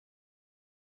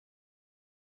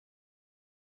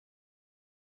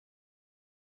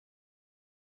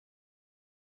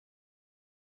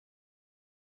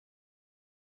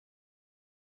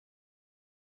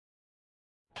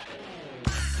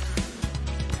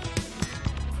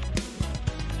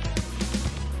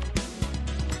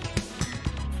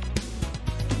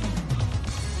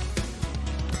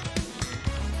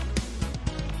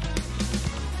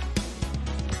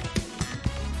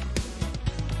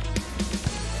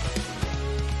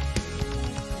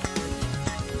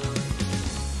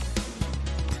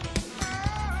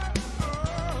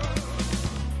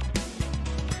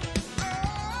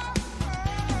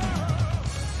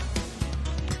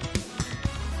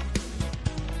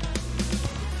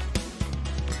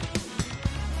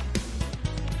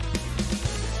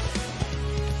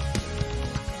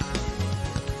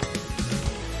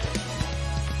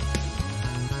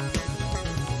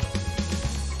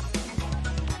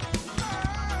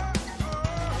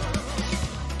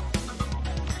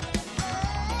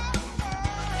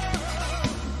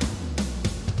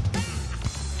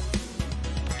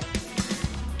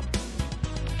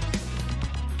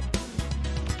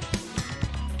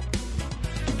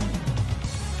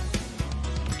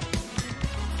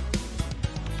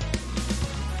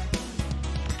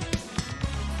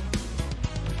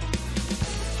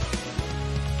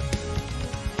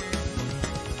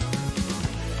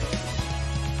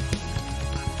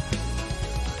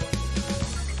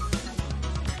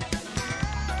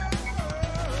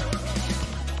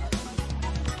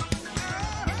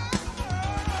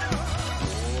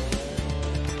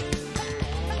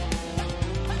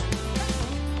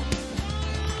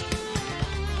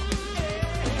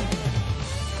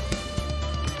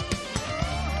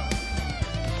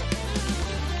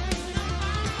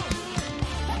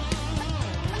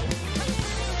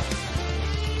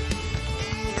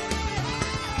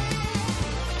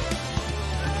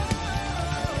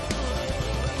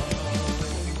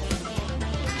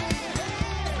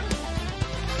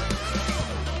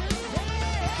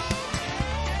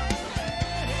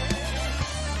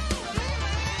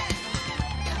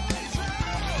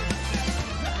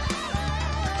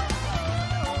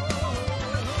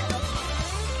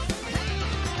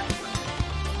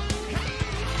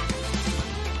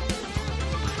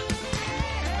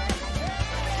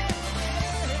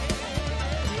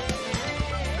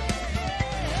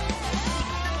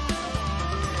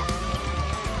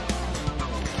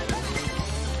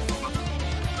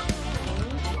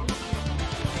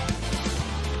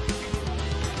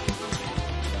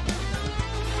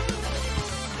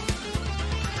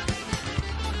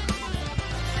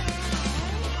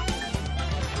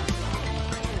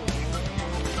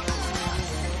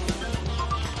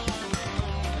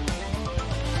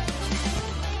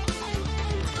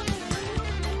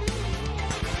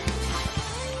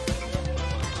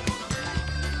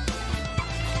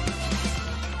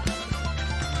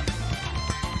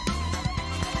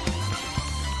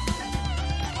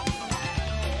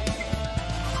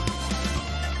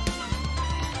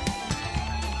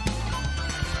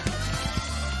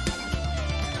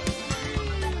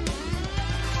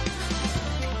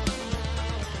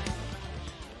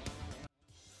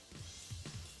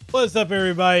What's up,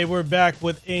 everybody? We're back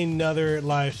with another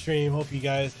live stream. Hope you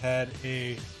guys had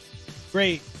a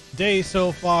great day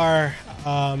so far.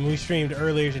 We streamed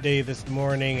earlier today this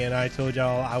morning, and I told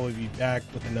y'all I would be back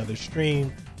with another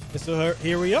stream. And so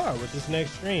here we are with this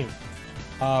next stream.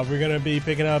 We're going to be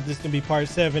picking up, this is going to be part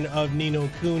 7 of Ni no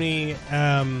Kuni.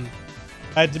 I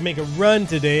had to make a run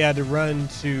today. I had to run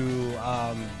to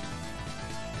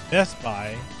Best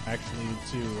Buy, actually,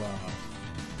 to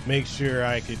make sure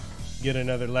I could get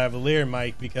another lavalier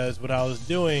mic, because what I was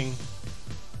doing,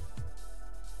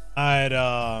 I had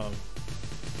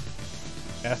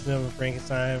Casanova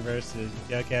Frankenstein versus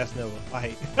Casanova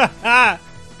fight.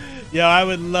 Yo, I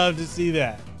would love to see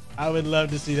that. I would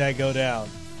love to see that go down.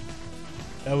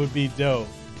 That would be dope.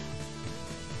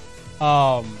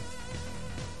 I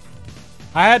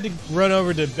had to run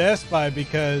over to Best Buy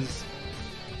because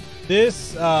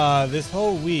this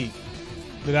whole week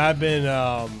that I've been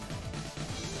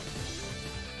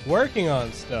working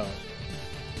on stuff,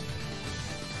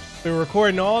 been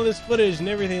recording all this footage and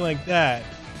everything like that.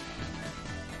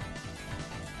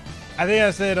 I think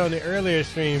I said on the earlier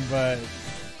stream, but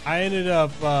I ended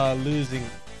up losing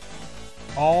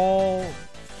all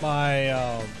my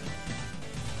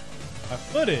my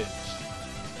footage.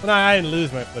 Well, no, I didn't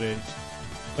lose my footage.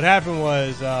 What happened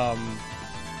was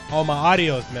all my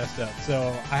audio is messed up, so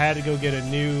I had to go get a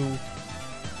new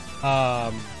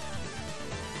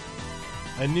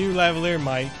lavalier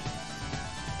mic.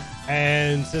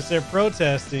 And since they're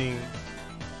protesting,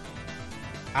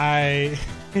 I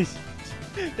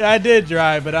did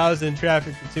drive, but I was in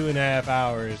traffic for 2.5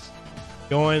 hours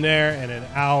going there and an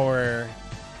hour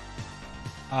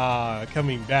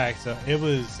coming back, so it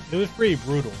was pretty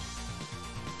brutal.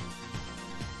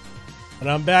 But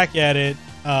I'm back at it.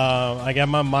 I got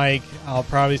my mic. I'll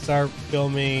probably start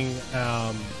filming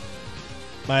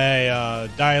my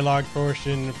dialogue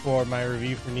portion for my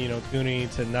review for Ni no Kuni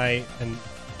tonight, and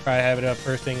probably have it up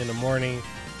first thing in the morning.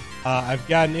 I've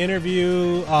got an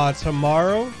interview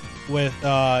tomorrow with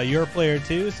Your Player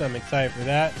 2, so I'm excited for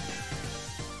that.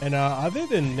 And other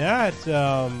than that,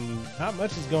 not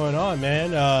much is going on,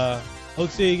 man. Oak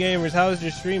City Gamers, how was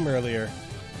your stream earlier?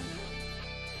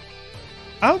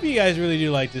 I hope you guys really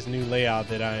do like this new layout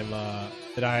that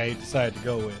I decided to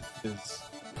go with, because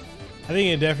I think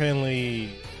it definitely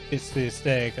fits the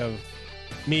aesthetic of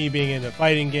me being into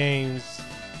fighting games,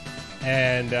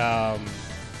 and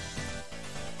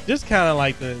just kind of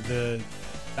like the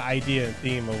idea and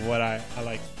theme of what I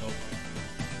like to go with.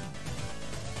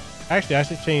 Actually, I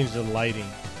should change the lighting.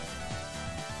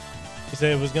 He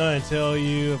said it was going to tell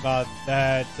you about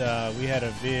that. We had a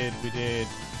vid we did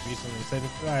recently.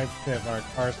 75% of our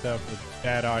car stuff with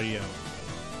bad audio.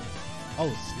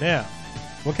 Oh, snap.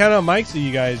 What kind of mics do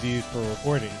you guys use for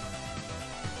recording?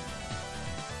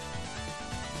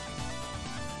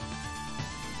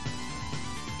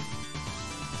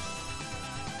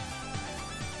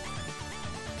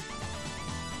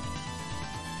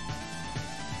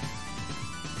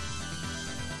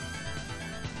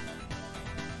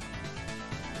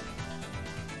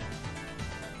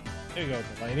 There you go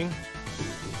with the lighting.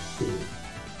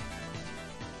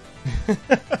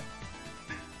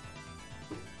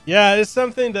 Yeah, it's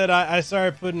something that I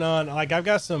started putting on. Like, I've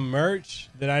got some merch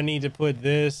that I need to put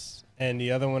this and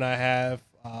the other one I have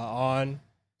on,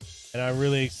 and I'm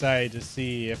really excited to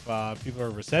see if people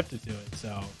are receptive to it.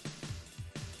 So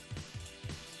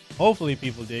hopefully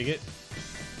people dig it.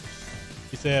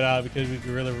 He said because we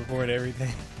can really record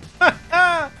everything.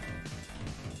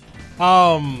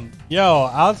 Yo,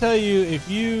 I'll tell you, if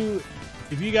you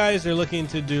guys are looking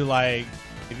to do, like,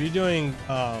 if you're doing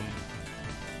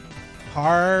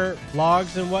car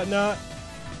vlogs and whatnot,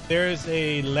 there's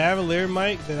a lavalier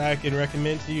mic that I can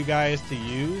recommend to you guys to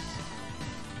use,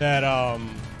 that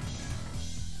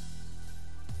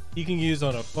you can use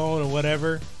on a phone or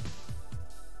whatever.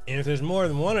 And if there's more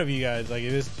than one of you guys, like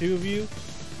if there's 2 of you,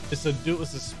 it's a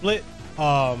split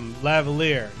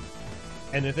lavalier.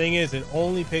 And the thing is, it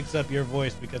only picks up your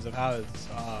voice because of how it's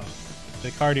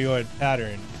the cardioid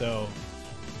pattern. So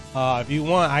if you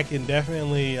want, I can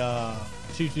definitely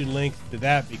shoot you links to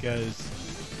that, because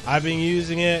I've been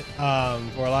using it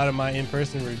for a lot of my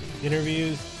in-person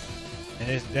interviews, and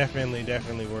it's definitely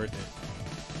worth it.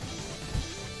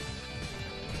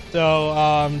 So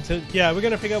yeah, we're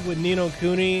gonna pick up with Ni no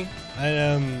Kuni,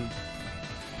 and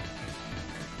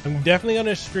I'm definitely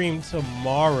gonna stream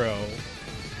tomorrow.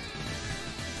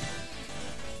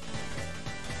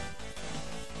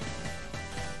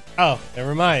 Oh,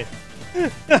 never mind.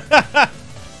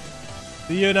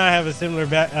 So you and I have a similar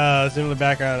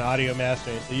background in audio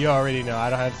mastering, so you already know. I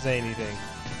don't have to say anything.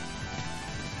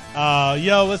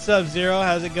 Yo, what's up, Zero?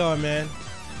 How's it going, man?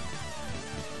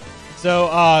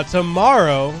 So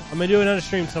tomorrow, I'm gonna do another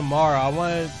stream tomorrow. I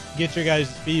want to get your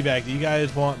guys' feedback. Do you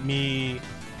guys want me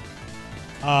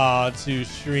to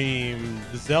stream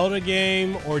the Zelda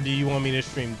game, or do you want me to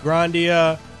stream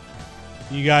Grandia?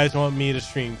 Do you guys want me to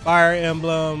stream Fire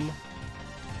Emblem,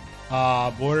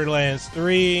 Borderlands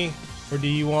 3, or do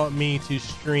you want me to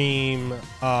stream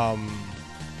I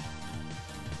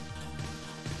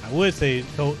would say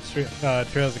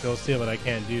Trails of Cold Steel, but I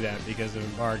can't do that because of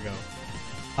embargo.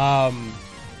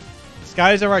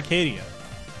 Skies of Arcadia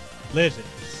Legends.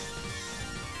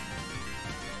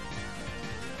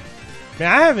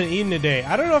 Man, I haven't eaten today.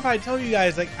 I don't know if I told you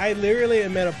guys, like, I literally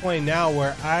am at a point now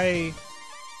where I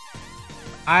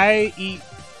eat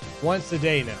once a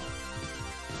day now.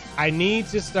 I need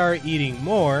to start eating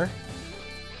more,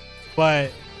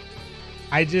 but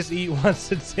I just eat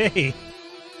once a day.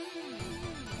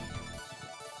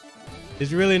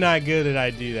 It's really not good that I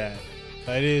do that,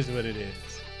 but it is what it is.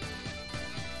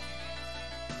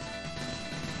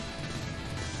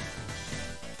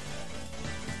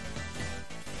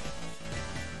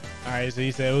 All right, so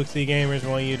you said Uxie Gamers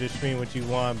want you to stream what you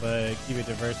want, but keep it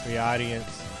diverse for your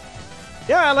audience.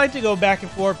 Yeah, I like to go back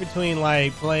and forth between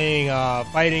like playing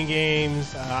fighting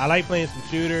games. I like playing some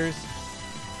shooters.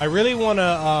 I really want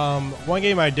to, one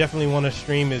game I definitely want to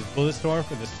stream is Bulletstorm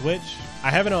for the Switch. I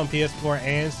have it on PS4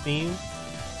 and Steam,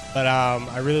 but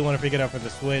I really want to pick it up for the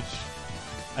Switch.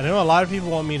 I know a lot of people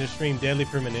want me to stream Deadly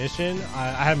Premonition.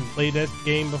 I haven't played that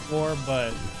game before,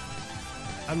 but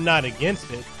I'm not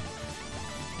against it.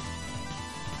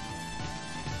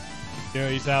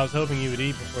 You said I was hoping you would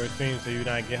eat before stream so you would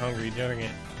not get hungry during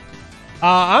it.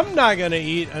 I'm not gonna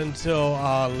eat until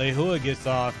Lehua gets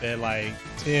off at like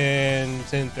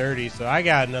 10:30, so I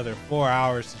got another 4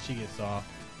 hours till she gets off.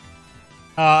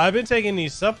 I've been taking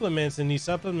these supplements, and these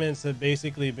supplements have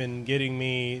basically been getting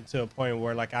me to a point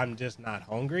where like I'm just not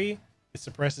hungry. It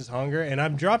suppresses hunger, and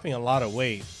I'm dropping a lot of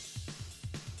weight.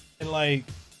 And like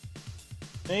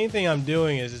the main thing I'm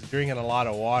doing is just drinking a lot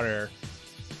of water.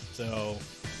 So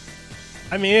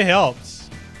I mean, it helps.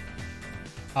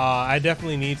 I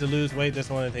definitely need to lose weight. That's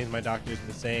one of the things my doctor's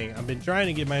been saying. I've been trying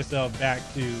to get myself back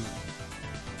to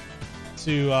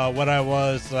what I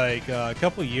was like a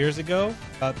couple years ago,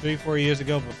 about 3-4 years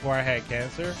ago, before I had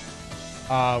cancer.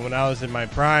 When I was in my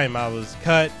prime, I was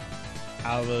cut.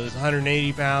 I was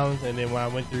 180 pounds, and then when I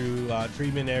went through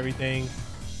treatment and everything,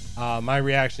 my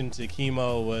reaction to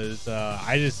chemo was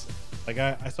I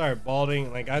started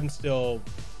balding. Like I'm still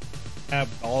have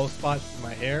bald spots in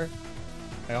my hair.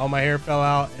 Like all my hair fell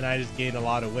out, and I just gained a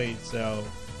lot of weight. So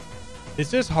it's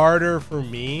just harder for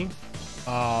me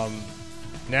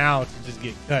now to just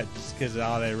get cut just because of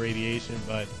all that radiation.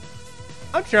 But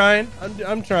I'm trying.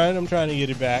 I'm trying to get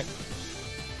it back.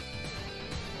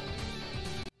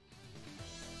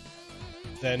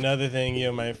 That another thing, you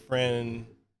know, my friend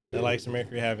that likes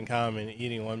Mercury have in common,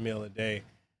 eating one meal a day.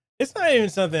 It's not even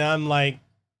something I'm like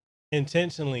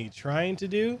intentionally trying to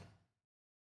do.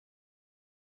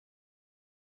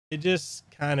 It just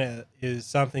kind of is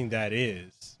something that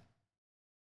is,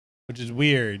 which is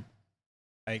weird.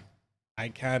 Like, I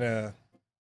kind of,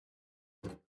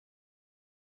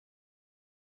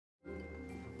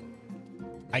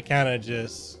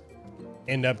 just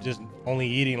end up just only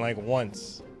eating like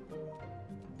once.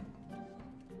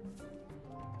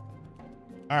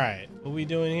 All right, what we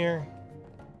doing here?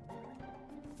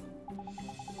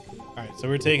 All right, so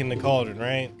we're taking the cauldron,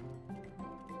 right?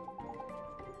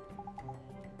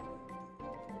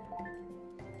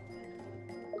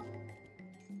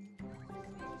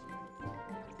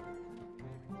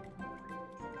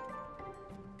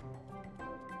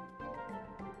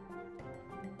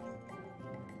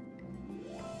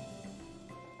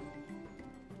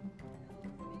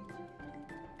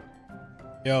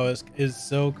 Yo, it's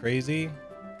so crazy.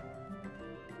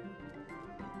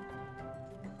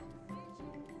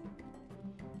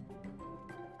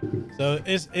 So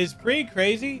it's pretty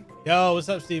crazy. Yo, what's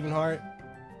up, Stephen Hart?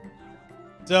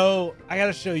 So I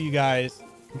gotta show you guys.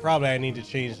 Probably I need to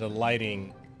change the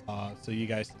lighting so you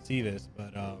guys can see this,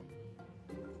 but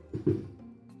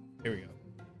here we go.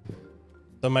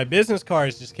 So my business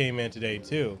cards just came in today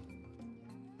too.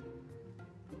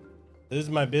 This is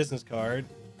my business card.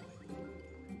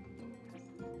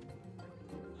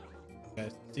 You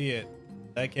guys can see it.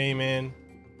 That came in,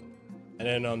 and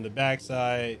then on the back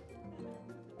side,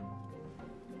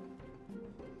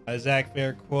 a Zach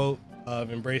Fair quote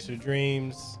of "Embrace Your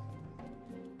Dreams."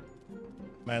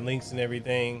 My links and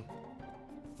everything.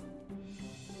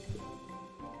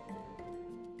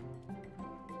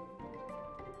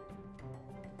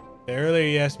 Earlier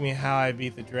you asked me how I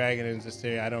beat the dragon in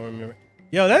Zestiria. I don't remember.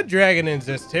 Yo, that dragon in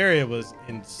Zestiria was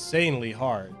insanely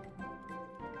hard.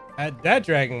 That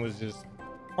dragon was just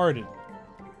hardened.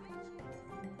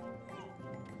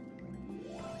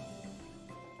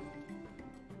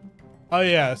 Oh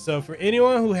yeah, so for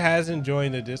anyone who hasn't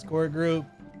joined the Discord group,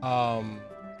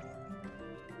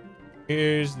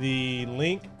 here's the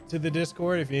link to the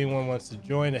Discord if anyone wants to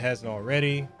join that hasn't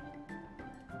already.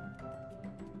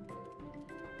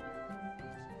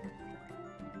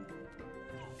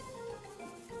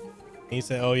 He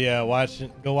said, "Oh yeah,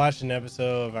 go watch an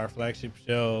episode of our flagship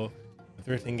show, the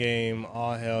thrifting game.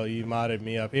 All hell, you modded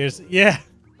me up. Here's yeah."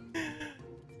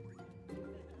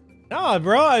 No,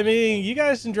 bro. I mean, you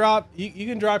guys can drop. You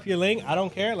can drop your link. I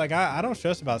don't care. Like I don't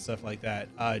stress about stuff like that.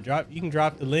 You can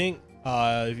drop the link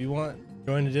if you want.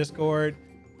 Join the Discord.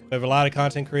 We have a lot of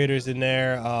content creators in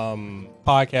there,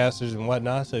 podcasters and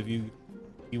whatnot. So if you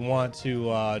want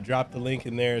to drop the link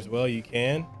in there as well, you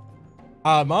can.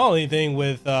 My only thing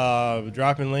with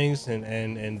dropping links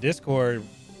and Discord,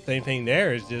 same thing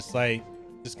there, is just like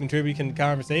just contributing to the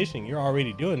conversation. You're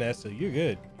already doing that, so you're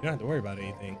good. You don't have to worry about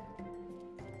anything.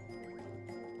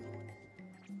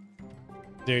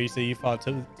 There, you say you fought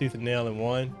tooth and nail and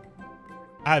won.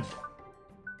 I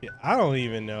don't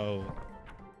even know.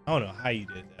 I don't know how you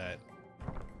did that.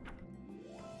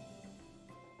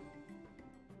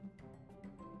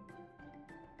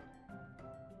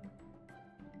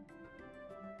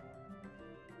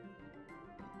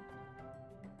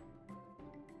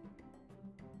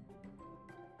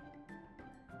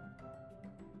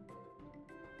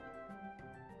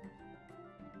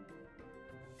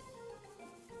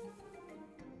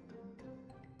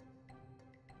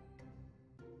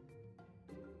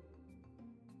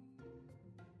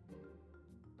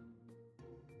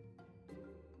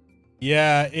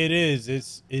 Yeah, it is.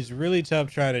 It's really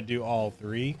tough trying to do all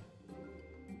three.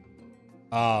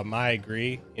 I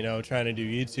agree. You know, trying to do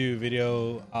YouTube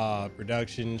video,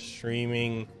 production,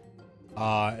 streaming,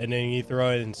 and then you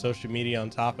throw in social media on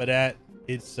top of that.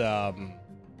 It's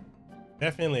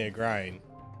definitely a grind.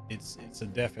 It's a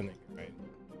definite grind.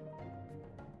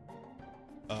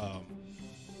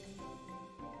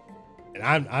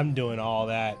 And I'm doing all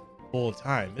that full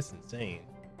time. It's insane.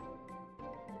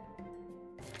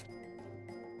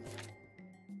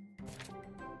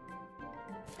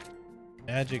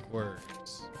 Magic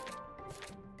words.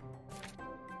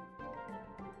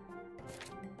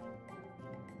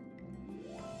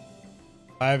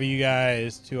 5 of you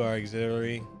guys to our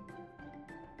auxiliary.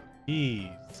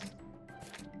 Jeez.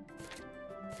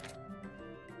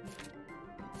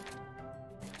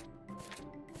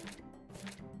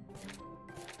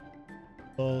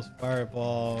 Pulse,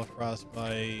 fireball,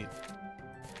 frostbite.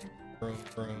 Vroom,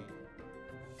 vroom.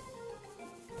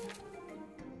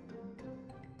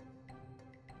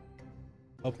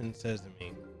 Open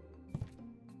sesame.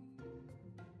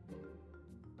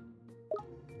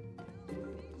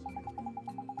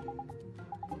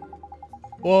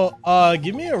 Well,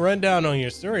 give me a rundown on your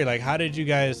story. Like, how did you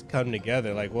guys come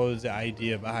together? Like, what was the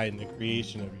idea behind the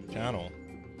creation of your channel?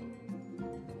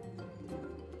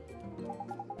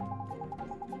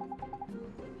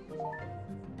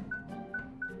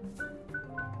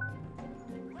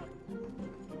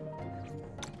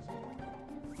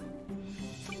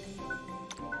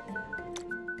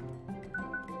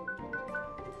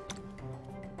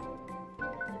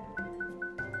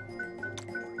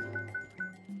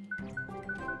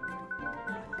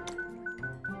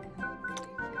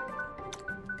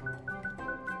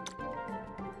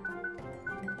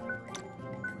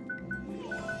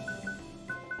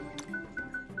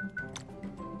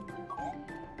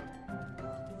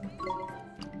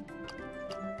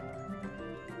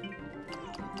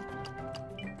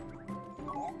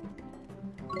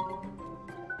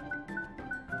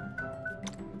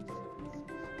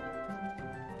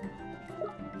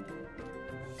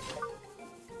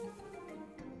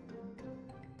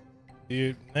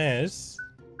 Dude, man,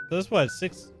 that's what,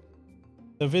 6. So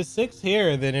if it's 6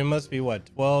 here, then it must be what,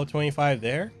 12, 25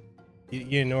 there?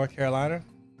 You in North Carolina?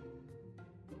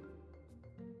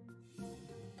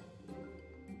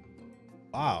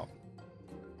 Wow.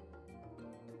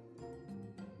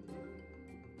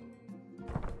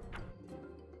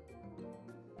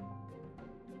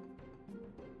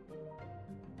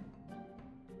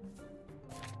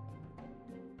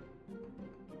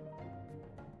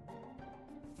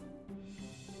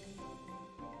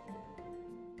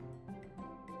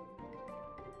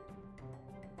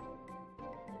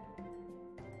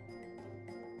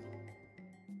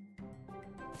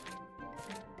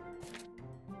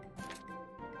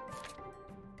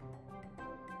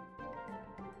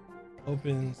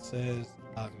 Open says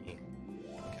me.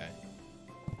 Okay.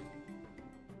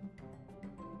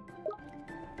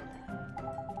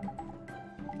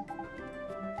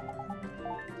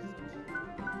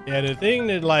 Yeah, the thing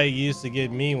that like used to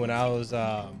get me when I was,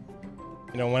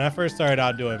 you know, when I first started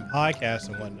out doing podcasts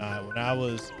and whatnot, when I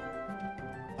was,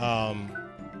 um,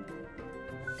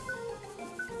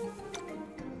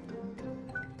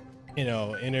 you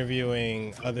know,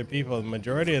 interviewing other people, the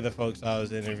majority of the folks I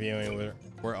was interviewing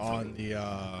were on the,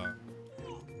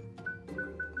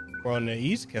 were on the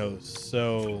East Coast.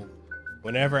 So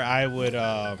whenever I would,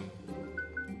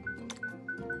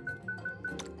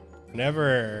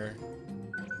 whenever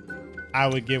I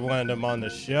would get one of them on the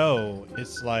show,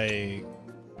 it's like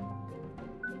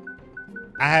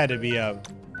I had to be up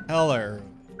hella early.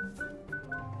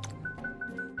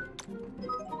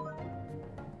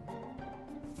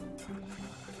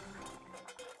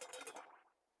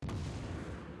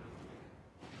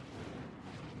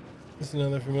 This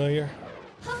another familiar?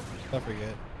 I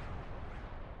forget.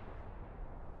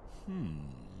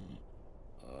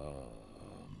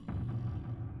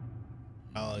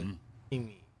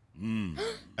 Alchemy.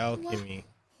 Alchemy.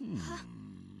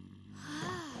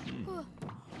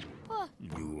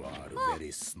 You are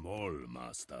very small,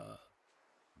 master.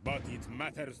 But it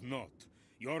matters not.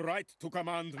 Your right to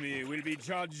command me will be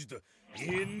judged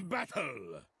in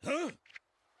battle. Huh?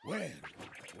 Where?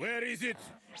 Where is it?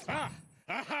 Ah!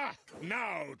 Aha!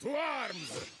 Now, to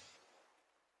arms!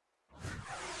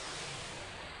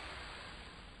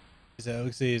 So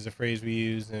Oak City is a phrase we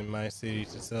use in my city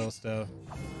to sell stuff.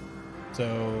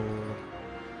 So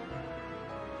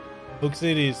Oak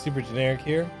City is super generic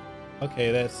here.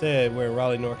 Okay, that said, we're in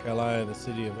Raleigh, North Carolina, the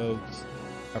city of Oaks.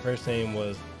 Our first name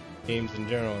was Games in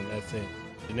General, and that's it.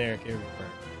 Generic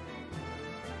everywhere.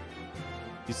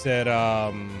 He said,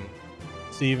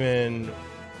 Steven,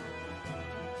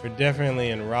 we're definitely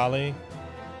in Raleigh.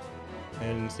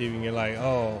 And Steven, you're like,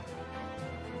 oh,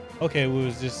 okay, we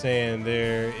was just saying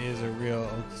there is a real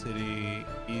Oak City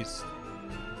East.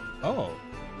 Oh.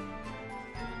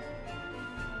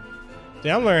 See,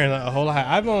 I'm learning a whole lot.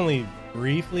 I've only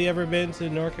briefly ever been to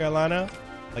North Carolina.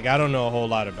 Like, I don't know a whole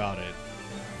lot about it.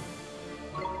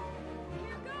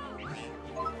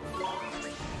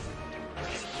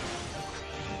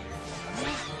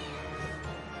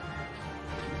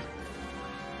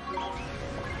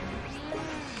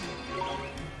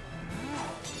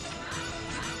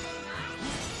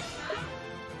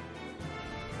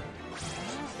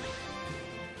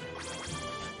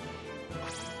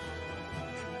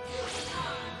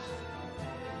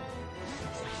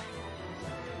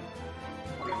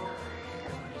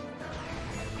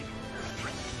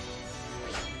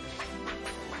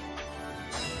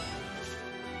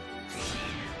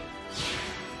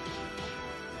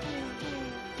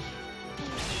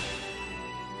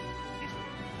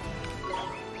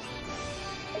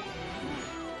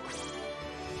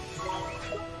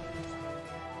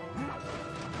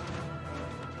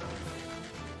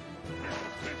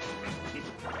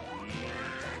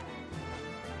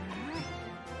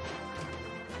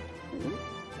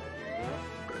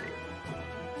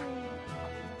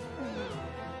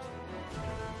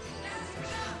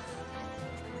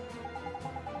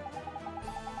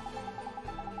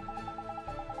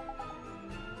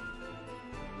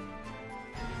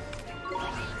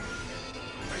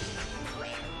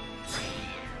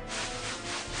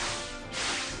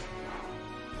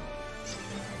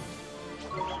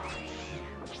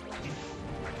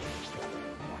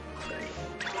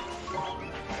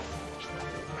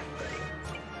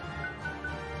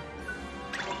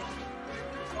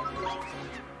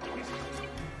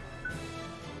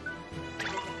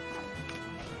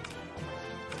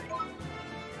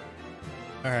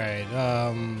 All right.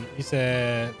 You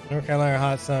said North Carolina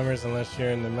hot summers unless you're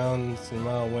in the mountains, and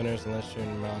mild winters unless you're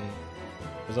in the mountains.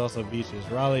 There's also beaches.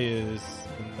 Raleigh is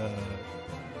in the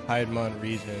Piedmont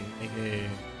region, aka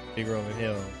Big Rolling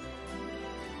Hills.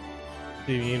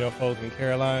 Steven, you know folk in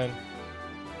Caroline?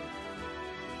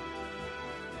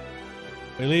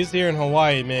 At least here in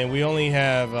Hawaii, man, we only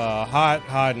have hot,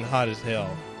 hot, and hot as hell.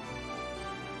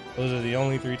 Those are the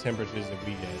only three temperatures that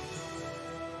we get.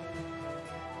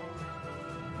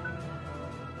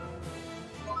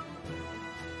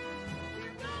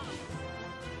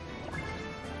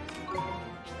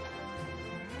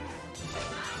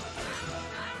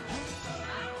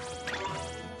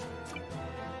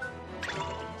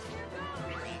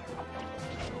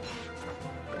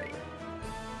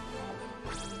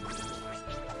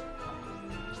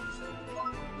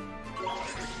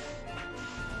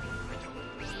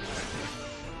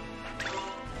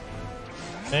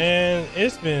 Man,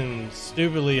 it's been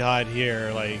stupidly hot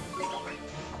here. Like,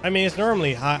 I mean, it's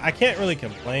normally hot. I can't really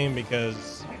complain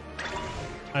because,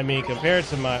 I mean, compared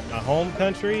to my home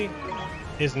country,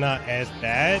 it's not as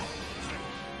bad.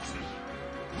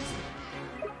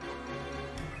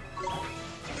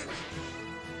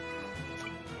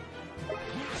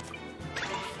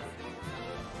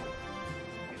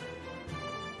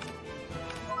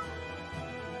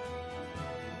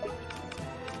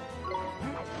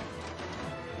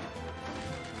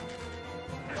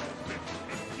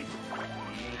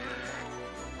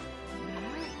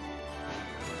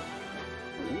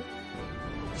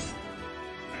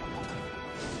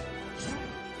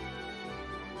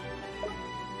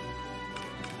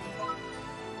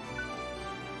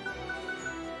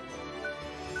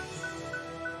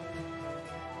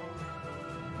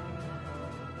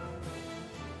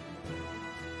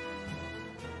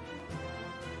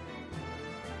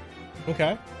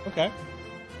 Okay. Okay.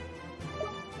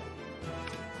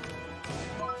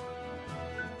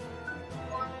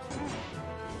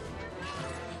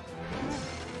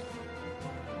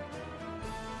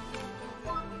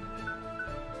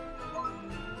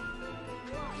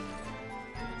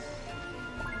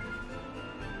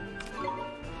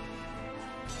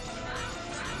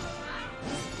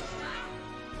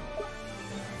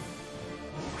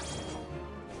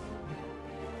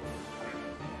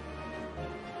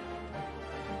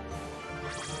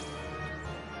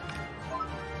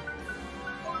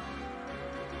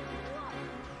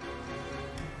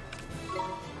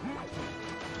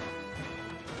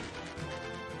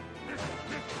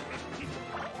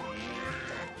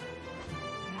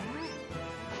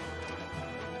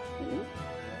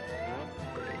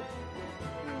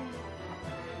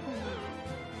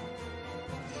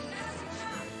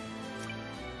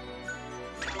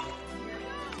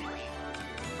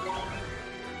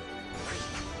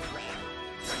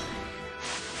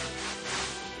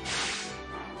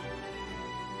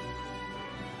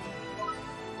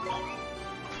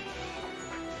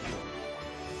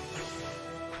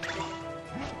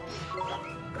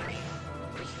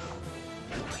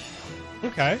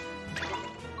 Okay.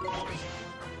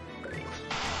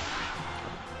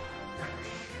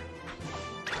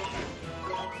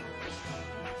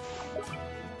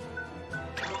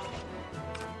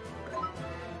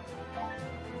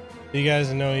 You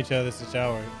guys know each other since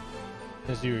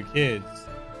you were kids.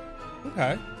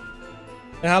 Okay.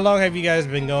 And how long have you guys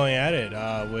been going at it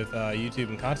with YouTube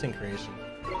and content creation?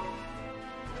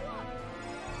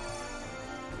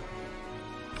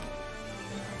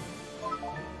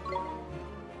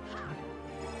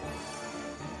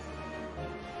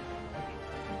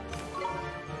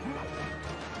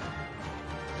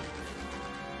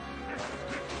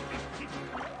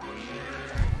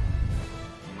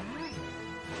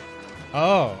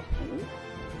 Oh.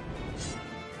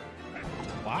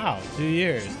 Wow, 2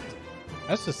 years.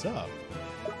 That's what's up.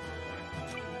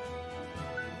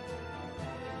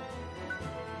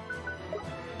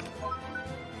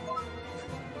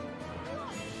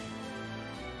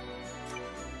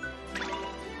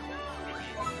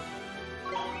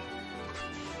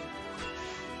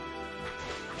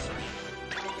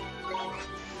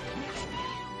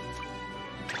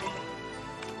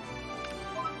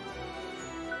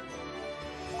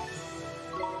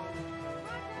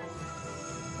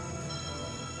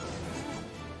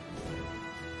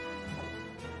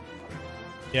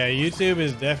 Yeah, YouTube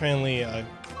is definitely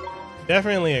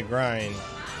a grind.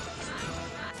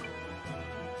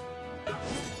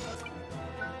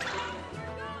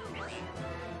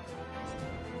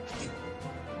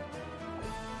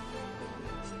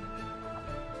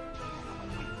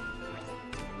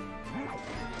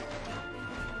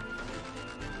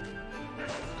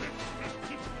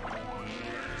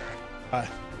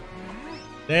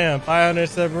 Damn, 500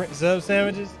 sub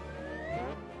sandwiches.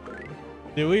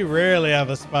 Dude, we rarely have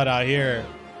a spot out here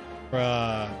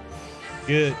for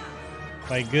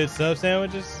good sub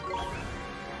sandwiches.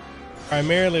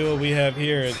 Primarily what we have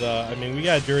here is, I mean, we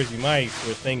got Jersey Mike's,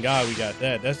 but thank God we got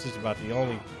that. That's just about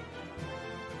the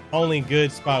only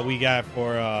good spot we got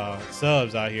for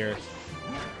subs out here.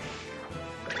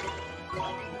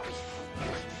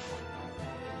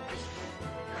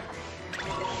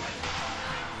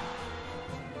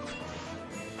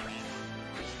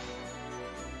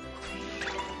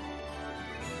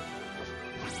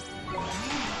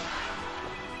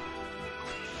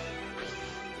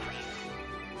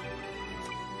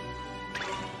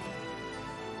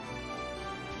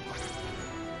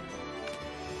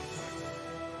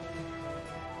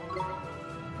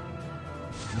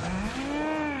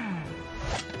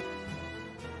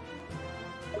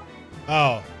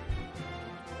 Oh.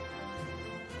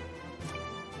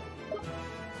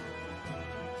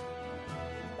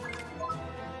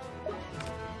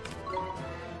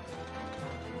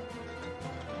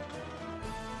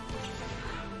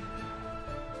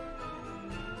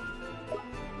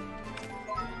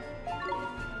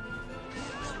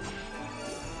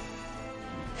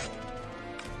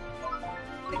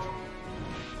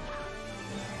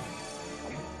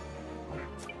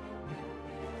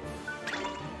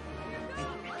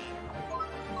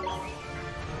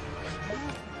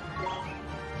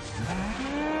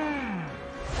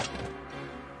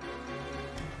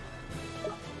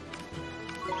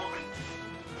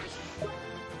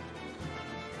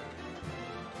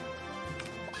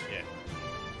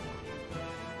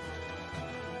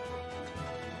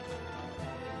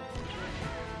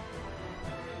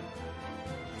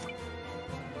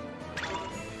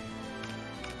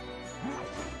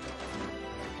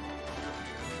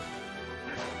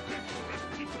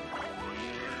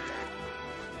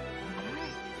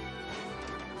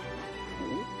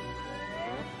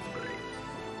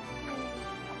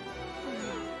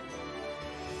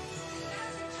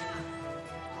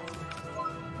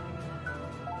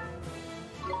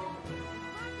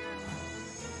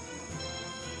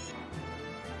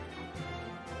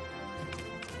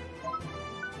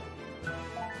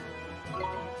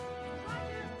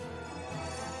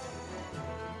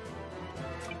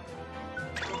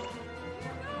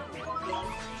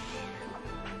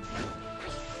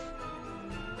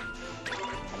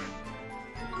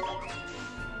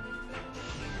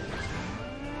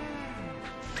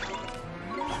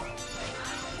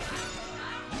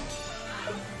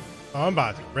 Oh, I'm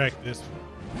about to wreck this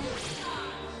one.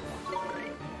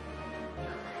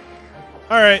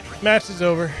 All right, match is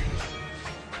over.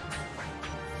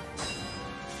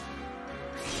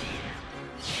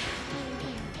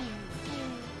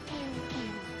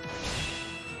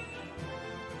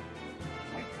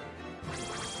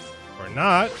 Or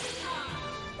not.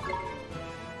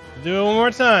 Do it one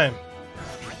more time.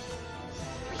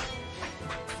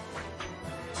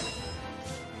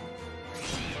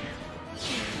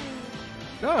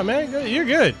 No, man, good. You're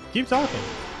good. Keep talking.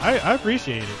 I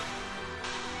appreciate it.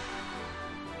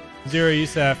 Zero, you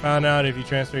said I found out if you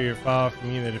transfer your file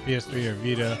from either the PS3 or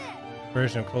Vita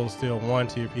version of Cold Steel 1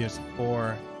 to your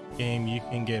PS4 game, you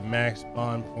can get max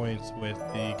bond points with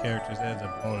the characters as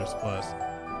a bonus plus.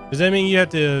 Does that mean you have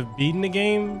to beat in the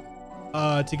game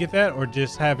to get that, or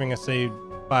just having a saved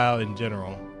file in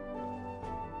general?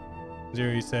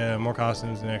 Zero, you said more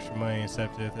costumes and extra money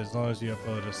accepted as long as you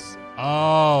upload us.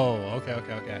 Oh,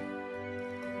 okay.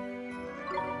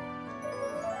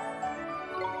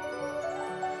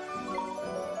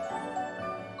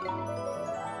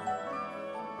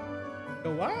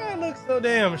 So why I look so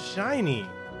damn shiny?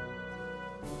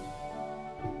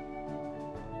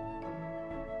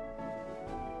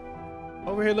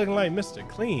 Over here looking like Mr.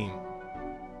 Clean.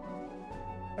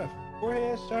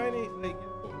 Forehead shiny. Like,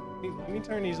 let me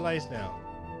turn these lights down.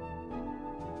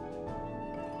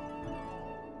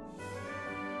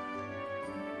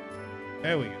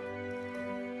 There we go.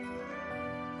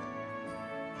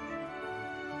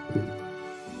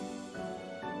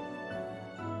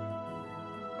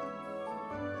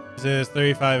 It says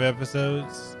 35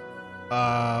 episodes.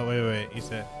 Wait. You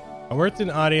said I worked in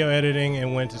audio editing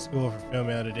and went to school for film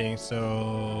editing,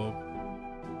 so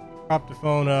propped the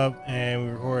phone up and we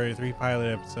recorded 3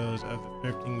 pilot episodes of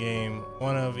the 13 game.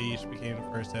 One of each became the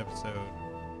first episode.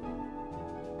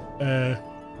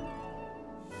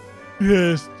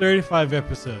 Yes, 35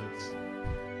 episodes.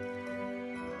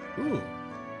 Ooh.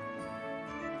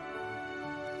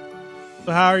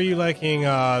 So how are you liking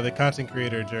the content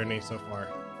creator journey so far?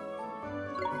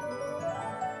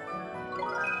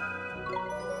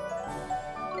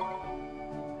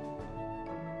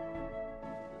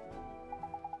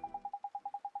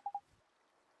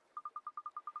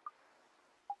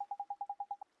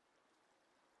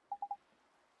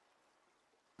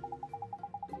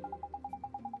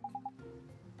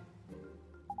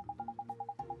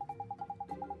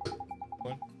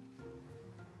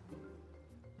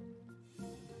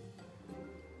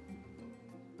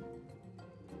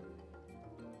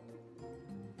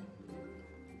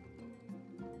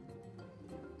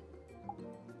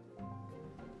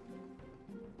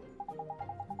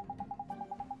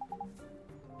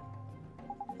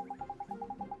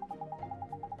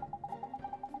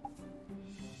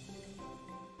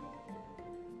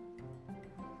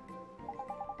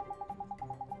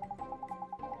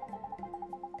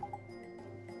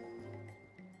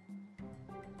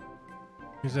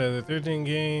 He said the 13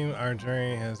 game, our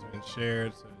journey has been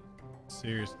shared, so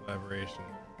serious collaboration.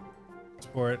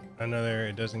 Sport, another,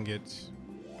 it doesn't get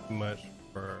too much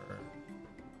for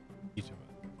each of us.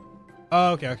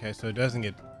 Oh, okay, so it doesn't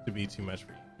get to be too much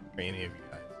for any of you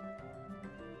guys.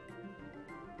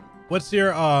 What's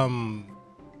your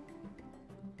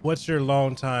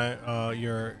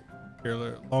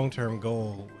your long-term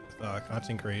goal with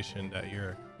content creation that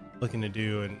you're looking to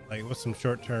do, and like what's some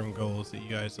short-term goals that you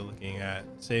guys are looking at,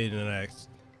 say in the next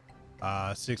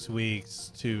 6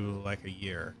 weeks to like a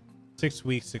year? 6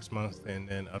 weeks, 6 months, and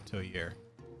then up to a year.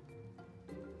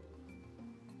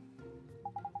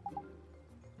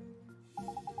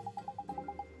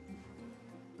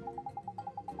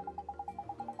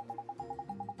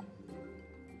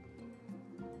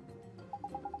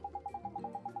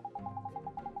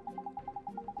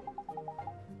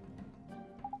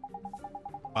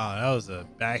 Wow, that was a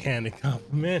backhanded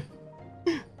compliment.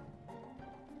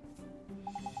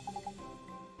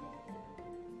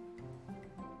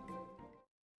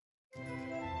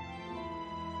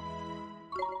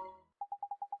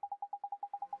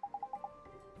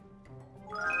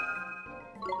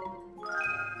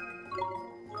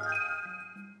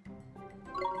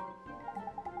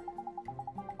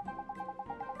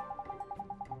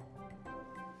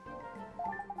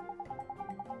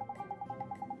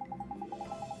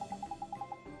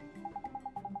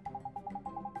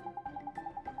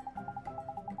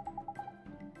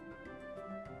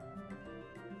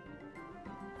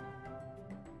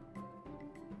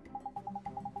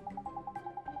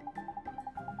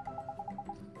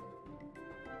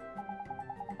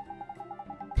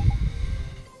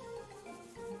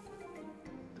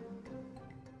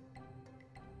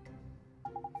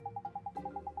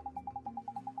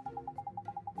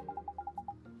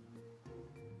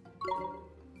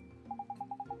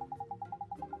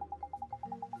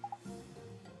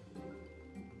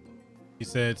 He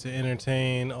said to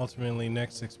entertain, ultimately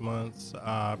next 6 months,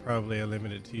 probably a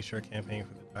limited t-shirt campaign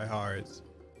for the diehards.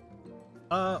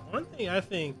 One thing I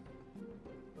think,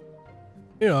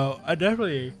 I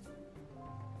definitely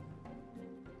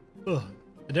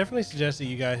suggest that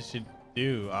you guys should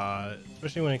do,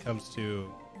 especially when it comes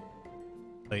to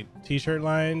like t-shirt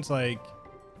lines. Like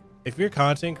if you're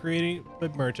content creating,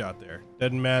 put merch out there.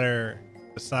 Doesn't matter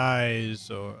the size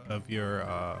or of your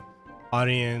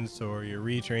audience or your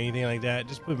reach or anything like that.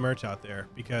 Just put merch out there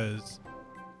because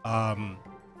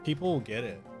people will get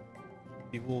it.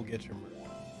 People will get your merch,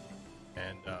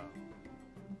 and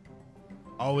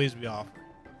always be offering.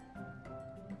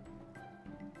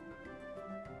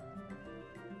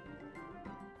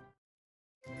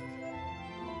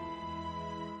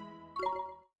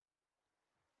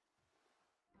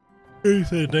 You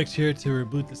said next year to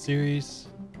reboot the series,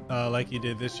 like you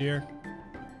did this year.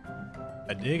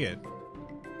 I dig it.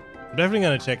 I'm definitely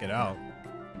gonna check it out.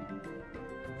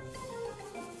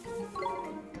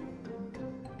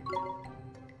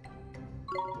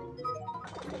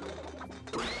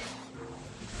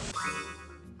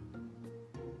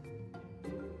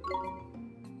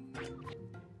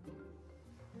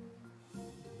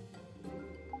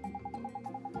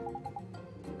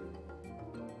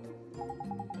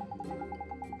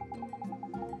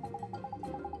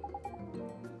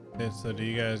 So do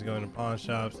you guys go into pawn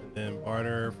shops and then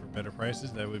barter for better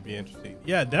prices? That would be interesting.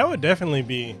 Yeah, that would definitely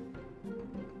be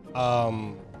a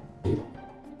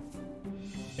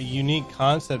unique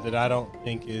concept that I don't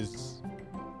think is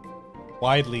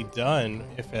widely done,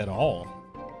 if at all.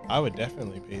 I would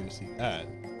definitely pay to see that.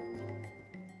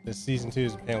 The season 2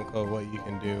 is a panel code what you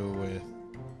can do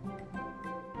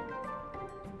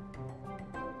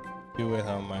with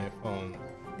on my phone.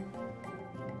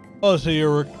 Oh, so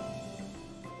your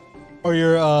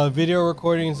video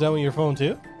recordings done with your phone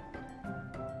too?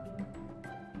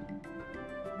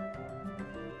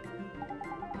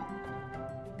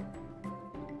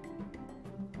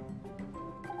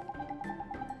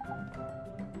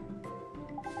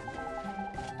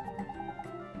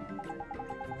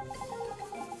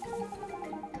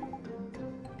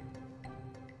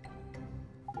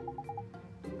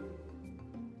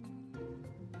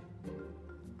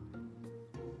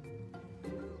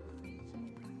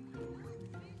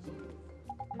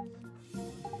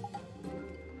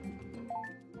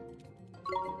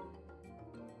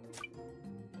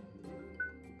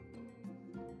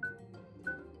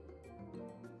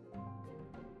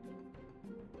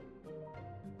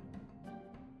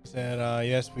 Said,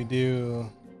 yes, we do.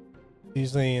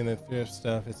 Usually in the thrift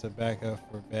stuff, it's a backup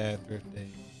for bad thrift days.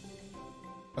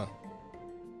 Huh.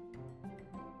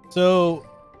 So,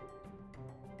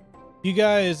 you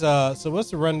guys, so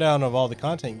what's the rundown of all the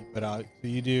content you put out? So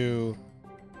you do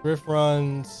thrift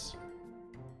runs,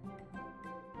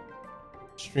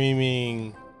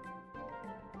 streaming,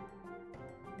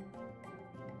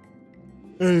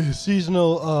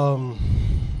 seasonal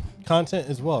content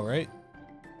as well, right?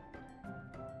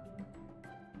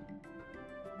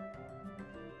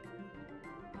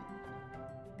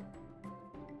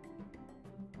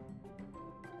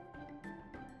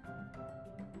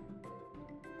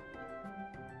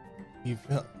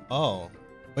 Oh,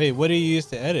 wait, what do you use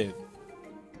to edit?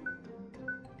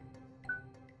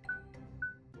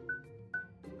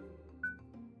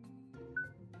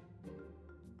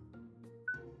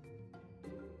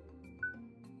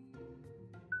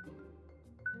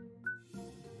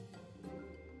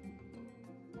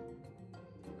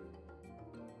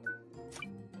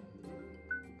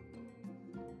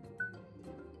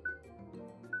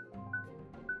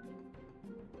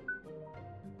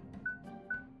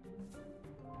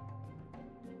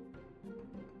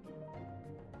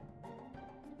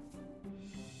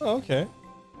 Oh, okay.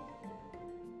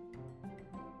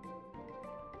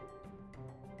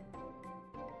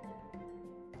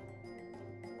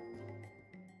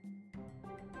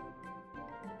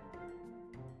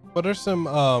 What are some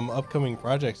upcoming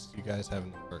projects you guys have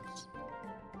in the works?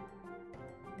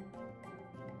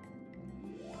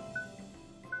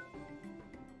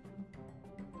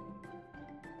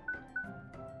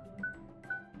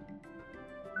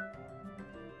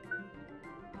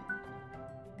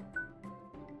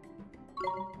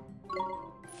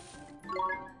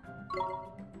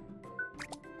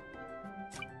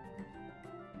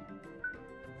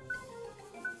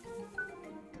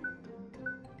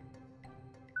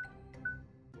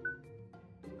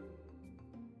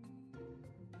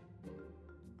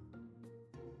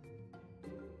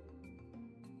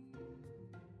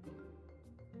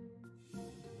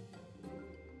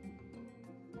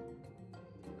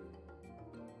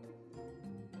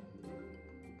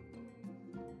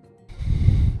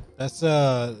 That's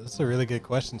a really good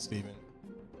question, Steven.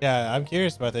 Yeah, I'm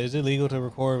curious about that. Is it legal to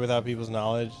record without people's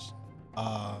knowledge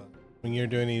uh, when you're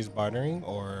doing these bartering,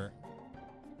 or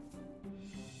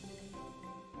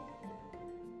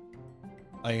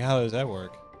like how does that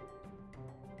work?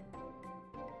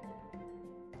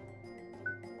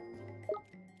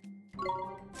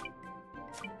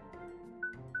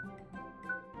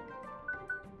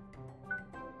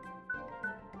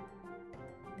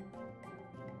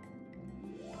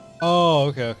 Oh,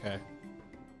 okay, okay.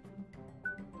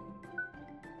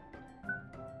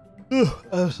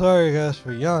 I'm sorry guys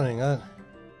for yawning.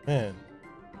 Man,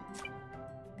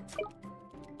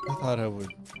 I thought I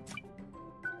would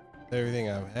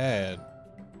everything I've had.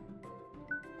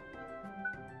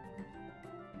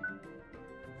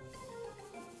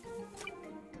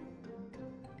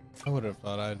 I would have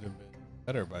thought I'd have been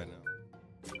better by now.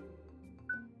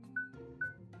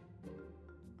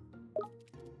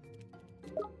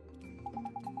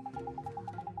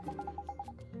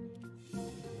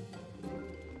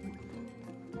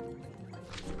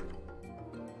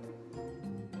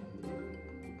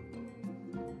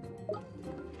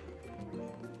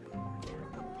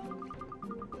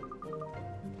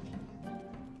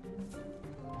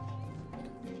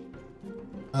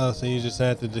 Oh, so you just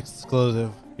have to disclose if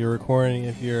you're recording,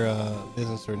 if you're a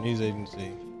business or news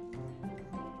agency.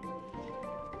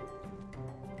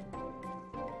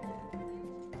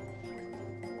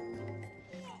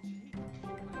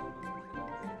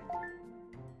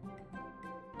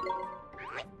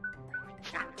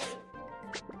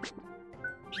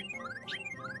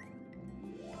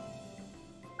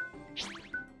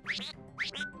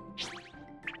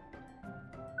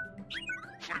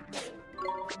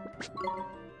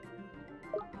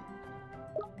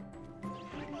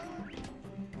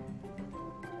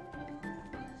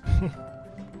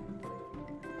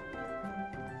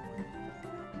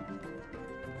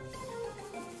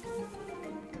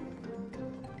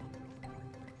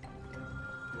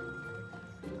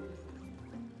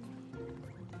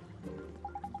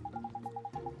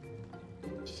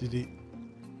 Shitty.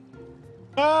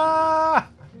 Ah!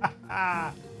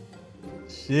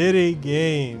 Shitty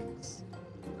games.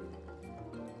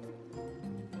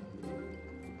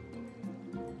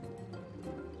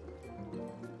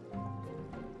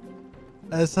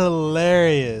 That's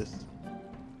hilarious.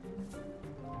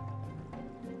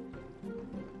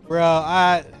 Bro,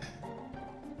 I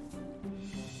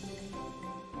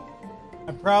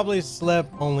probably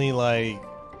slept only like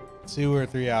 2 or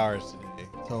 3 hours today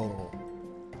total.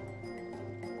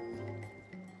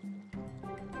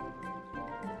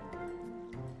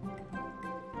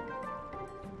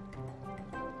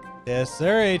 Yes,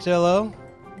 sir, HLO.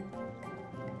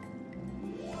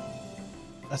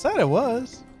 I said it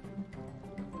was.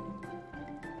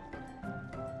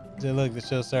 Then look, the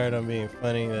show started on being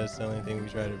funny. That's the only thing we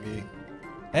try to be.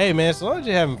 Hey, man, as long as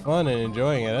you're having fun and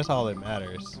enjoying it, that's all that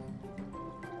matters.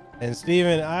 And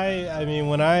Steven, I mean,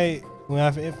 when I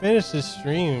finish this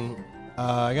stream,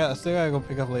 I still gotta go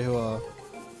pick up Lehua.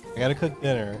 I gotta cook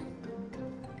dinner,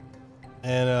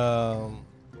 and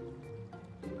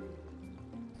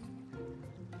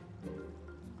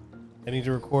I need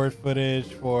to record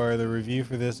footage for the review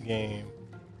for this game,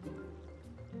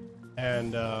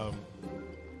 and I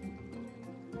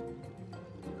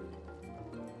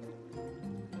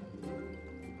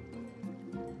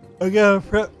gotta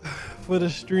prep for the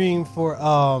stream for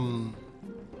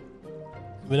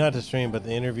but not the stream, but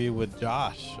the interview with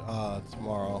Josh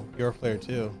tomorrow. Your player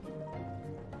too.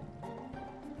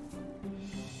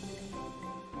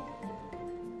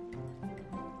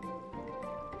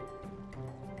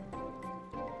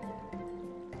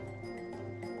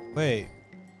 Wait,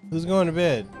 who's going to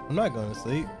bed? I'm not going to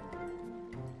sleep.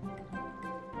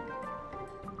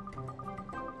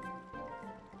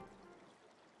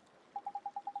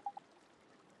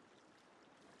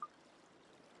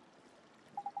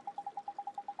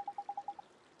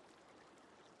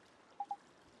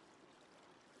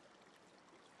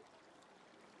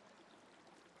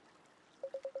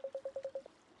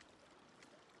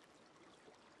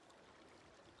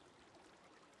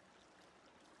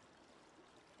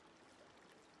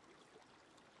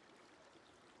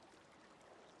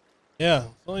 Yeah,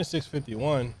 it's only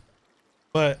 6:51,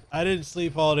 but I didn't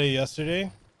sleep all day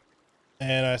yesterday,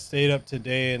 and I stayed up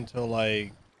today until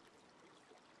like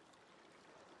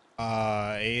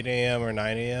 8 a.m. or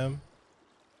 9 a.m.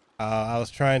 I was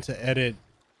trying to edit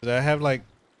because I have like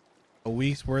a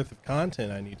week's worth of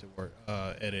content I need to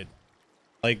edit.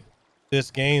 Like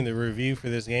this game, the review for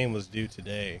this game was due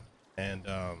today, and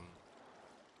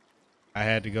I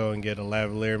had to go and get a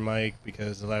lavalier mic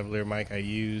because the lavalier mic I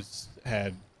used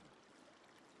had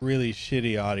really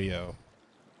shitty audio.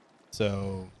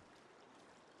 So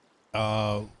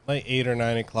like 8 or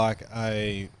 9 o'clock,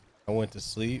 I went to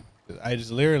sleep. I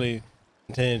just literally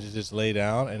intended to just lay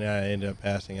down, and I ended up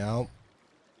passing out.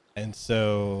 And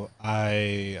so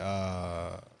I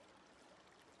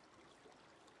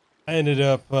ended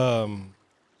up going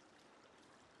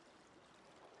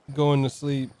to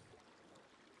sleep,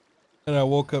 and I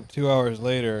woke up 2 hours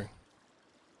later,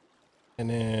 and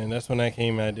then that's when I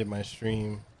came and I did my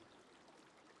stream.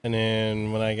 And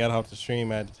then when I got off the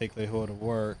stream, I had to take Leho to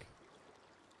work.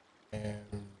 And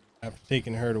after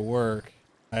taking her to work,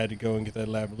 I had to go and get that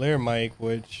lavalier mic,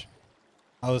 which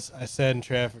I sat in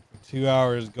traffic for 2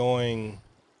 hours going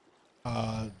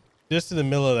just in the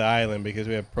middle of the island, because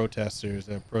we have protesters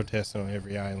that are protesting on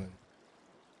every island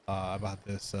about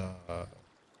this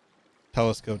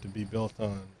telescope to be built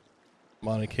on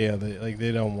Mauna Kea.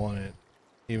 They don't want it,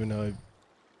 even though it's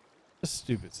a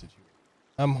stupid situation.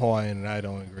 I'm Hawaiian and I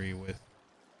don't agree with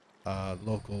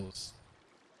locals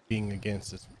being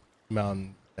against this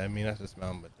mountain. I mean, not this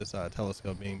mountain, but this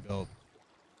telescope being built.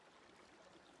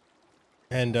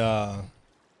 And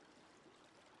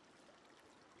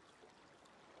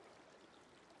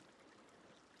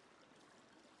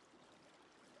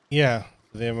yeah,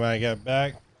 then when I got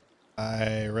back,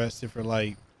 I rested for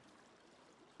like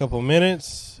a couple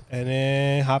minutes and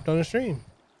then hopped on the stream.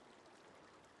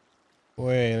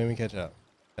 Wait, let me catch up.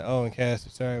 Oh, and Cass,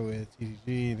 we started with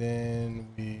TDG, then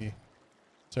we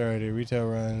started the retail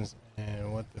runs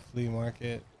and what the flea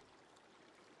market,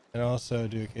 and also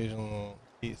do occasional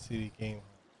city game.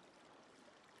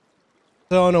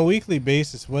 So on a weekly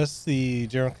basis, what's the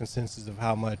general consensus of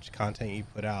how much content you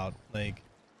put out? Like,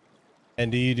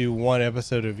 and do you do one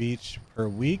episode of each per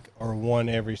week or one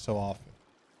every so often?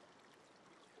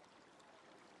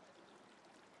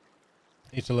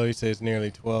 Ichiloi says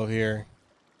nearly 12 here.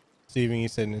 Steven, you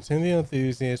said Nintendo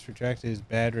Enthusiast retracted his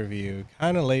bad review.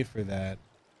 Kind of late for that.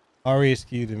 Already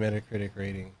skewed the Metacritic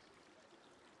rating.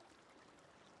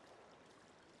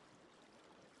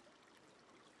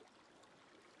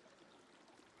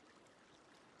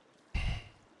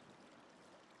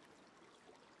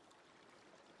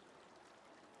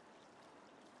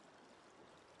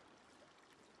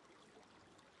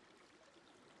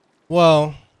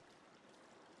 Well,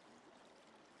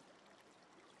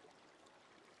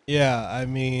 yeah, I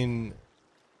mean,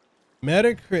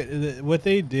 Metacritic, what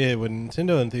they did, what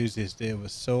Nintendo Enthusiasts did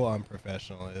was so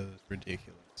unprofessional. It was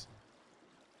ridiculous.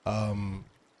 I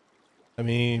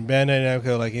mean, Bandai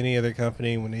Namco, like any other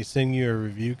company, when they send you a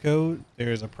review code,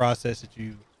 there's a process that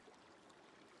you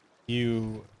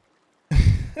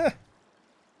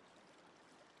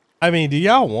I mean, do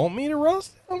y'all want me to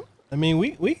roast them? I mean,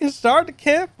 we can start the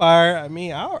campfire. I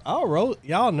mean, I'll roast.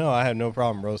 Y'all know I have no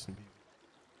problem roasting people.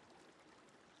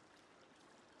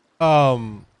 I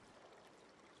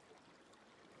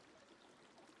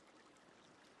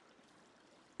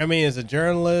mean, as a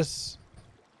journalist,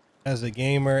 as a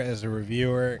gamer, as a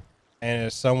reviewer, and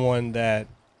as someone that,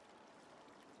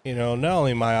 you know, not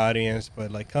only my audience,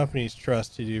 but like companies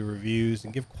trust to do reviews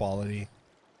and give quality,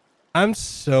 I'm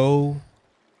so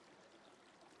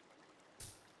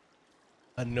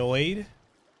annoyed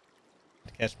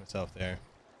to catch myself there.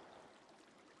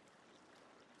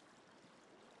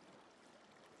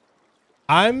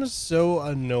 I'm so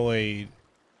annoyed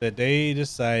that they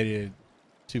decided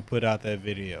to put out that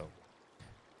video.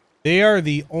 They are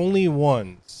the only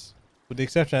ones, with the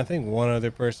exception, I think one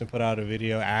other person put out a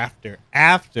video after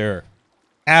Nintendo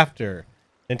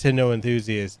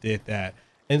Enthusiasts did that.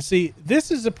 And see, this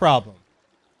is the problem.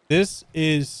 This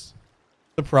is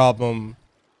the problem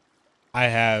I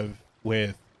have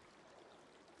with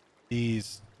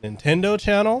these Nintendo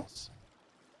channels.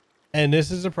 And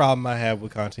this is a problem I have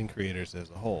with content creators as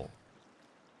a whole.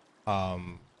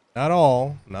 Not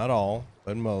all,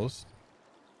 but most.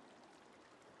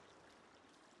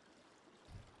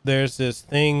 There's this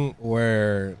thing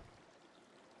where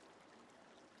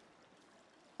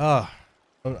I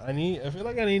feel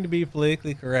like I need to be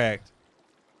politically correct,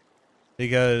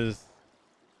 because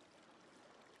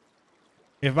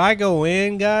if I go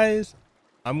in, guys,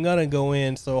 I'm gonna go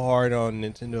in so hard on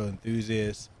Nintendo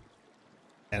Enthusiasts,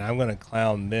 and I'm gonna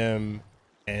clown them,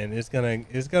 and it's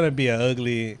gonna be an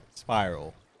ugly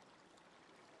spiral.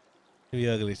 It'll be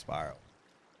an ugly spiral.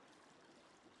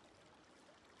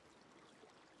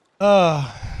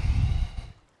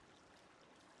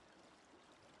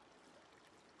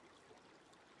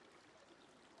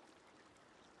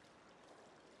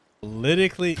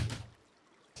 Politically,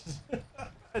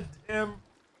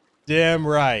 damn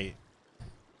right.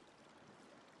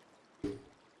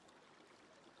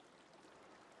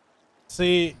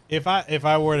 See, if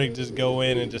I were to just go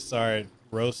in and just start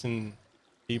roasting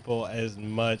people as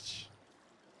much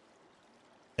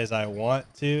as I want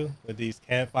to with these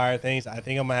campfire things, I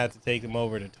think I'm gonna have to take them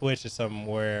over to Twitch or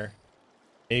somewhere,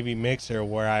 maybe Mixer,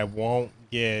 where I won't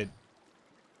get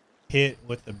hit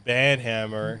with the ban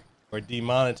hammer or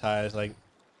demonetized like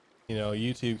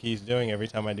YouTube keeps doing every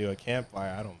time I do a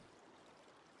campfire. I don't.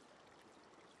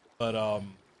 But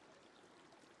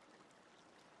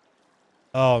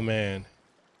oh man,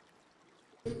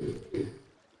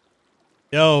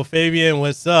 yo Fabian,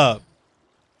 what's up?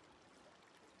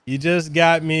 You just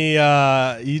got me.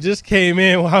 You just came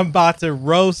in while I'm about to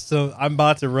roast. So I'm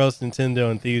about to roast Nintendo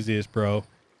enthusiasts, bro.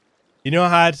 You know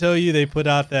how I tell you they put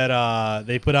out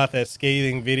that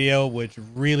scathing video, which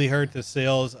really hurt the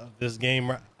sales of this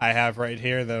game I have right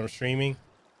here that I'm streaming.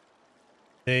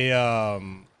 They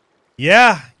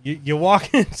yeah, you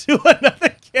walk into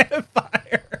another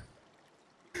campfire.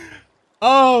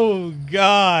 Oh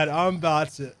God, I'm about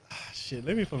to shit.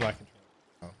 Let me put my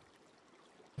controller on.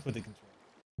 Put the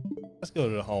controller. Let's go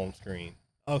to the home screen.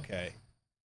 Okay.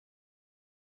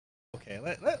 Okay,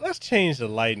 let's change the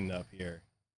lighting up here.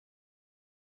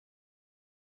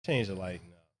 Change the lighting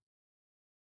up.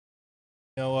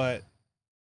 You know what?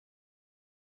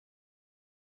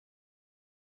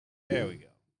 There we go.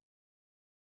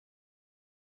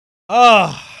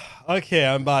 Oh, okay,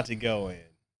 I'm about to go in.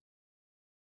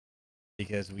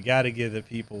 Because we got to give the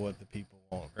people what the people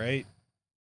want, right?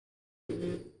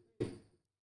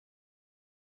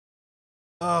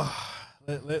 Oh,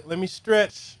 let me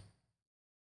stretch.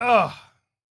 Oh.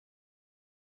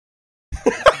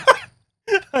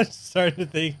 I'm starting to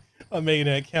think I'm making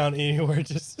an account anywhere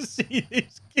just to see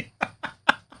these kids.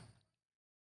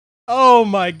 Oh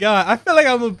my God. I feel like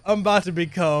I'm about to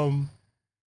become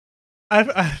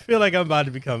I feel like I'm about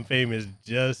to become famous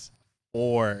just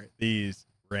for these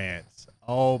rants.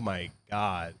 Oh my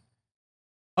God.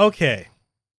 Okay.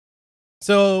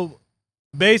 So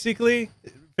basically,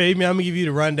 Fabian, I'm gonna give you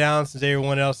the rundown since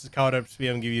everyone else is caught up to speed.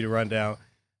 I'm gonna give you the rundown.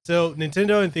 So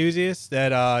Nintendo Enthusiasts,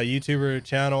 that YouTuber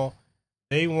channel,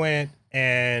 they went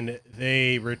and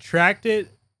they retracted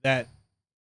that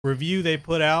review they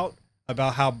put out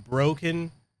about how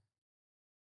broken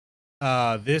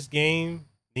this game,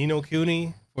 Ni no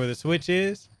Kuni, for the Switch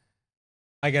is.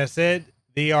 Like I said,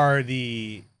 they are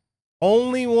the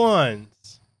only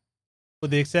ones,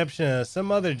 with the exception of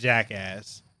some other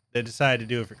jackass, that decided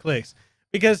to do it for clicks.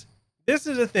 Because this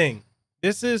is the thing.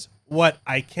 This is what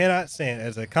I cannot stand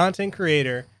as a content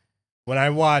creator when I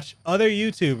watch other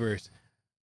YouTubers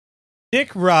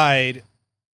dick ride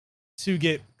to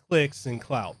get clicks and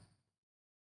clout.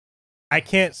 I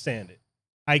can't stand it.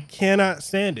 I cannot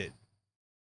stand it.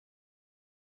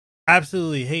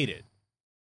 Absolutely hate it.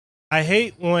 I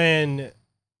hate when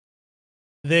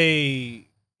they,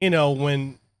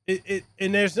 when it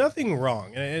and there's nothing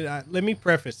wrong. Let me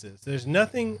preface this. There's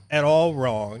nothing at all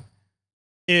wrong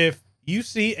if you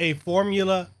see a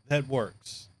formula that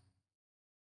works.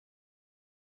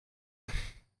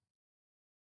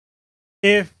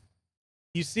 If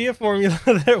you see a formula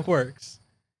that works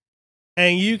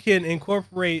and you can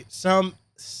incorporate some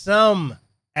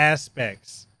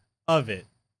aspects of it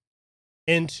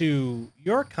into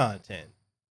your content,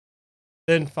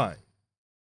 then fine.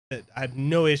 I have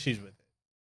no issues with it.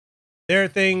 There are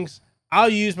things, I'll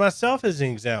use myself as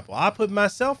an example. I put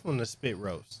myself on the spit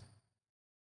roast.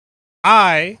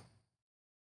 One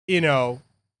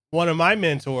of my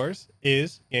mentors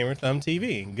is Gamer Thumb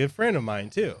TV, a good friend of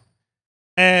mine too.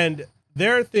 And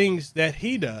there are things that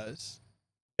he does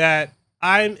that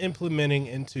I'm implementing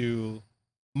into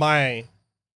how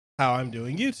I'm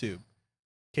doing YouTube.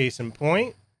 Case in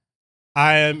point,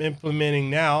 I'm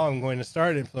going to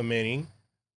start implementing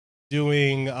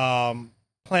doing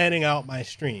planning out my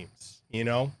streams,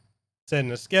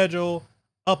 setting a schedule,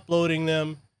 uploading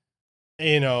them,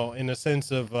 in the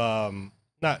sense of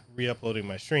not re-uploading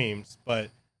my streams, but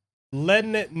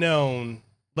letting it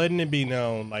be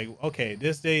known, like, okay,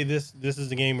 this day, this is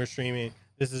the game we're streaming,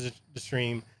 this is the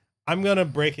stream. I'm gonna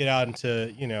break it out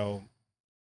into,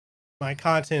 my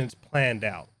content is planned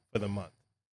out for the month.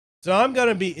 So I'm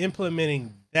gonna be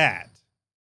implementing that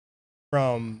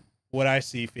from what I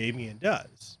see Fabian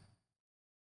does.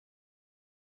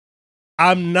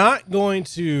 I'm not going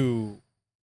to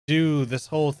do this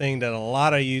whole thing that a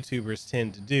lot of YouTubers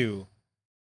tend to do.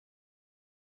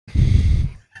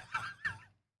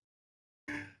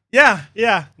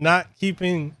 Yeah, not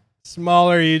keeping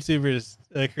smaller YouTubers,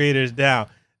 creators down.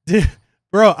 Dude,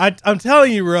 bro, I'm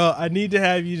telling you, bro, I need to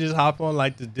have you just hop on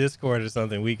like the Discord or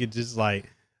something. We could just like,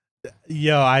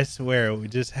 I swear, we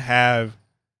just have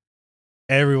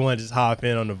everyone just hop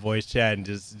in on the voice chat and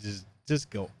just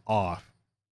go off.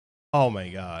 Oh my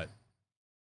god.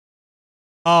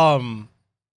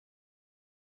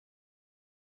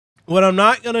 What I'm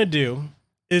not gonna do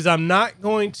is I'm not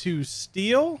going to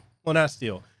steal. Well, not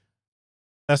steal.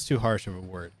 That's too harsh of a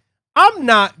word. I'm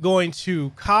not going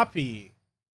to copy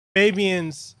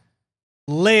Fabian's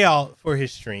layout for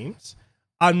his streams.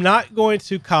 I'm not going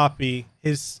to copy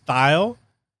his style,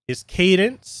 his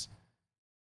cadence,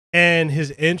 and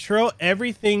his intro,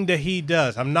 everything that he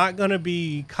does. I'm not going to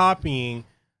be copying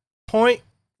point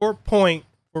for point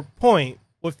for point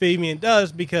what Fabian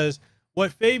does, because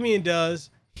what Fabian does,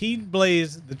 he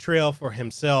blazed the trail for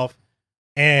himself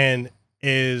and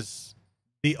is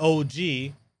the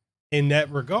OG in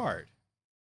that regard.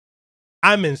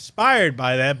 I'm inspired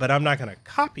by that, but I'm not going to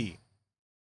copy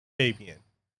Fabian.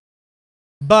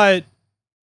 But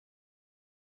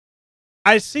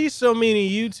I see so many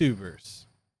YouTubers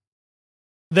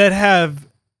that have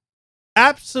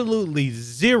absolutely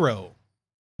zero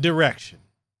direction.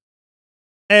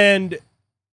 And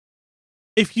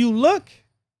if you look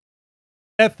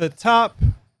at the top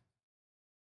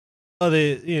of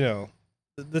the,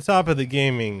 the top of the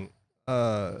gaming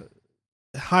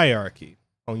hierarchy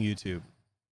on YouTube,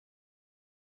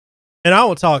 and I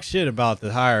will talk shit about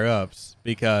the higher ups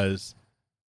because,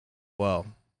 well,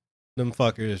 them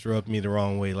fuckers rubbed me the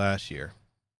wrong way last year.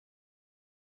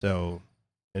 So,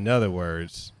 in other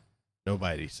words,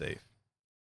 nobody's safe.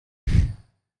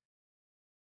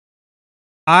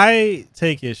 I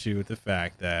take issue with the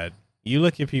fact that you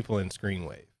look at people in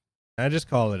Screenwave. I just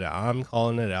call it out. I'm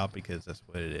calling it out because that's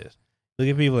what it is. Look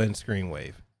at people in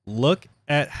Screenwave. Look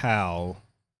at how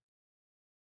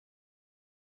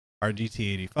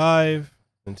RGT85,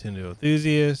 Nintendo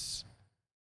Enthusiasts,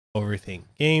 Overthink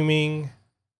Gaming,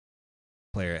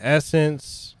 Player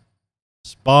Essence,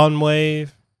 Spawnwave,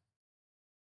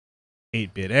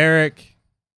 8-Bit Eric,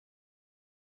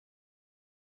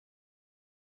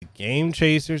 the Game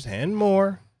Chasers, and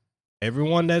more.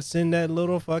 Everyone that's in that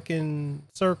little fucking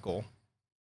circle.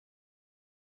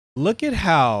 Look at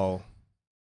how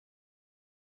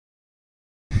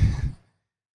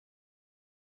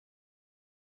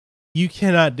you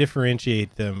cannot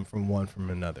differentiate them from one from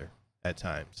another at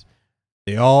times.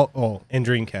 They all, and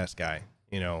Dreamcast guy,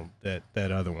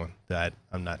 that other one that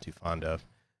I'm not too fond of.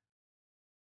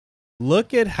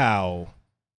 Look at how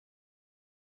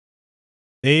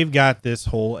they've got this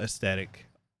whole aesthetic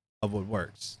of what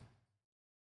works.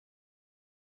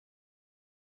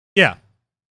 Yeah.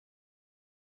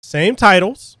 Same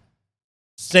titles,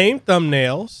 same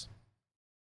thumbnails,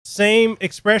 same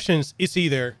expressions. It's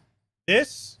either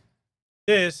this,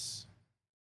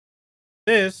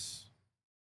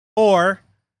 or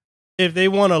if they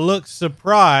want to look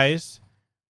surprised,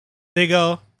 they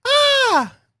go,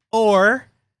 ah! Or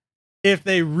if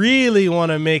they really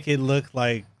want to make it look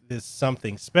like this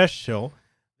something special,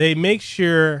 they make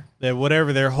sure that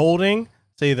whatever they're holding,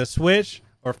 say the Switch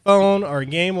or phone or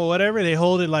game or whatever, they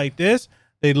hold it like this.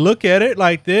 They look at it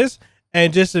like this,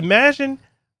 and just imagine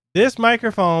this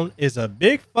microphone is a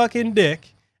big fucking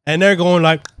dick, and they're going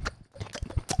like,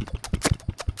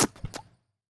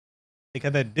 they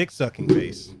got that dick sucking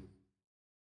face.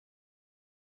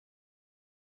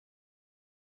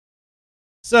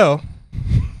 So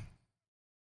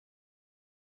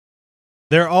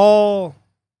they're all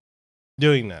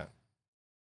doing that.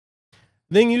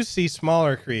 Then you see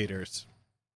smaller creators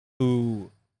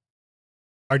who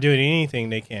are doing anything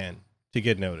they can to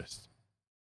get noticed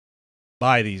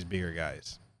by these bigger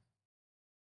guys.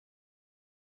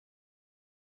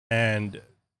 And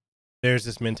there's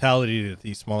this mentality that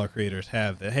these smaller creators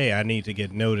have that, hey, I need to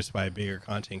get noticed by a bigger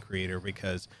content creator,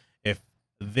 because if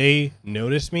they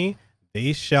notice me,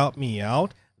 they shout me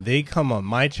out, they come on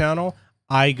my channel,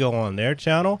 I go on their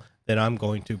channel, then I'm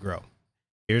going to grow.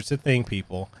 Here's the thing,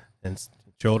 people, and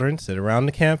children, sit around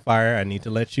the campfire. I need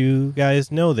to let you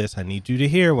guys know this. I need you to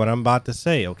hear what I'm about to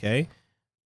say, okay?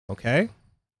 Okay?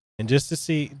 And just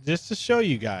to show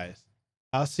you guys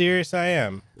how serious I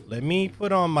am, let me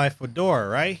put on my fedora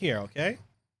right here, okay?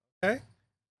 Okay?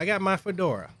 I got my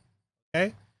fedora.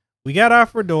 Okay? We got our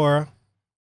fedora,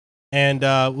 and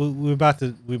we're about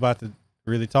to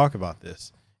really talk about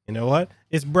this. You know what?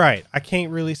 It's bright. I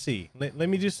can't really see. Let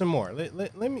me do some more.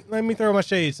 Let me throw my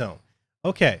shades on.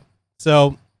 Okay.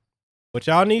 So what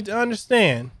y'all need to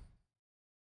understand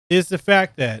is the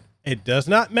fact that it does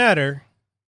not matter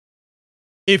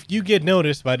if you get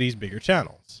noticed by these bigger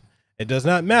channels. It does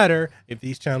not matter if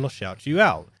these channels shout you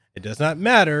out. It does not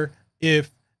matter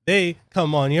if they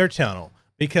come on your channel,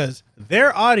 because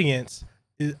their audience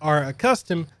are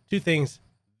accustomed to things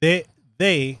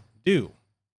they do.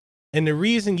 And the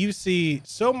reason you see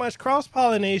so much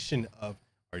cross-pollination of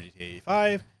RGT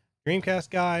 85, Dreamcast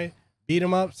guy, beat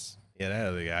 'em ups, yeah, that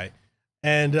other guy,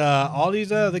 and all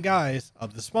these other guys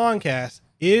of the Spawncast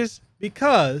is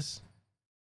because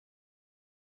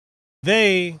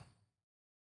they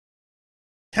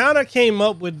kind of came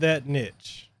up with that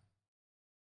niche.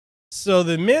 So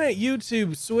the minute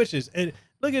YouTube switches, and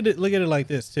look at it like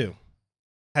this too.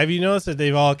 Have you noticed that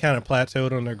they've all kind of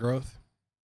plateaued on their growth?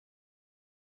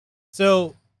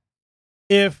 So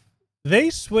if they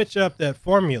switch up that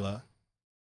formula,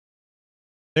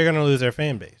 they're going to lose their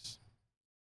fan base.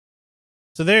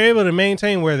 So they're able to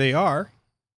maintain where they are,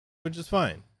 which is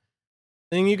fine.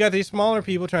 Then you got these smaller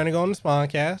people trying to go on the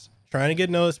Spawncast, trying to get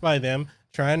noticed by them,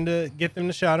 trying to get them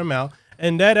to shout them out.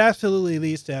 And that absolutely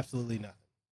leads to absolutely nothing.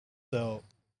 So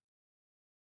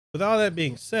with all that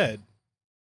being said,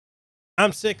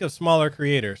 I'm sick of smaller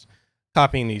creators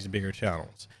copying these bigger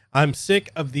channels. I'm sick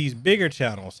of these bigger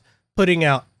channels putting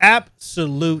out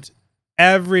absolute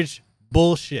average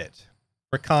bullshit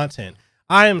for content.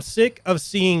 I am sick of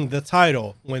seeing the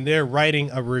title when they're writing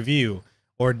a review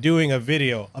or doing a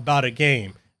video about a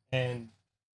game and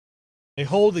they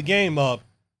hold the game up.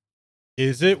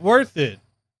 Is it worth it?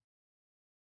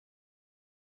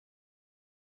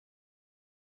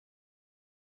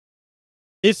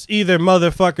 It's either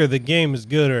motherfucker, the game is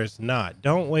good or it's not.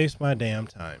 Don't waste my damn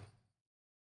time.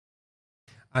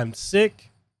 I'm sick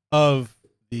of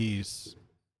these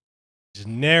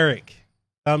generic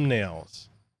thumbnails,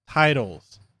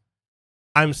 titles.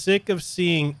 I'm sick of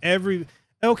seeing every...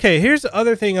 Okay, here's the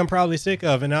other thing I'm probably sick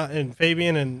of, and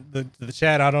Fabian and the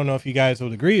chat, I don't know if you guys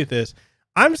would agree with this.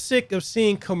 I'm sick of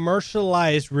seeing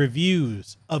commercialized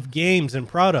reviews of games and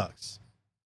products.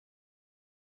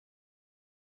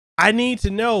 I need to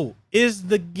know, is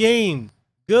the game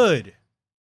good?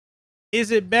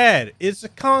 Is it bad? Is the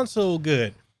console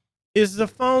good? Is the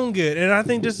phone good? And I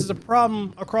think this is a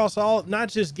problem across all, not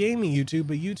just gaming YouTube,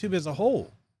 but YouTube as a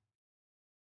whole.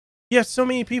 You have so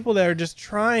many people that are just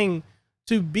trying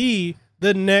to be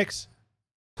the next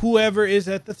whoever is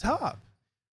at the top.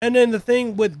 And then the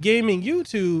thing with gaming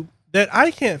YouTube that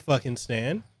I can't fucking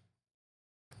stand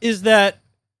is that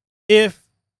if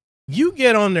you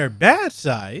get on their bad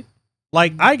side,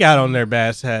 like I got on their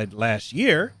bad side last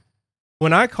year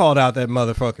when I called out that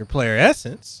motherfucker Player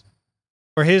Essence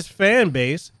for his fan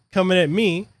base coming at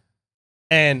me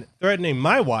and threatening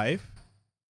my wife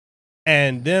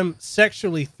and them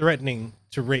sexually threatening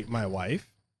to rape my wife,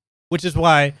 which is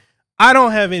why I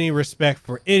don't have any respect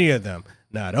for any of them.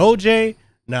 Not OJ,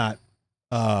 not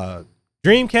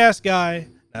Dreamcast guy,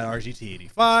 not RGT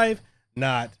 85,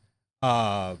 not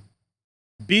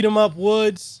Beat 'em Up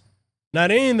Woods, not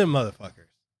any of them motherfuckers.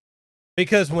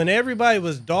 Because when everybody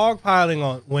was dogpiling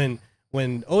on,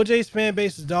 when OJ's fan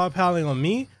base was dogpiling on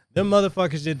me, them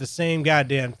motherfuckers did the same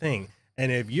goddamn thing.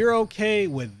 And if you're okay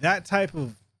with that type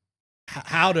of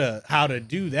how to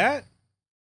do that,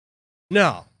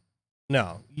 no,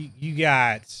 you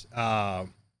got, I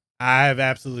have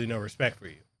absolutely no respect for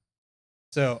you.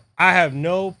 So I have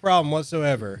no problem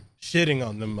whatsoever shitting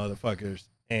on them motherfuckers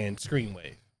and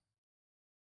Screenwave.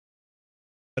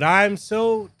 But I'm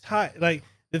so tired. Like,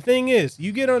 the thing is,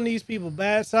 you get on these people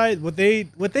bad side, what they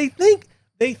think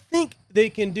they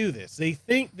can do this. They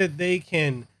think that they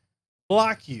can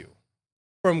block you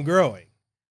from growing.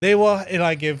 They will,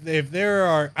 like, if there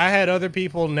are, I had other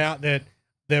people now that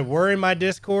were in my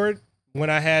Discord when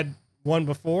I had one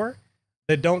before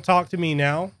that don't talk to me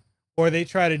now, or they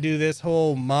try to do this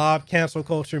whole mob cancel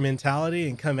culture mentality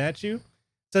and come at you.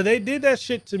 So they did that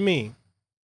shit to me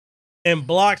and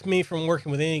blocked me from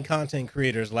working with any content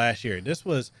creators last year. This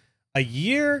was a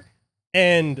year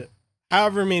and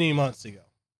however many months ago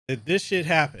that this shit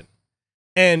happened.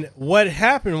 And what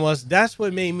happened was, that's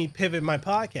what made me pivot my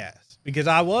podcast, because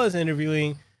I was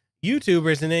interviewing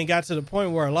YouTubers and then it got to the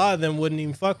point where a lot of them wouldn't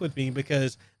even fuck with me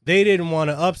because they didn't want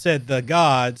to upset the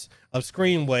gods of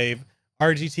Screenwave,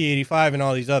 RGT 85, and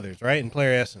all these others, right? And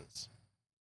Player Essence.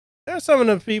 There are some of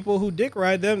the people who dick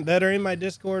ride them that are in my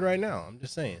Discord right now. I'm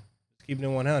just saying. Keeping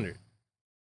it 100.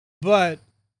 But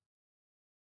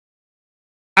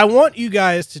I want you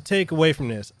guys to take away from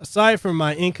this, aside from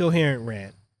my incoherent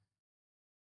rant,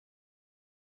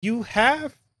 you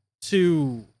have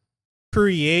to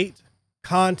create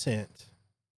content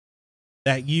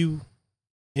that you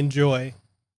enjoy,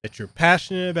 that you're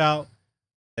passionate about,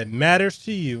 that matters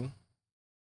to you,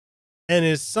 and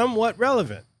is somewhat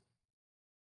relevant.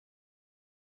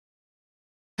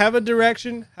 Have a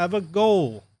direction, have a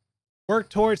goal. Work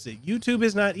towards it. YouTube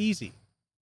is not easy.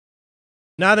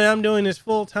 Now that I'm doing this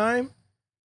full time,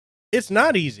 it's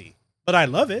not easy, but I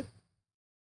love it.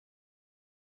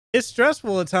 It's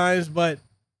stressful at times, but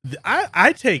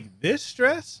I take this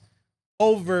stress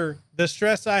over the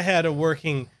stress I had of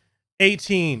working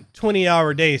 18,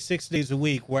 20-hour days, 6 days a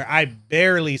week, where I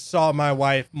barely saw my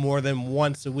wife more than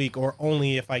once a week, or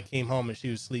only if I came home and she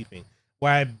was sleeping,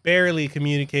 where I barely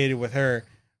communicated with her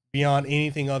beyond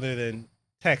anything other than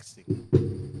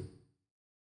texting.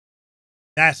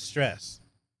 That's stress.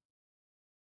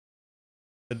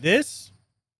 But this,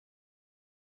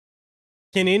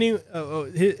 can any,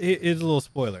 here's a little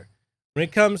spoiler. When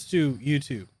it comes to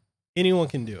YouTube, anyone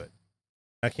can do it.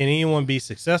 Now, can anyone be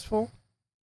successful?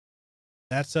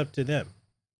 That's up to them.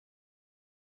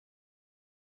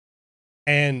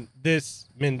 And this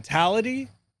mentality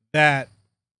that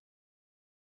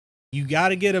you got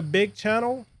to get a big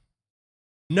channel,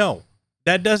 no,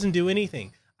 that doesn't do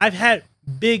anything. I've had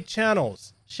big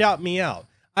channels shout me out.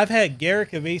 I've had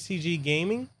Garrick of ACG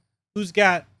Gaming, who's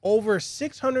got over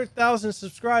 600,000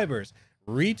 subscribers,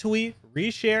 retweet,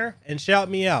 reshare, and shout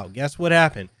me out. Guess what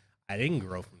happened? I didn't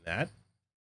grow from that.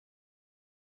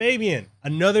 Fabian,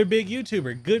 another big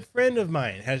YouTuber, good friend of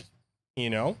mine, has,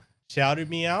 shouted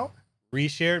me out,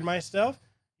 reshared my stuff.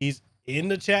 He's in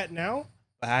the chat now,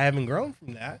 but I haven't grown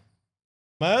from that.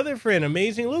 My other friend,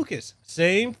 Amazing Lucas,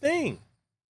 same thing.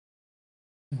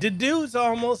 The dude's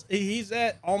he's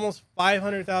at almost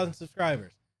 500,000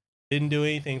 subscribers. Didn't do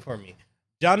anything for me.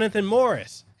 Jonathan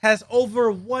Morris has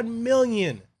over 1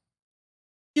 million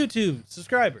YouTube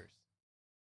subscribers.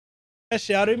 Has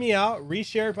shouted me out,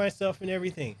 reshared my stuff and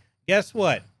everything. Guess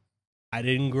what? I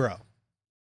didn't grow.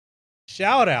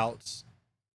 Shout outs,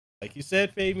 like you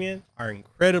said, Fabian, are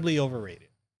incredibly overrated.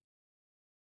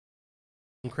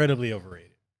 Incredibly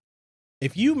overrated.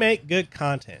 If you make good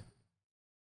content,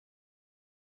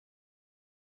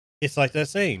 it's like that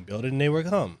saying, build it and they will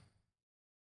come.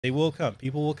 They will come.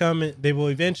 People will come and they will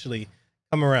eventually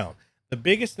come around. The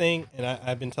biggest thing, and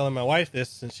I've been telling my wife this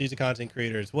since she's a content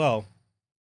creator as well,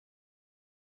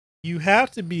 you have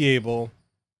to be able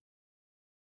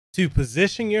to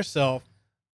position yourself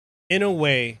in a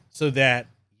way so that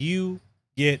you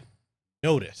get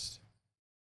noticed.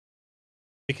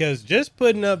 Because just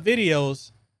putting up videos,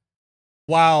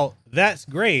 while that's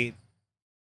great,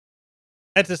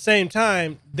 at the same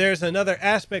time, there's another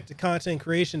aspect to content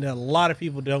creation that a lot of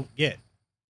people don't get.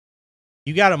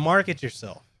 You got to market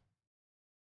yourself.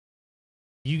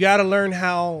 You got to learn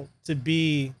how to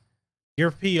be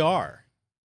your PR.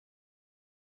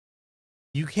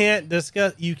 You can't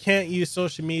use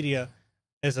social media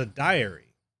as a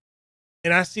diary.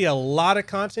 And I see a lot of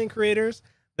content creators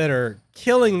that are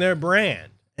killing their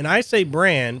brand. And I say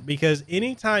brand because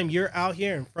anytime you're out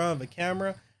here in front of a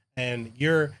camera and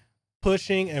you're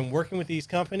pushing and working with these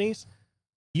companies,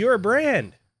 you're a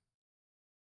brand.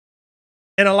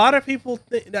 And a lot of people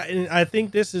think that, and I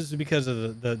think this is because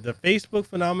of the Facebook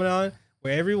phenomenon,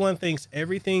 where everyone thinks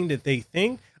everything that they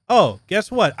think. Oh,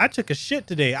 guess what? I took a shit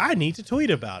today. I need to tweet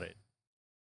about it.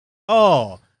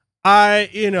 Oh, I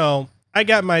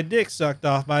got my dick sucked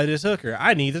off by this hooker.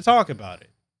 I need to talk about it.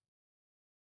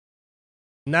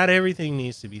 Not everything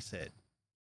needs to be said.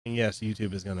 And yes,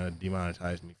 YouTube is going to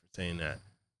demonetize me for saying that.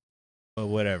 But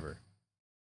whatever.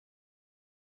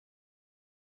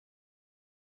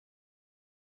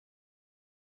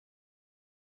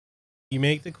 You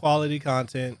make the quality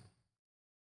content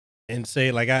and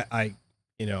say, like I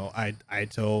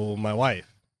told my wife,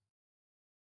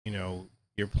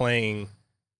 you're playing,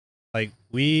 like,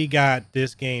 we got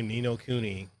this game, Nino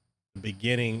Kuni, the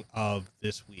beginning of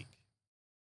this week,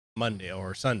 Monday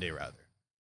or Sunday rather.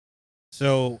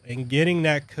 So in getting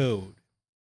that code,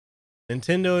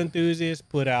 Nintendo enthusiasts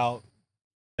put out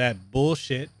that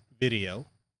bullshit video,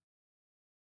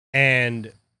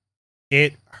 and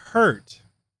it hurt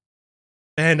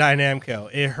Bandai Namco.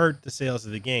 It hurt the sales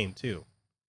of the game too.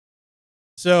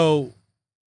 So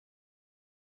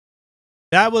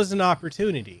that was an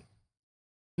opportunity.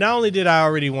 Not only did I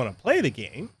already want to play the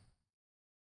game,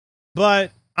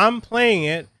 but I'm playing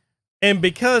it, and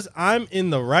because I'm in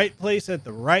the right place at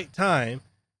the right time,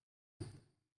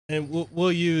 and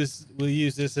we'll use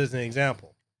this as an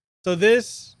example. So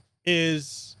this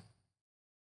is,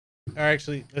 or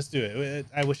actually, let's do it.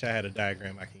 I wish I had a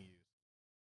diagram I can use.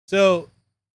 So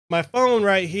my phone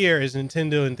right here is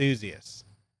Nintendo Enthusiasts.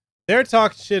 They're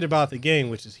talking shit about the game,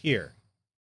 which is here.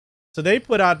 So they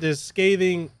put out this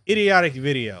scathing, idiotic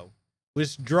video,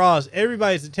 which draws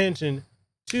everybody's attention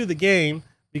to the game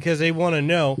because they want to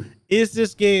know, is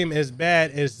this game as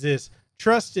bad as this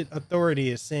trusted authority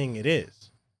is saying it is?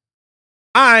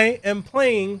 I am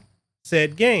playing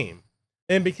said game.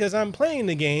 And because I'm playing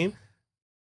the game,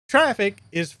 traffic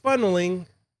is funneling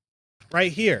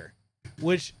right here,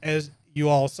 which, as you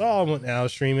all saw when I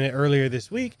was streaming it earlier this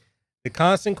week, the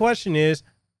constant question is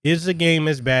the game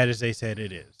as bad as they said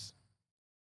it is?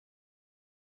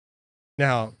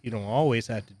 Now, you don't always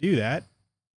have to do that,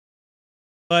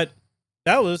 but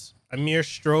that was a mere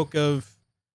stroke of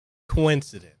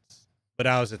coincidence. But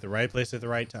I was at the right place at the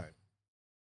right time.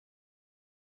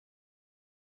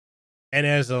 And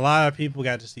as a lot of people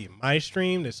got to see my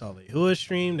stream, they saw the Hua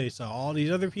stream, they saw all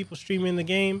these other people streaming the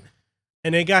game,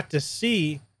 and they got to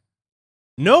see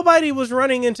nobody was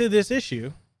running into this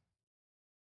issue,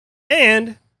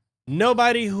 and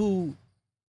nobody who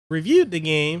reviewed the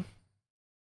game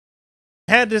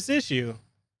had this issue.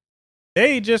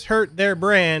 They just hurt their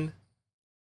brand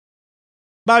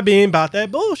by being about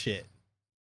that bullshit.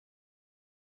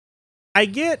 I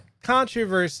get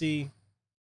controversy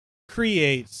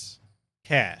creates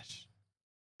cash,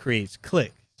 creates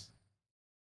clicks.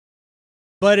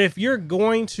 But if you're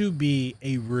going to be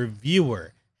a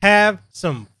reviewer, have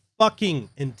some fucking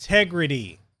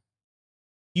integrity.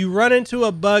 You run into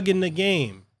a bug in the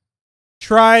game,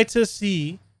 try to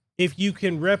see if you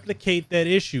can replicate that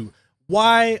issue.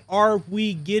 Why are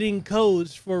we getting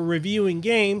codes for reviewing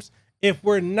games if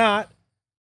we're not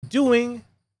doing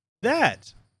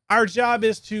that? Our job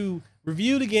is to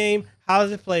review the game. How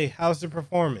does it play? How's the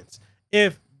performance?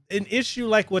 If an issue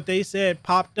like what they said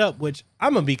popped up, which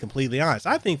I'm going to be completely honest,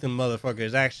 I think the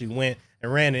motherfuckers actually went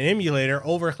and ran an emulator,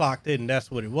 overclocked it, and that's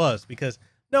what it was. Because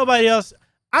nobody else...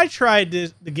 I tried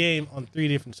the game on 3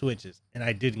 different Switches, and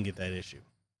I didn't get that issue.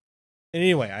 And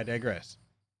anyway, I digress.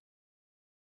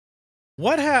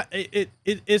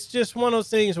 It's just one of those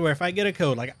things where if I get a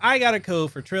code, like I got a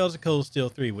code for Trails of Cold Steel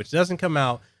 3, which doesn't come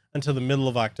out until the middle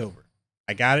of October.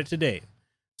 I got it today.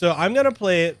 So I'm going to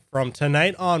play it from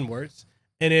tonight onwards.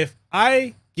 And if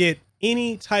I get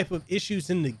any type of issues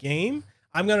in the game,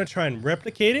 I'm going to try and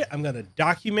replicate it. I'm going to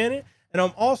document it. And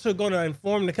I'm also going to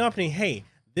inform the company, hey,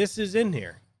 this is in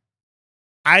here.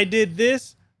 I did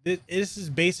this. This is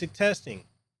basic testing.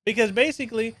 Because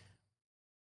basically,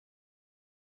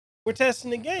 we're testing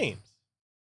the games.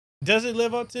 Does it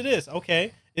live up to this?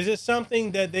 Okay. Is it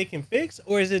something that they can fix?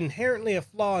 Or is it inherently a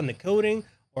flaw in the coding?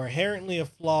 Or inherently a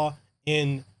flaw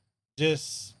in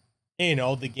just, you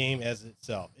know, the game as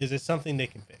itself? Is it something they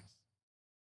can fix?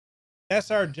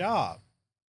 That's our job.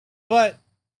 But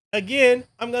again,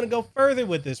 I'm going to go further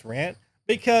with this rant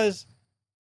because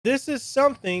this is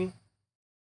something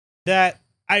that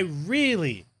I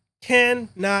really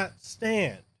cannot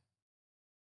stand.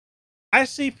 I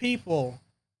see people,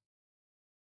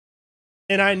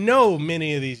 and I know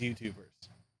many of these YouTubers,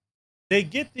 they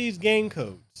get these game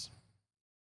codes.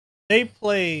 They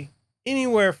play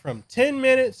anywhere from 10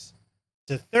 minutes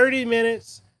to 30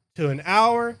 minutes to an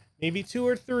hour, maybe 2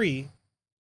 or 3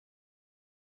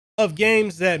 of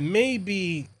games that may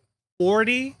be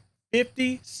 40,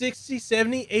 50, 60,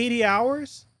 70, 80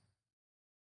 hours.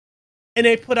 And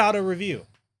they put out a review.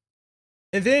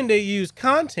 And then they use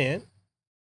content,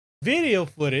 video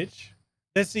footage,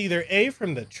 that's either A,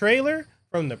 from the trailer,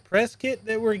 from the press kit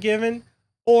that we're given,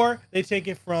 or they take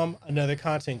it from another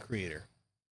content creator.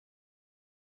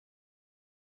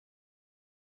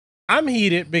 I'm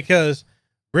heated because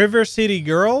River City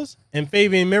Girls, and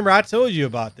Fabian, remember I told you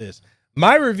about this.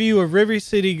 My review of River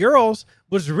City Girls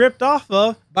was ripped off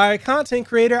of by a content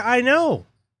creator I know.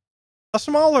 A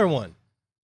smaller one.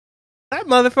 That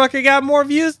motherfucker got more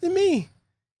views than me.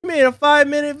 He made a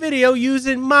 5-minute video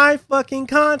using my fucking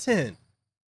content.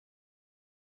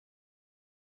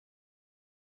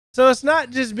 So it's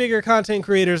not just bigger content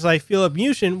creators like Philip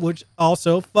Mushin, which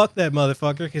also fuck that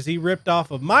motherfucker because he ripped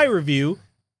off of my review.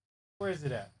 Where is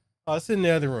it at? Oh, it's in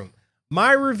the other room.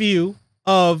 My review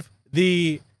of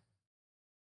the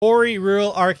Ori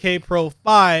Real Arcade Pro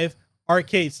 5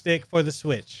 arcade stick for the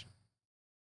Switch.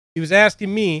 He was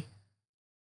asking me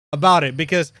about it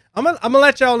because I'm gonna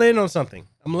let y'all in on something.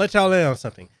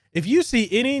 If you see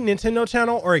any Nintendo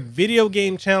channel or a video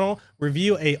game channel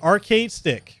review a arcade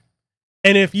stick,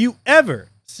 and if you ever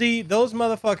see those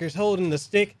motherfuckers holding the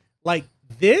stick like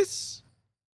this,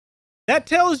 that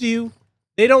tells you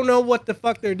they don't know what the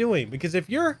fuck they're doing. Because if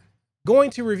you're going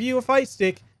to review a fight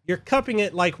stick, you're cupping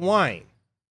it like wine,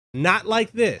 not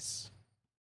like this.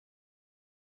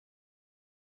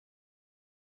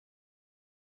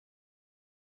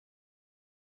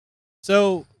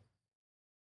 So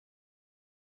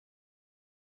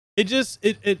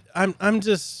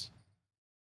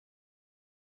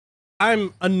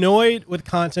I'm annoyed with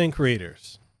content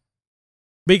creators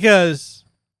because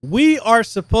we are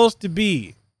supposed to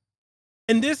be,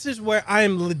 and this is where I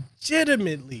am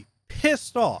legitimately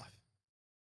pissed off.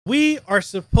 We are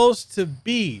supposed to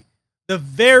be the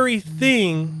very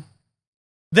thing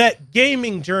that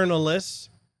gaming journalists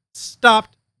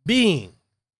stopped being.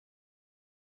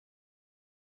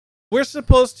 We're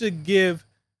supposed to give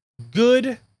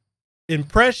good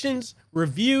impressions,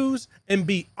 reviews, and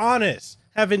be honest,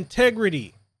 have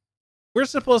integrity. We're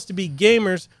supposed to be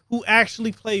gamers who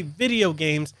actually play video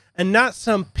games and not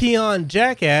some peon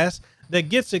jackass that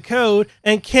gets a code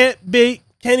and can't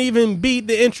even beat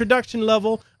the introduction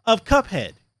level of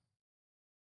Cuphead.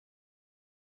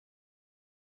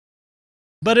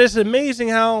 But it's amazing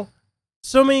how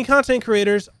so many content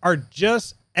creators are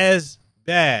just as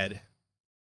bad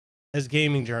as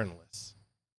gaming journalists.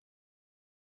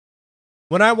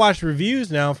 When I watch reviews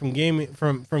now from gaming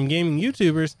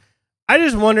YouTubers, I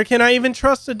just wonder, can I even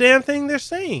trust the damn thing they're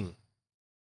saying?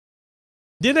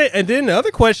 Did they? And then the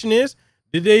other question is,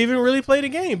 did they even really play the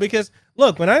game? Because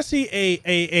look, when I see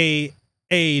a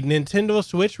Nintendo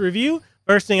Switch review,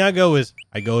 first thing I go is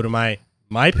I go to my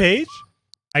page,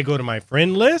 I go to my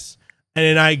friend list, and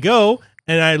then I go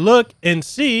and I look and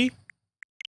see.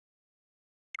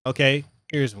 Okay,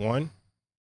 here's one.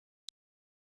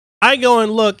 I go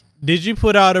and look, did you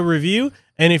put out a review?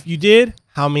 And if you did,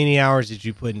 how many hours did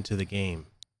you put into the game?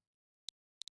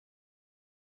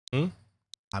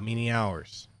 How many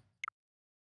hours?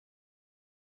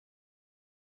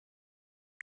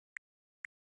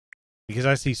 Because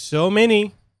I see so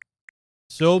many,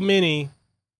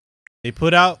 they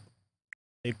put out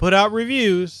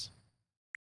reviews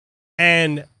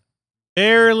and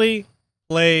barely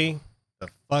play the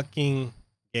fucking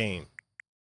game.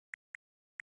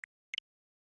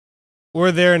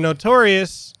 Or they're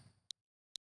notorious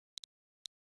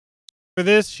for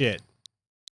this shit.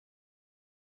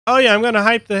 Oh yeah, I'm gonna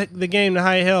hype the game to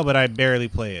high hell, but I barely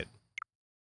play it.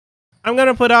 I'm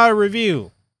gonna put out a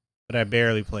review, but I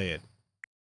barely play it.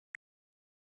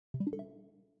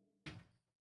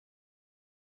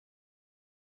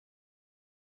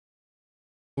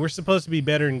 We're supposed to be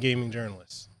better than gaming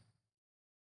journalists.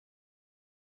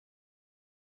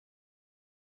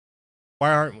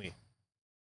 Why aren't we?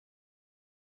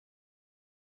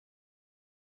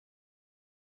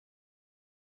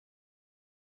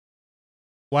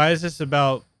 Why is this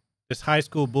about this high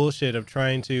school bullshit of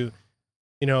trying to,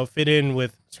 you know, fit in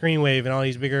with Screenwave and all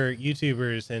these bigger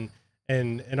YouTubers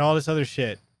and all this other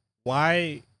shit?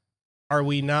 Why are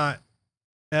we not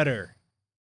better?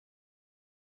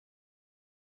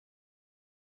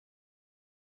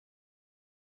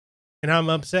 And I'm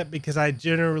upset because I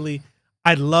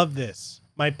love this.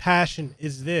 My passion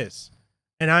is this.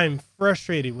 And I'm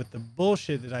frustrated with the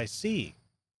bullshit that I see.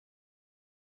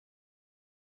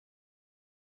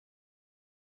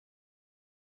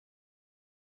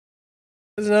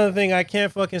 There's another thing I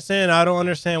can't fucking stand. I don't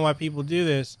understand why people do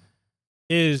this.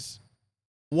 Is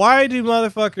why do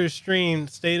motherfuckers stream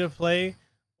State of Play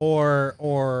or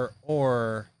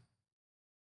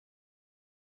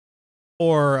the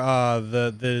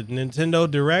Nintendo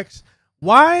Directs?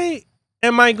 Why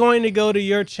am I going to go to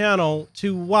your channel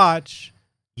to watch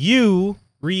you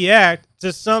react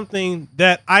to something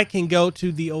that I can go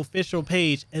to the official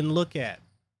page and look at?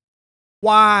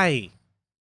 Why?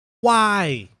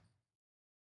 Why?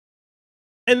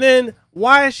 And then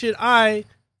why should I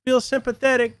feel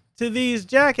sympathetic to these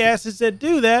jackasses that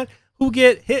do that, who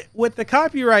get hit with the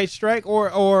copyright strike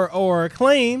or a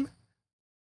claim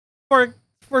for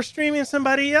streaming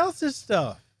somebody else's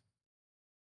stuff?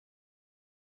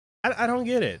 I don't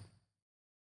get it.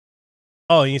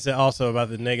 Oh, you said also about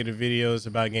the negative videos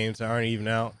about games that aren't even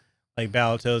out, like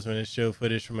Battletoads when it showed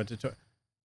footage from a tutorial.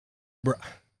 Bro.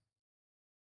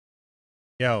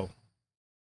 Yo.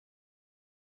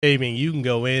 I mean, you can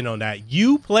go in on that.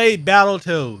 You played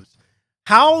Battletoads.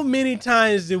 How many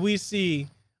times did we see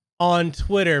on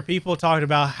Twitter people talking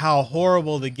about how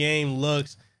horrible the game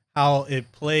looks, how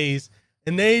it plays,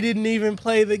 and they didn't even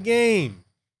play the game?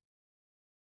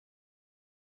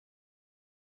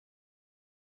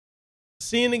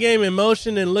 Seeing the game in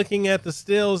motion and looking at the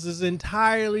stills is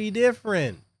entirely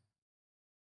different.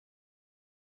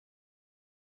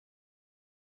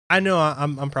 I know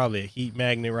I'm probably a heat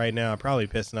magnet right now. I'm probably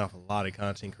pissing off a lot of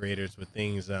content creators with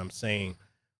things I'm saying.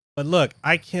 But look,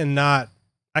 I can't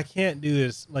do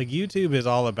this. Like, YouTube is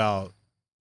all about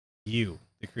you,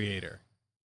 the creator.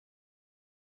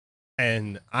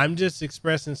 And I'm just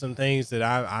expressing some things that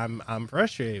I'm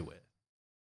frustrated with.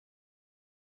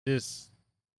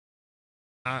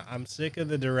 I'm sick of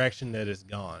the direction that it's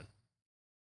gone.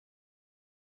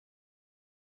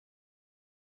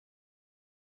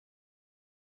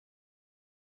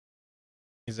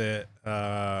 Is it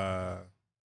I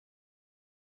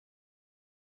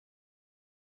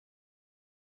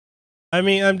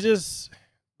mean, I'm just,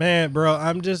 man, bro,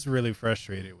 I'm just really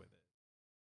frustrated with it.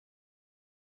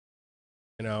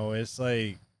 You know, it's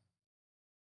like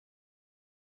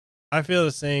I feel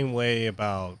the same way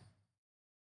about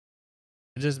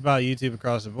just about YouTube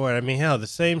across the board. I mean, hell, the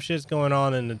same shit's going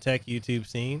on in the tech YouTube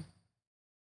scene.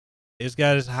 It's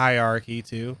got its hierarchy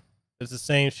too. It's the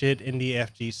same shit in the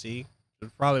FGC.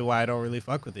 That's probably why I don't really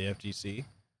fuck with the FGC.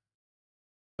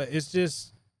 But it's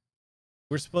just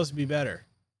we're supposed to be better.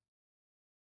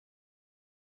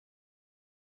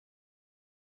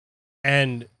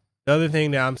 And the other thing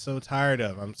that I'm so tired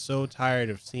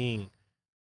of seeing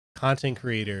content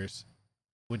creators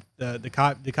with the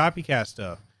copycat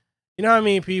stuff. You know how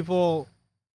many people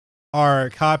are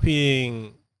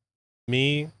copying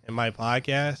me and my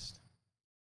podcast?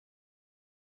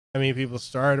 I mean, people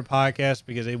start a podcast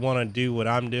because they want to do what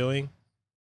I'm doing.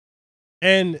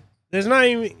 And there's not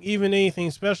even anything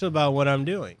special about what I'm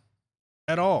doing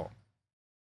at all.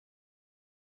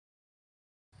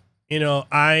 You know,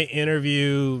 I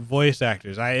interview voice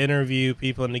actors. I interview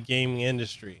people in the gaming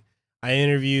industry. I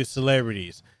interview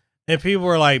celebrities. And people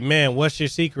are like, man, what's your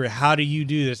secret? How do you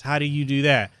do this? How do you do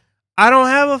that? I don't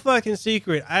have a fucking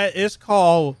secret. It's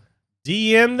called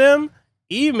DM them,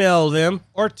 email them,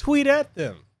 or tweet at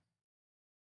them.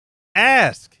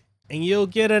 Ask, and you'll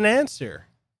get an answer.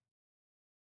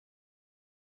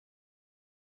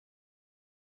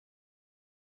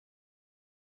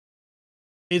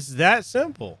 It's that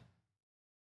simple.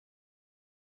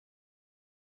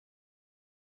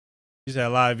 You said a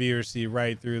lot of viewers see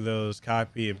right through those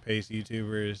copy and paste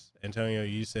YouTubers. Antonio,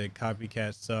 you said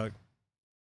copycats suck.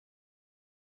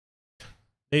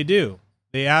 They do.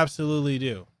 They absolutely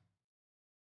do.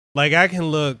 Like I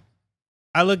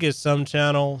look at some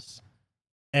channels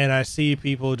and I see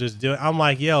people just doing, I'm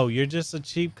like, yo, you're just a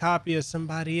cheap copy of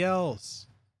somebody else.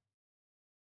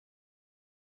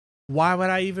 Why would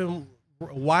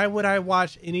I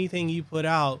watch anything you put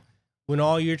out when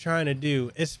all you're trying to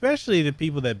do, especially the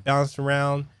people that bounce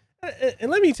around? And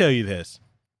let me tell you this.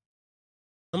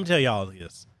 I'm gonna tell y'all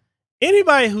this.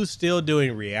 Anybody who's still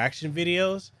doing reaction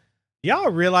videos,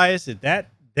 y'all realize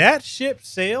that ship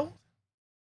sailed?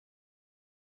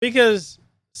 Because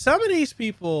some of these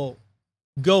people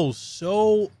go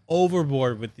so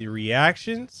overboard with the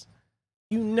reactions,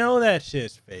 you know that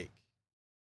shit's fake.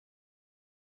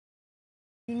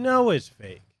 You know it's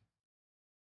fake.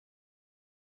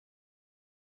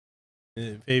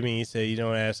 Fabian, you say you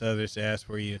don't ask others to ask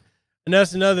for you. And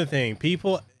that's another thing.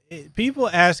 People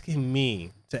asking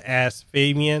me to ask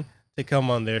Fabian to come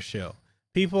on their show.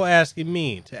 People asking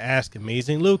me to ask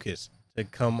Amazing Lucas to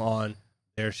come on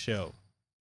their show.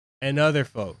 And other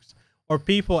folks. Or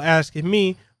people asking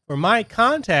me for my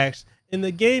contacts in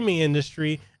the gaming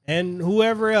industry and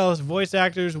whoever else, voice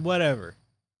actors, whatever,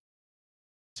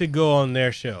 to go on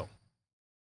their show.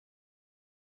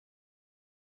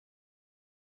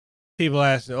 People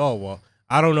ask, oh, well,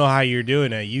 I don't know how you're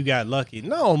doing that. You got lucky.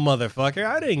 No, motherfucker,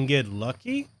 I didn't get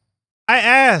lucky. I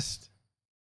asked.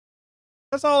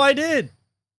 That's all I did.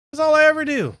 That's all I ever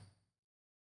do.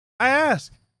 I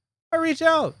ask. I reach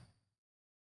out.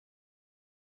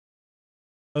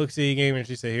 Oaksy Gamer,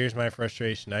 she said, here's my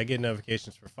frustration. I get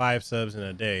notifications for 5 subs in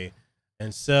a day,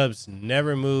 and subs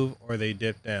never move or they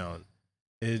dip down.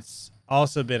 It's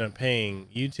also been a pain.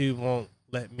 YouTube won't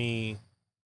let me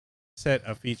set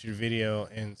a featured video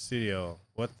in studio.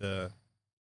 What the?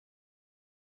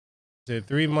 Said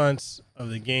 3 months of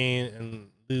the gain and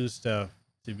lose stuff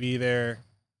to be there.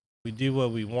 We do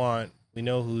what we want. We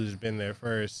know who's been there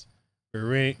first.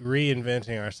 We're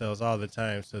reinventing ourselves all the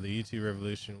time, so the YouTube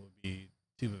revolution will be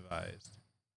supervised.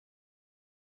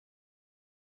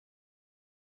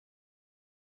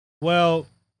 Well,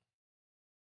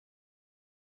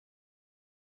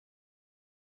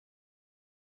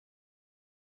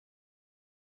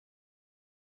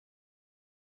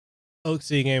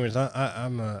 Oaksy Gamers,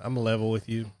 I'm a level with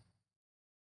you,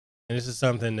 and this is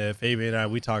something that Fabian and I,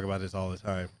 we talk about this all the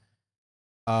time.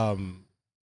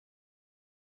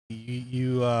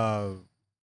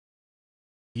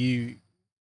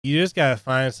 You just gotta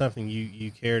find something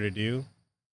you care to do,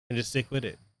 and just stick with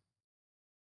it.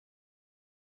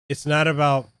 It's not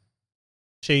about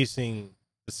chasing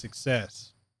the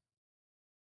success.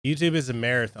 YouTube is a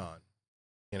marathon.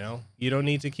 You know, you don't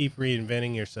need to keep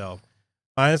reinventing yourself.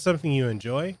 Find something you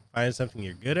enjoy, find something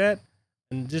you're good at,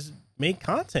 and just make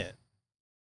content.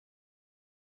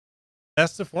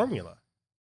 That's the formula.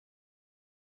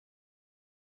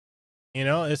 You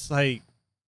know, it's like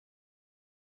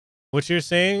what you're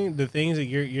saying, the things that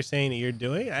you're saying that you're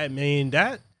doing. I mean,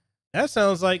 that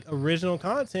sounds like original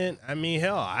content. I mean,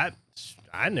 hell, I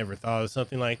never thought of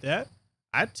something like that.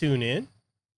 I'd tune in.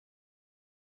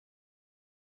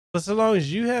 But so long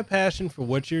as you have passion for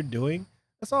what you're doing,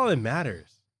 That's all that matters.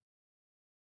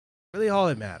 Really all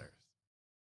that matters.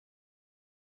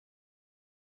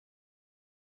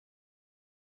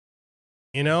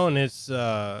 You know, and it's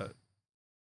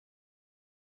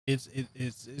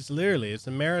literally, it's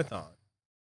a marathon.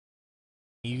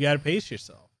 You got to pace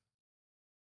yourself.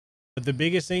 But the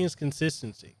biggest thing is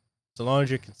consistency. So long as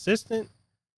you're consistent,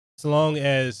 so long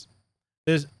as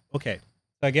there's okay.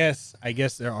 I guess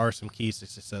there are some keys to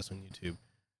success on YouTube.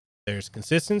 There's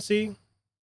consistency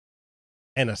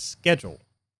and a schedule.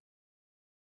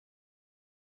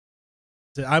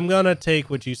 So I'm gonna take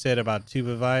what you said about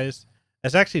supervised.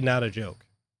 That's actually not a joke.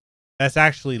 That's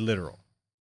actually literal.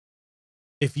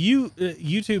 If you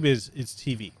YouTube is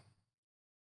TV.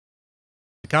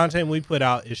 The content we put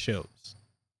out is shows.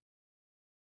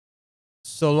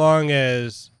 So long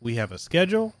as we have a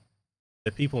schedule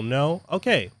that people know,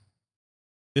 okay,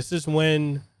 this is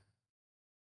when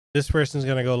this person's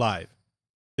going to go live.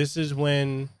 This is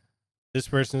when this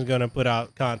person's going to put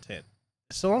out content.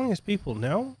 So long as people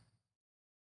know,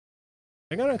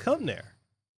 they're going to come there.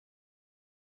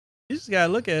 You just got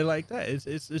to look at it like that.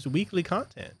 It's weekly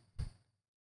content.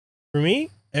 For me,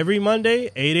 every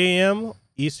Monday, 8 a.m.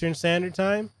 Eastern Standard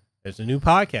Time, there's a new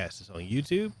podcast. It's on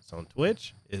YouTube. It's on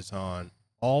Twitch. It's on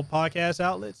all podcast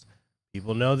outlets.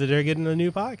 People know that they're getting a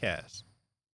new podcast.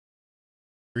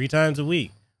 3 times a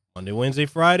week. Monday, Wednesday,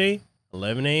 Friday,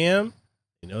 11 a.m.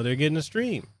 You know they're getting a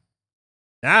stream.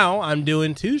 Now I'm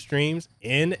doing 2 streams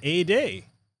in a day.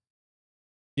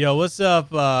 Yo, what's up,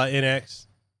 NX?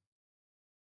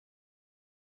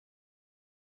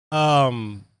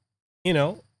 You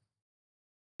know,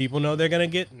 people know they're gonna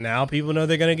get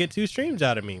 2 streams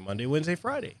out of me, Monday, Wednesday,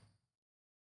 Friday.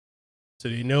 So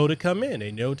they know to come in.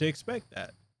 They know to expect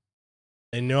that.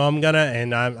 They know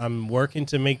I'm working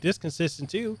to make this consistent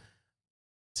too.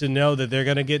 To know that they're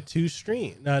gonna get 2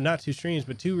 streams, not 2 streams,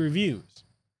 but 2 reviews,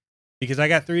 because I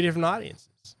got 3 different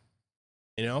audiences.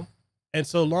 You know, and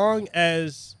so long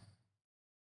as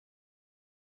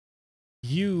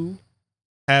you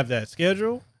have that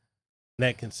schedule,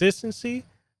 that consistency,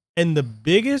 and the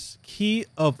biggest key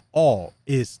of all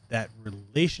is that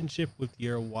relationship with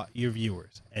your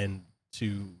viewers, and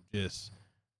to just,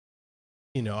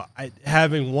 you know,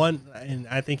 having one, and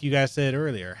I think you guys said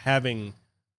earlier, having,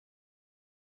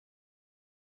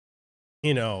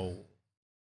 you know,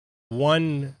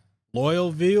 one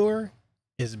loyal viewer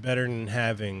is better than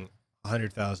having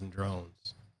 100,000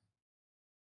 drones.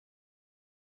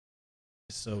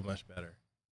 It's so much better.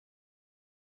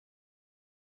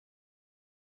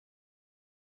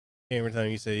 Every time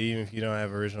you say, even if you don't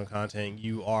have original content,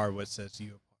 you are what sets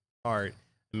you apart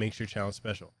and makes your channel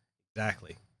special.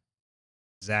 Exactly.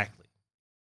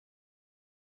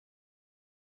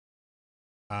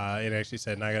 It actually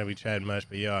said not gonna be chatting much,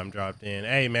 but yo, I'm dropped in.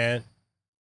 Hey man,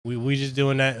 we just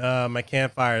doing that my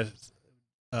campfire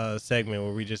segment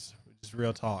where we just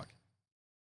real talk.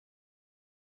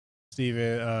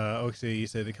 Steven Oaksy, you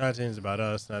said the content is about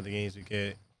us, not the games we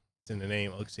get. It's in the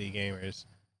name, Oaksy gamers,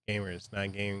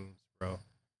 not games, bro.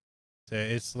 So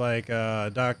it's like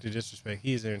Dr. Disrespect.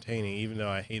 He's entertaining, even though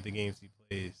I hate the games he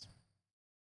plays.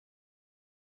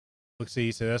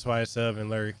 Oaksy said that's why I sub and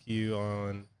lurk you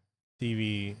on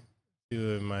TV,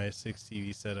 doing my 6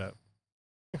 TV setup.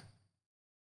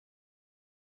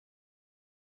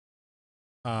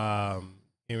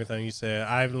 Everything you said,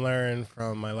 I've learned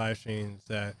from my live streams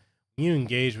that when you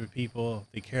engage with people,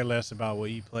 they care less about what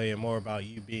you play and more about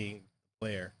you being the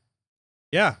player.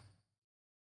 Yeah.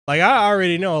 Like, I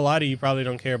already know a lot of you probably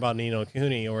don't care about Nino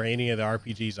Kuni or any of the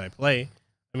RPGs I play.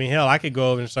 I mean, hell, I could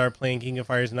go over and start playing King of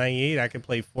Fighters 98. I could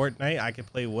play Fortnite. I could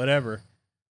play whatever.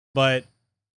 But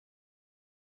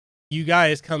you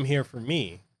guys come here for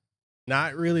me,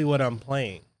 not really what I'm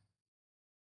playing.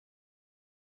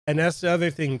 And that's the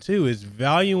other thing too, is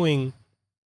valuing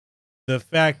the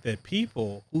fact that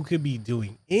people who could be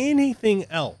doing anything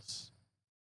else,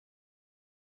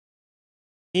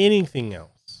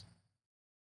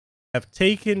 have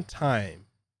taken time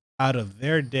out of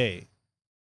their day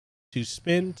to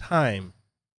spend time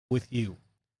with you.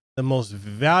 The most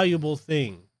valuable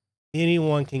thing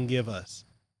anyone can give us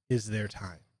is their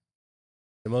time.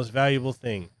 The most valuable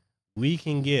thing we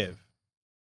can give,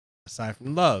 aside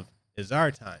from love, is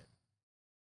our time.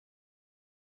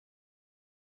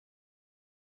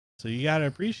 So you got to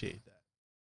appreciate that.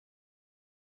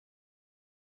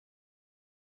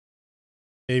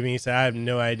 Baby said, I have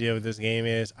no idea what this game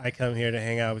is. I come here to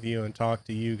hang out with you and talk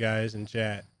to you guys and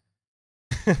chat.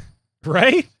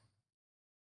 Right?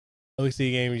 OC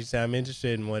Gamer, you said, I'm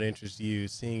interested in what interests you.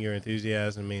 Seeing your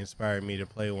enthusiasm may inspire me to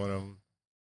play one of them.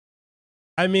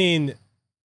 I mean,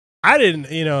 I didn't,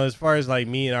 as far as like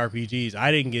me and RPGs,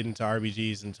 I didn't get into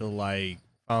RPGs until like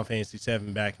Final Fantasy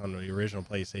 7 back on the original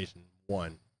PlayStation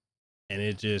 1. And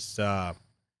it just,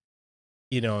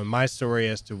 in my story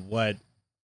as to what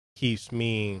keeps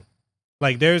me,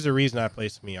 like, there's a reason I play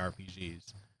so many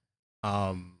RPGs.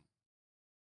 I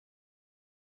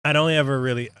don't ever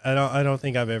really, I don't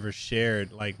think I've ever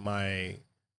shared like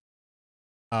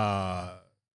uh,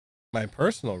 my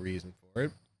personal reason for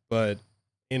it, but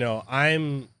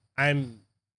I'm,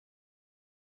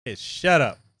 shut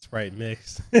up, Sprite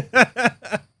Mix.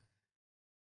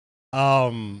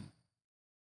 um,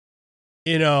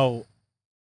 you know,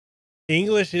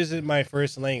 English isn't my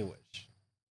first language.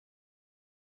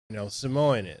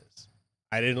 Samoan is.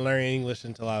 I didn't learn English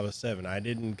until I was 7. I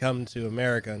didn't come to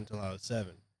America until I was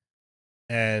 7.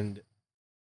 And,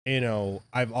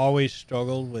 I've always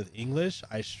struggled with English.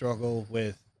 I struggle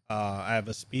with, I have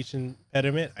a speech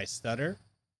impediment. I stutter,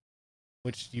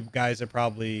 which you guys have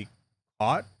probably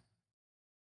caught.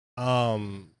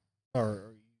 Um, or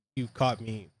you caught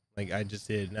me like I just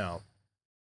did now.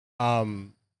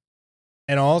 Um,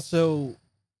 and also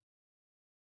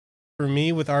for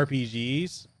me with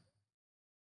RPGs,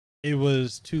 it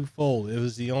was twofold. It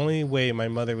was the only way my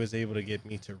mother was able to get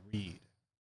me to read.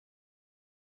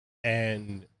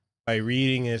 And by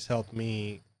reading has helped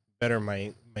me better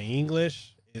my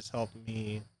English. It's helped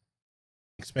me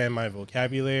expand my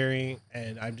vocabulary,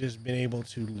 and I've just been able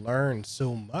to learn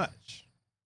so much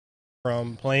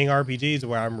from playing RPGs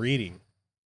where I'm reading.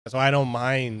 So I don't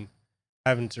mind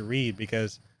having to read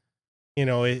because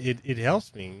it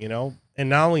helps me, and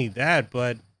not only that,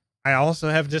 but I also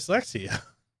have dyslexia.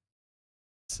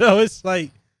 So it's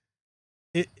like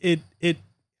it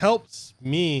helps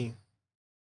me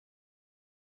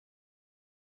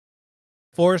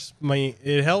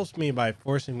it helps me by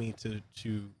forcing me to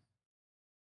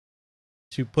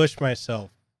push myself,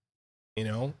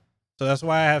 so that's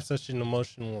why I have such an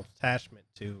emotional attachment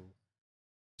to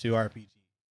RPG.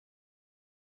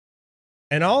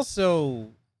 And also,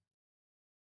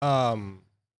 um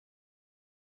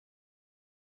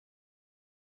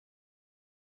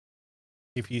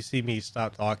if you see me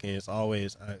stop talking, it's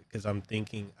always because I'm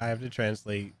thinking. I have to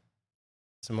translate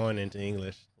Samoan into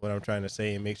English what I'm trying to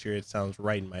say and make sure it sounds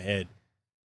right in my head.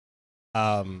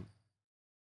 um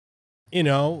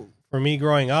for me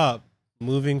growing up,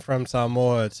 moving from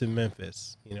Samoa to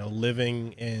Memphis,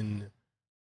 living in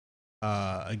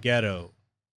a ghetto,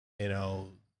 you know,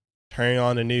 turning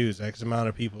on the news, X amount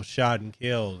of people shot and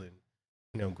killed,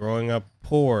 and growing up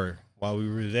poor while we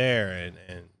were there,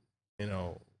 and you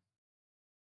know,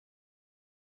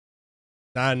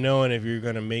 not knowing if you're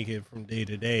gonna make it from day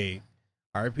to day.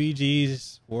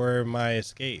 RPGs were my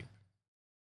escape.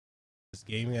 This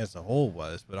gaming as a whole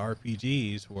was, but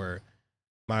RPGs were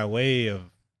my way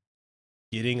of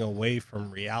getting away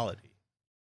from reality.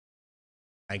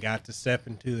 I got to step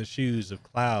into the shoes of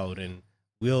Cloud and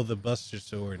wield the Buster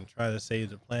Sword and try to save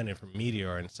the planet from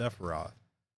Meteor and Sephiroth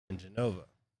and Genova.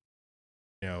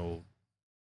 You know,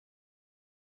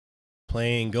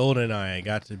 playing GoldenEye, I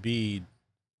got to be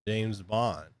James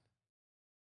Bond.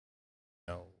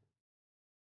 You know,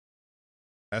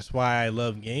 that's why I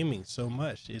love gaming so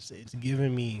much. It's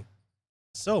given me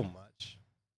so much.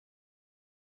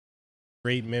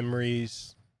 Great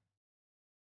memories,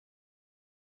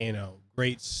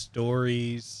 great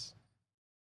stories,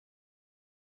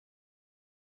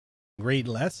 great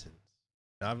lessons.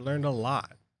 I've learned a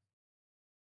lot.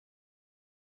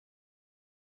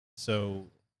 So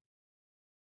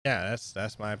yeah,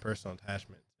 that's my personal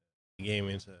attachment to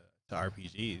gaming, to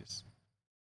RPGs.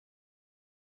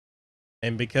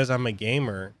 And because I'm a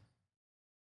gamer,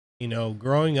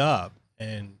 growing up,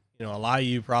 and a lot of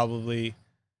you probably,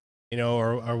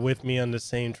 are with me on the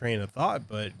same train of thought,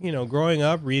 but growing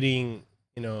up reading,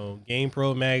 Game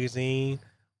Pro magazine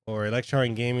or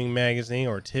Electronic Gaming magazine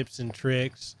or Tips and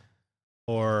Tricks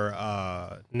or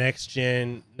Next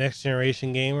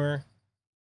Generation Gamer,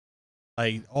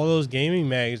 like all those gaming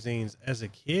magazines as a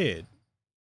kid.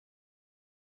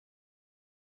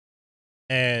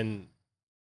 And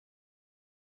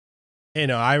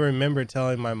I remember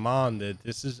telling my mom that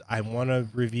I want to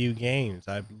review games.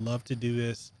 I'd love to do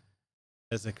this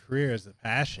as a career, as a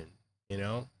passion, you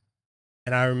know?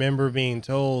 And I remember being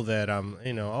told that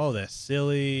oh, that's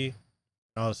silly,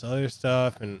 and all this other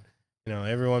stuff, and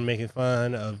everyone making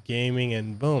fun of gaming,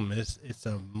 and boom, it's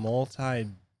a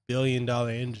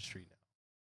multi-billion-dollar industry now.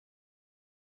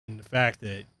 And the fact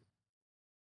that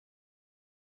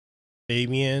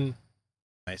Fabian,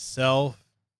 myself,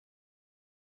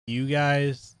 you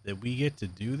guys, that we get to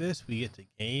do this, we get to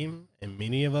game, and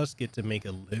many of us get to make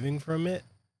a living from it.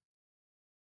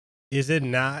 Is it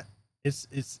not?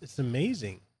 It's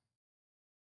amazing.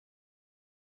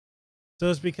 So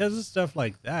it's because of stuff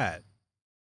like that.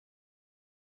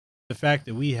 The fact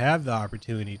that we have the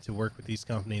opportunity to work with these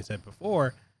companies that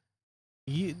before,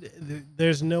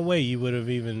 there's no way you would have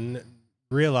even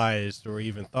realized or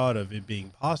even thought of it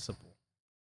being possible.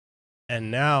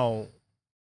 And now,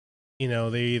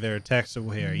 they're either a text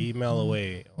away or email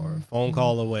away or a phone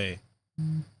call away.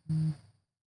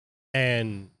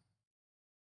 And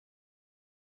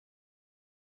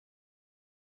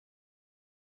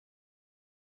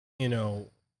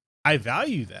I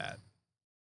value that.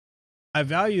 I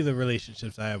value the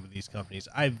relationships I have with these companies.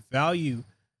 I value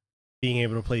being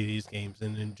able to play these games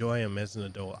and enjoy them as an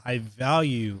adult. I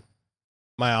value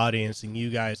my audience and you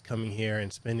guys coming here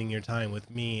and spending your time with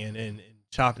me and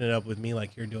chopping it up with me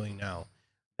like you're doing now.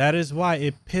 That is why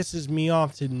it pisses me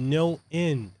off to no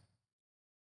end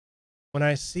when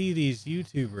I see these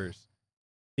YouTubers.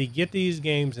 They get these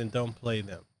games and don't play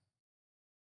them.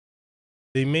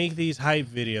 They make these hype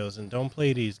videos and don't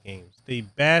play these games. They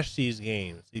bash these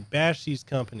games. They bash these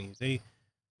companies. They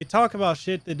talk about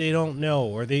shit that they don't know,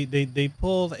 or they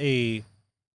pull the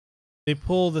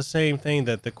same thing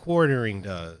that the Quartering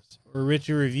does or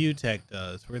Richard Review Tech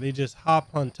does, where they just hop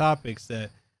on topics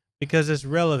that because it's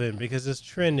relevant, because it's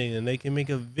trending, and they can make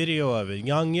a video of it.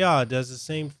 Yang Ya does the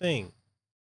same thing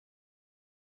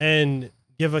and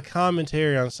give a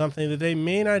commentary on something that they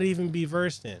may not even be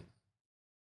versed in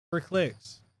for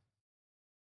clicks.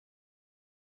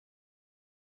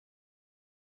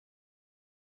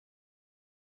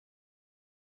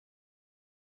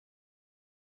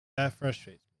 That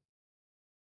frustrates me.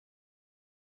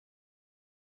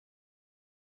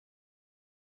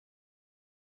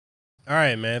 All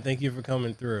right, man. Thank you for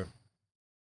coming through.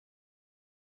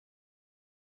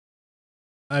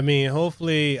 I mean,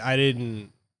 hopefully I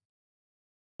didn't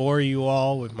bore you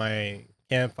all with my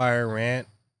campfire rant,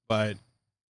 but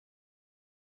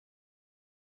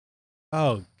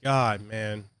oh God,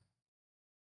 man.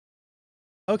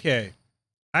 Okay.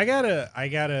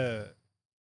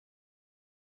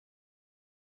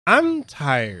 I'm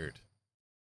tired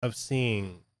of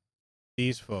seeing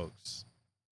these folks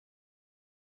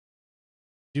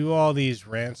do all these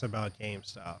rants about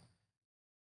GameStop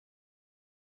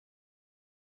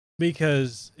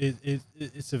because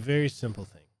it's a very simple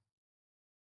thing.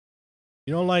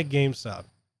 You don't like GameStop,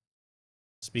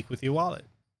 speak with your wallet.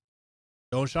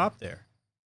 Don't shop there.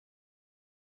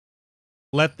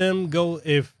 Let them go.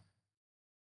 If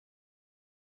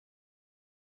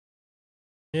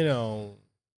all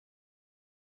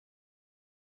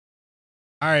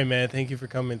right, man, thank you for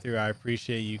coming through. I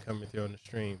appreciate you coming through on the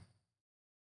stream.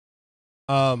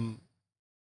 Um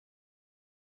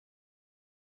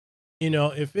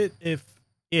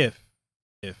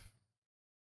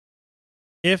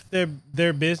if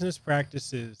their business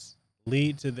practices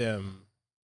lead to them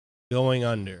going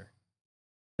under,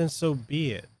 then so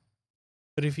be it.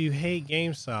 But if you hate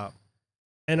GameStop,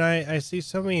 and I see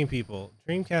so many people,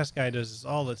 Dreamcast guy does this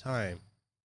all the time.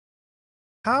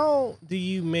 How do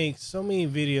you make so many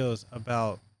videos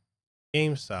about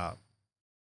GameStop,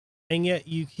 and yet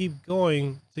you keep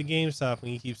going to GameStop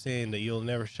and you keep saying that you'll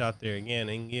never shop there again,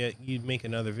 and yet you make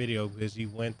another video because you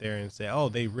went there and say, "Oh,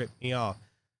 they ripped me off."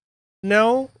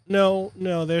 No, no,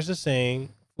 no. There's a saying: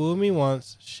 "Fool me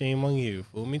once, shame on you.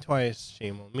 Fool me twice,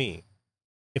 shame on me."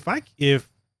 If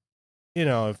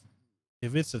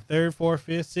if it's the third, fourth,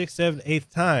 fifth, sixth, seventh,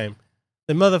 eighth time,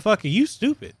 then motherfucker, you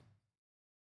stupid.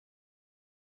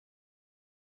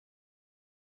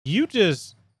 You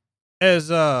just,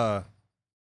 as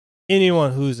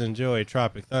anyone who's enjoyed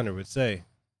Tropic Thunder would say,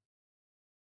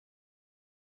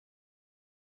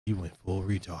 you went full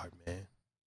retard, man.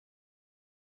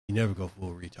 You never go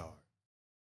full retard.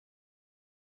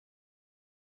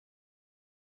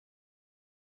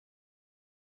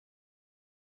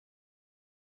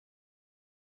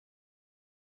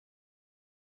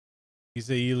 You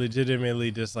say you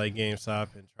legitimately dislike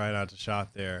GameStop and try not to shop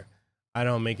there. I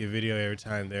don't make a video every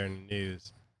time they're in the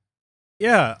news.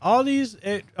 Yeah, all these,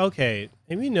 okay.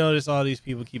 Have you noticed all these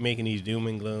people keep making these doom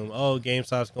and gloom? Oh,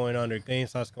 GameStop's going under.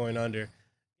 GameStop's going under.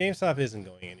 GameStop isn't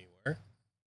going anywhere.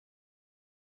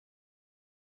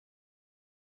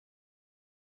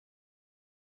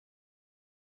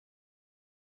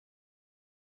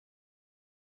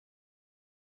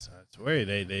 So I swear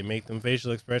they make them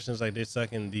facial expressions like they're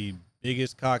sucking the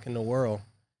biggest cock in the world.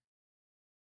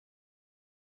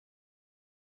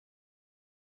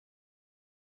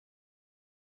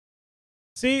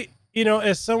 See,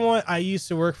 as someone, I used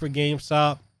to work for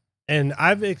GameStop, And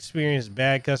I've experienced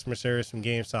bad customer service from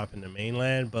GameStop in the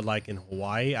mainland, but like in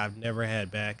Hawaii, I've never had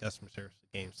bad customer service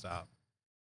at GameStop.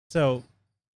 So,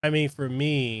 I mean, for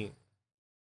me,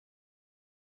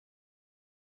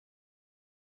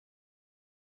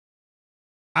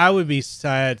 I would be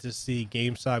sad to see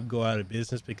GameStop go out of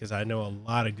business because I know a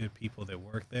lot of good people that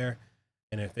work there.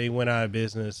 And if they went out of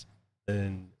business,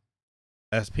 then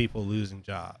that's people losing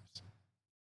jobs.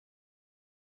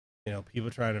 You know, people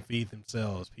trying to feed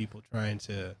themselves, people trying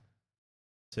to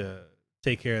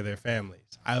take care of their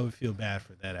families. I would feel bad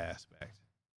for that aspect.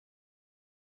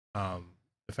 The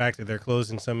fact that they're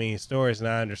closing so many stores, and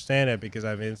I understand that because I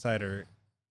have insider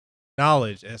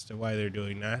knowledge as to why they're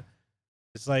doing that.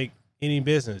 It's like any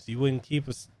business; you wouldn't keep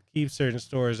certain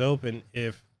stores open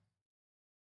if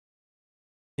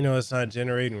you know it's not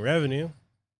generating revenue.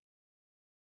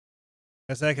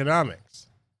 That's economics.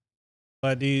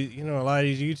 But a lot of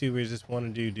these YouTubers just want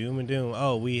to do doom and doom.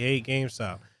 Oh, we hate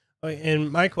GameStop.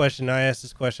 And my question, I asked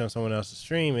this question on someone else's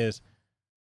stream, is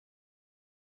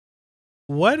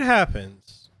what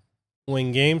happens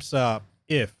when GameStop,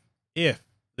 if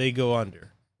they go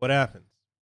under? What happens?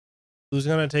 Who's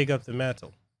gonna take up the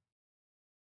mantle?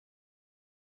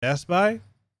 Best Buy?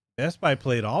 Best Buy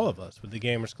played all of us with the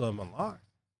Gamers Club Unlocked.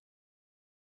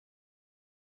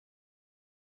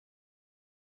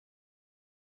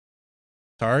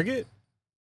 Target?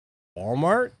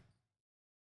 Walmart?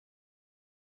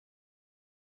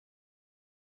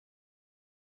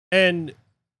 And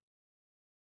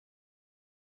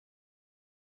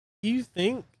you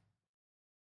think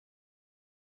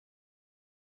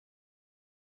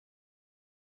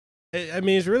I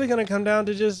mean it's really gonna come down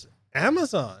to just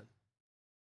Amazon.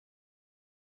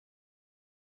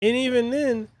 And even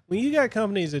then, when you got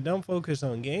companies that don't focus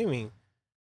on gaming,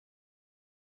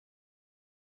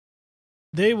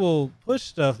 they will push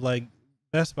stuff like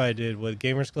Best Buy did with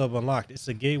Gamers Club Unlocked. It's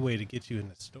a gateway to get you in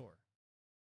the store.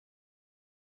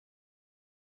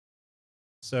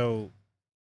 So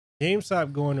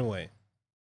GameStop going away.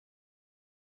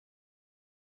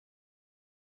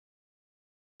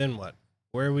 Then what?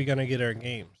 Where are we gonna get our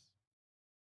games?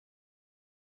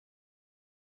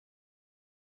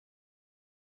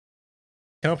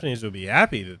 Companies will be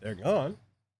happy that they're gone.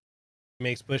 It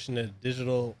makes pushing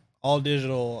the all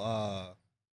digital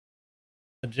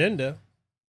agenda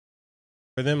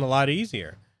for them a lot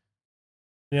easier.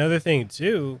 The other thing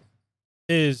too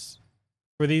is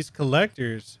for these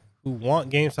collectors who want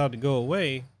GameStop to go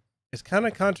away, it's kind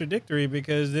of contradictory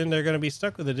because then they're going to be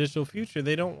stuck with a digital future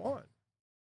they don't want.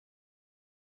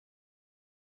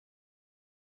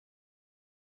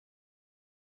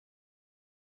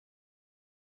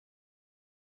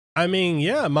 I mean,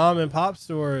 yeah, mom and pop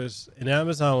stores and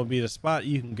Amazon would be the spot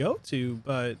you can go to,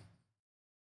 but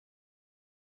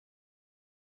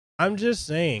I'm just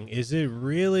saying, is it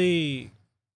really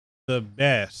the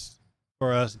best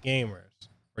for us gamers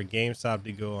for GameStop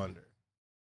to go under?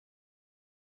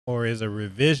 Or is a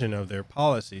revision of their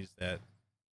policies that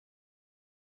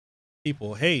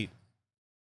people hate,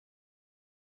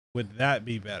 would that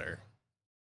be better?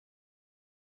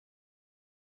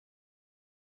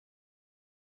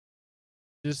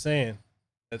 Just saying.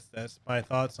 That's my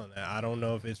thoughts on that. I don't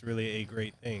know if it's really a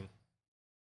great thing.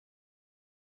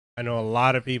 I know a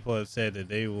lot of people have said that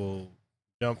they will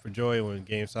jump for joy when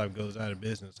GameStop goes out of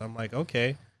business. I'm like,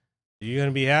 okay, you're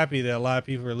gonna be happy that a lot of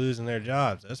people are losing their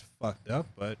jobs. That's fucked up,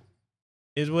 but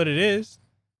is what it is.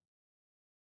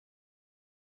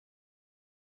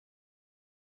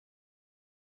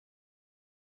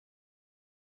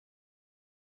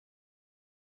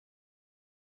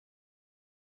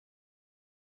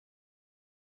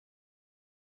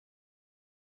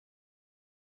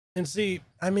 And see,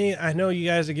 I mean, I know you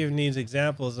guys are giving these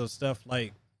examples of stuff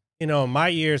like, my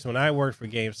years when I worked for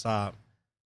GameStop,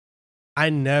 I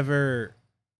never,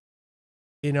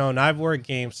 and I've worked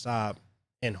GameStop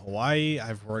in Hawaii.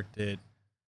 I've worked it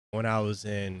when I was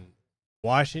in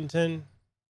Washington,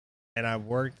 and I've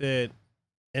worked it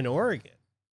in Oregon.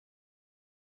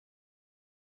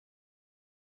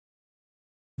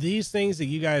 These things that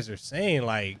you guys are saying,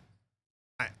 like,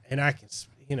 I can,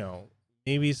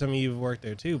 maybe some of you have worked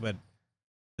there too, but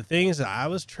the things that I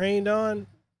was trained on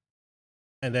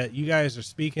and that you guys are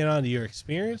speaking on your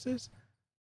experiences,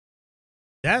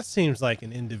 that seems like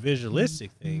an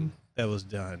individualistic thing that was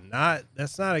done.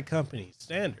 That's not a company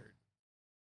standard.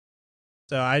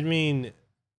 So I mean,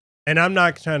 and I'm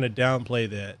not trying to downplay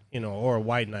that, or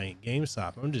white knight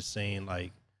GameStop. I'm just saying,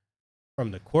 like,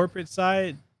 from the corporate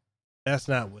side, that's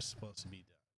not what's supposed to be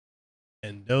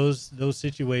done. And those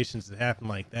situations that happen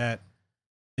like that,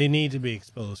 they need to be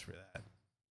exposed for that.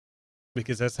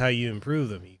 because that's how you improve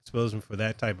them. You expose them for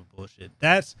that type of bullshit.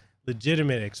 That's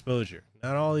legitimate exposure.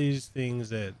 Not all these things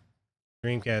that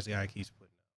Dreamcast guy keeps putting up.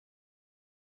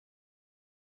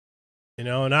 You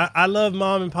know, and I love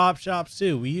mom and pop shops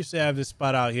too. We used to have this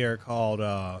spot out here called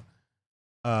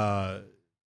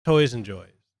Toys and Joys.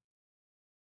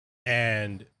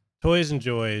 And Toys and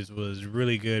Joys was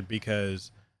really good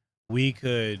because you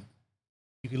could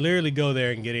literally go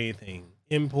there and get anything.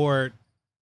 Import,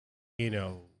 you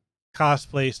know,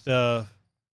 cosplay stuff,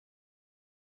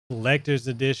 collector's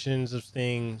editions of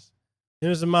things. It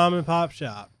was a mom and pop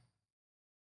shop.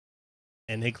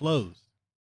 And they closed.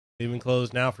 They've been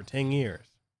closed now for 10 years.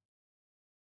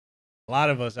 A lot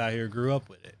of us out here grew up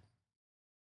with it.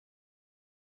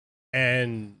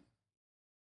 And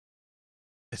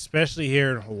especially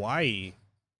here in Hawaii,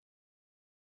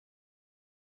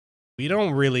 we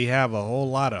don't really have a whole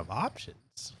lot of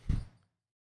options.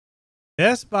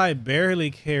 Best Buy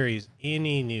barely carries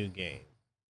any new game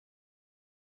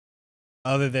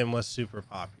other than what's super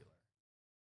popular.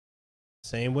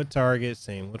 Same with Target,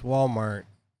 same with Walmart.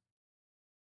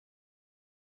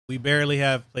 We barely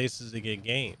have places to get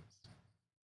games.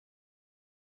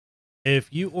 If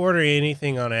you order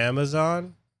anything on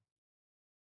Amazon,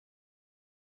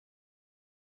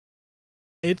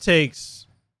 it takes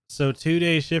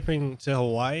 2-day shipping to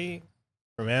Hawaii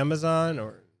from Amazon,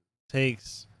 or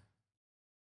takes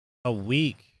a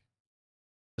week,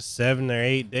 7 or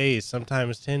 8 days,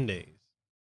 sometimes 10 days.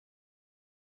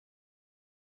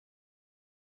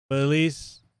 But at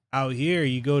least out here,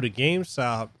 you go to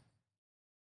GameStop,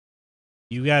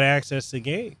 you got access to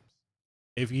games.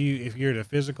 If you're the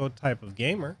physical type of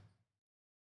gamer.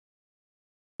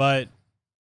 But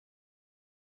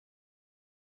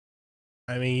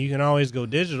I mean, you can always go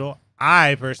digital.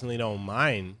 I personally don't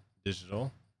mind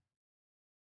digital.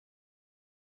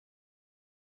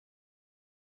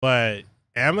 But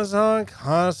Amazon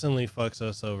constantly fucks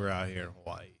us over out here in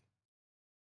Hawaii.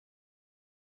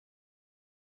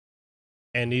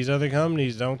 And these other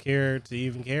companies don't care to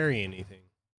even carry anything.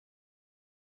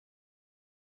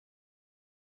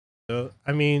 So,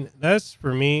 I mean, that's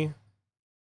for me.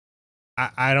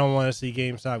 I don't want to see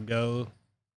GameStop go.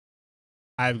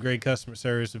 I have great customer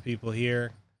service with people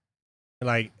here.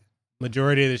 Like,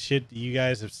 majority of the shit that you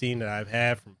guys have seen that I've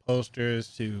had, from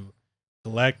posters to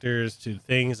collectors to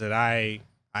things that I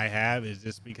have, is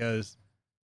just because,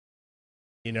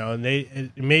 you know,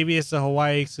 and maybe it's a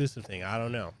Hawaii exclusive thing. I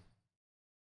don't know.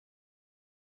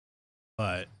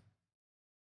 But,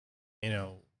 you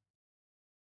know,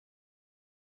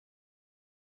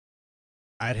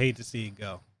 I'd hate to see it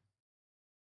go.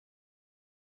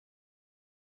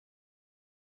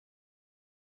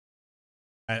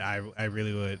 I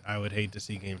really would. I would hate to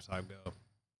see GameStop go.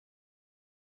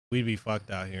 We'd be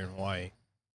fucked out here in Hawaii.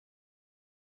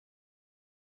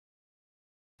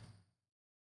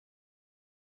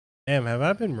 Damn, have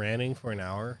I been ranting for an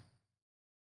hour?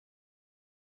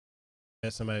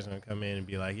 That somebody's gonna come in and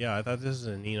be like, "Yeah, I thought this was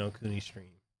a Nino Kuni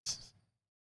stream."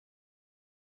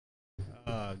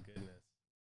 Oh goodness.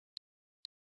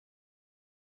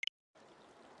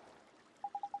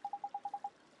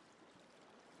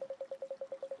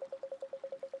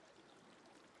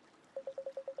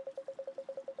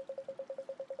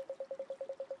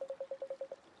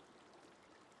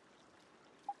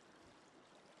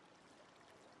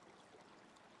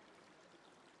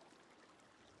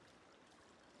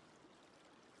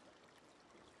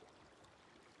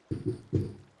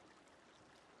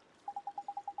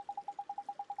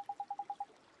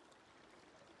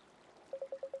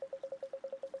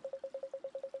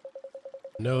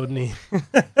 No need.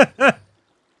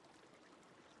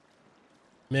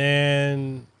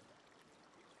 Man.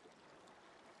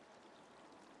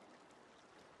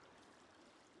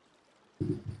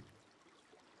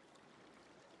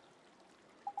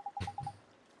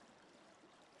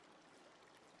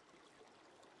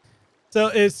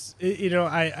 So you know,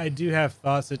 I do have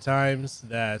thoughts at times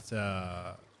that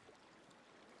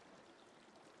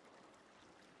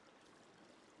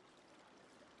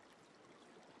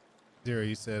Zero,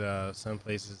 you said some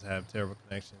places have terrible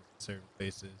connections in certain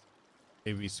places.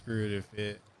 They'd be screwed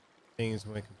if things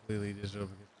went completely digital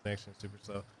because connection's super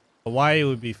slow. Hawaii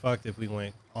would be fucked if we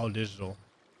went all digital.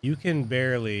 You can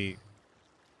barely.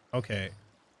 Okay,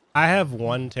 I have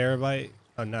 1 terabyte.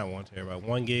 Oh, not 1 terabyte.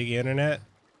 1 gig internet,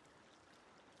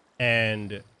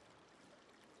 and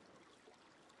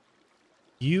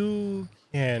you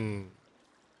can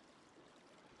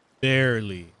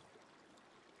barely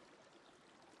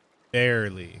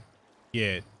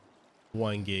get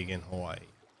 1 gig in Hawaii.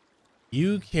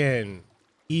 You can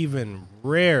even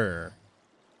rarer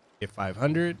get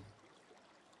 500,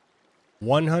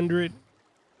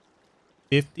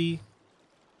 150,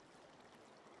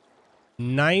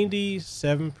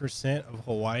 97% of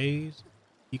Hawaii's,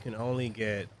 you can only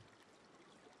get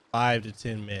 5 to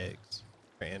 10 megs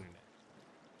for internet.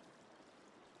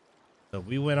 So if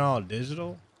we went all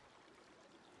digital,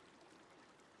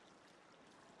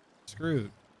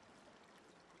 screwed.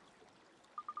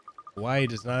 Hawaii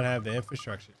does not have the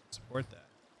infrastructure to support that.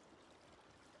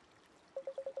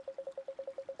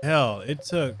 Hell, it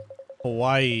took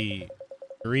Hawaii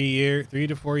 3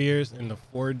 to 4 years in the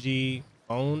 4G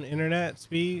phone internet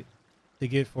speed to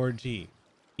get 4G.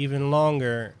 Even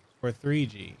longer for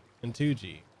 3G and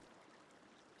 2G.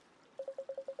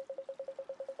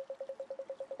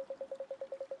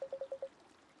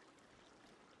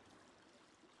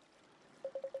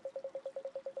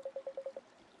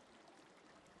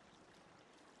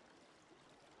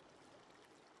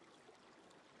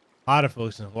 A lot of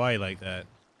folks in Hawaii like that.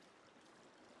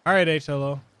 All right,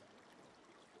 HLO.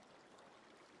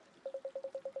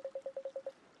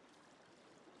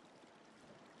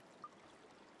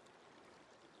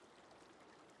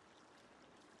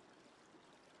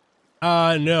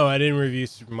 No, I didn't review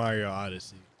Super Mario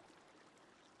Odyssey.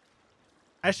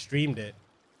 I streamed it,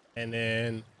 and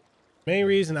then main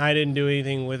reason I didn't do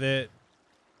anything with it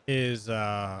is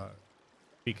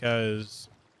because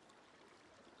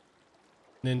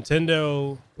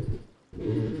Nintendo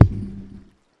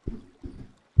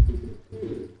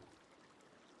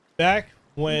back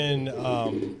when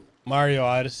Mario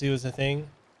Odyssey was a thing,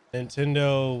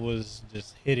 Nintendo was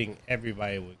just hitting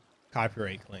everybody with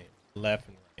copyright claims left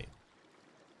and right.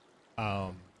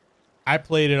 I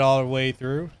played it all the way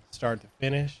through, start to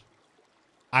finish.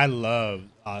 I love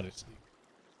Odyssey.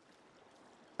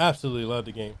 Absolutely love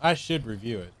the game. I should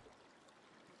review it.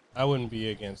 I wouldn't be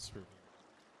against review.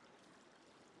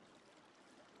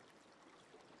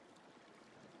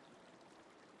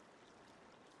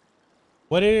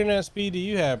 What internet speed do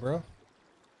you have, bro?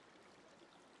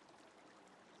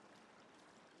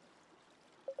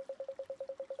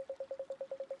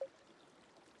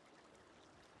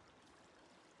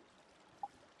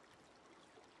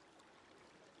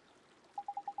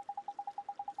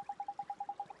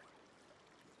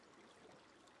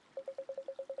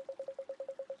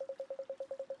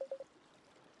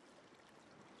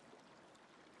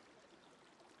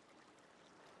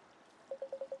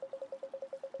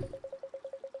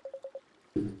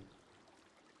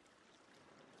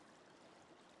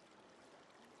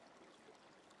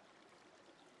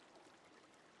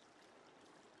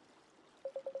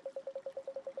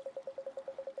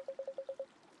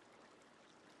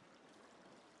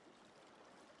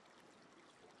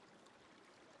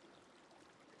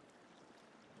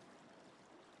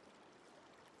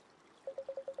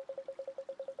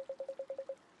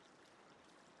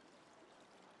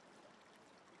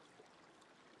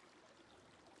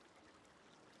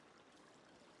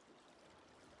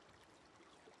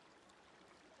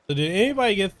 So did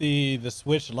anybody get the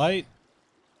Switch Lite?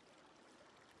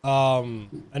 I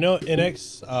know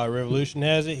NX Revolution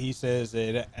has it. He says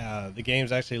that the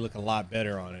games actually look a lot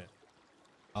better on it.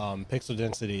 Pixel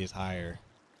density is higher.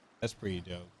 That's pretty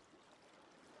dope.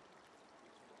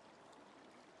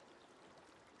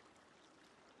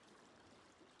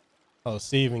 Oh,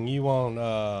 Steven, you want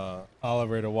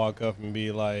Oliver to walk up and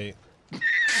be like,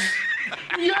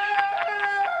 Yeah!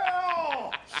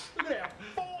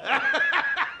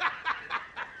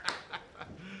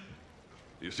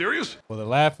 You serious? well, the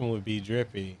laughing would be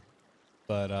Drippy,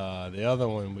 but the other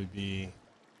one would be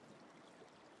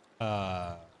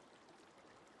the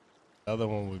other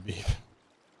one would be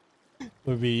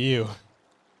would be you. I'm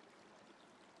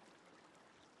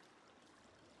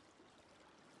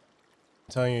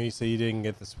telling you, said you didn't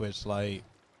get the Switch Lite.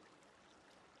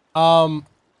 I'm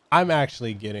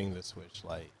actually getting the Switch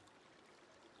Lite.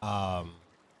 I'll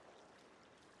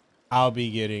be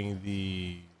getting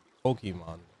the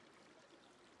Pokemon.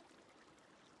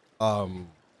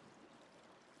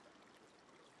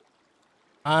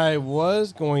 I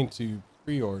was going to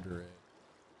pre-order it,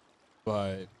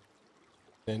 but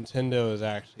Nintendo is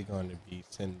actually going to be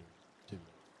sending it to me.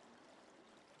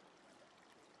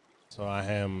 So I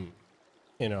am,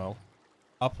 you know,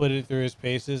 I'll put it through its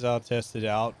paces. I'll test it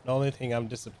out. The only thing I'm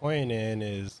disappointed in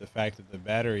is the fact that the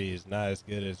battery is not as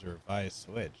good as a revised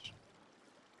Switch.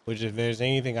 Which, if there's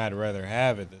anything I'd rather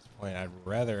have at this point, I'd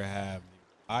rather have the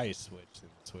revised Switch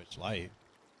than the Switch Lite.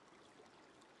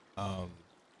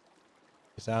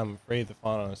 Because I'm afraid the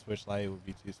font on a Switch Lite would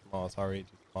be too small. It's already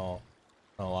too small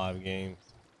on a lot of games.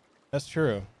 That's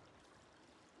true.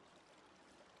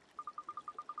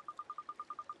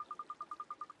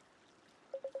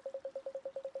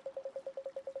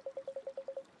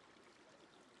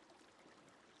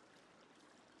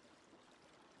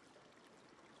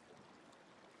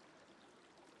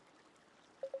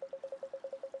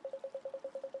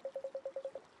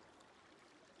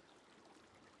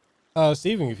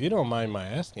 Steven, if you don't mind my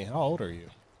asking, how old are you?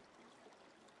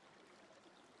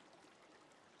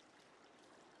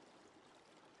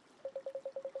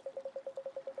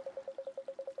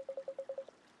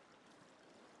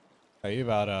 Are you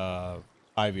about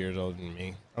 5 years older than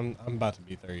me? I'm about to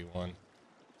be 31.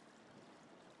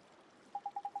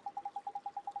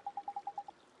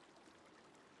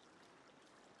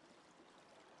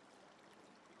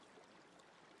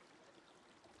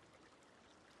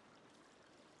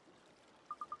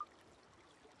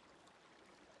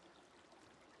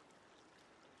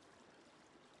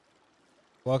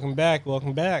 Welcome back.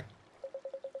 Welcome back.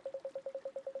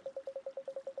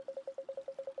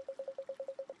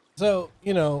 So,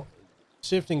 you know,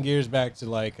 shifting gears back to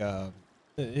like,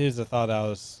 here's a thought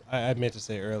I meant to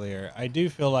say earlier. I do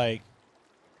feel like,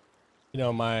 you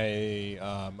know,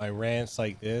 my rants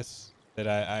like this that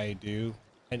I do,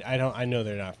 and I know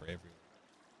they're not for everyone.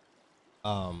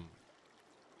 Um,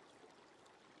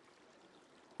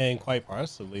 and quite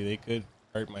possibly they could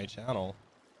hurt my channel.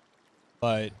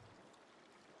 But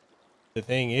the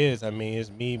thing is, I mean,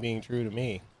 it's me being true to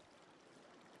me.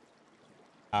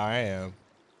 How I am.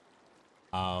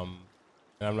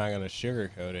 And I'm not gonna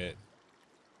sugarcoat it,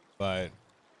 but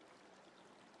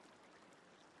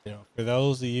you know, for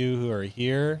those of you who are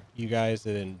here, you guys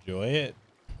that enjoy it,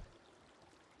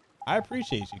 I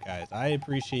appreciate you guys. I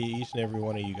appreciate each and every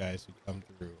one of you guys who come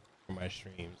through for my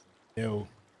streams. You know,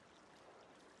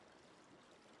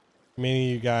 many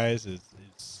of you guys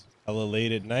it's hella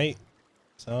late at night.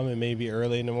 Some it may be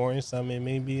early in the morning. Some it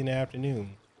may be in the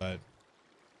afternoon. But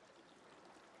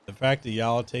the fact that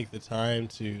y'all take the time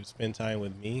to spend time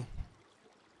with me,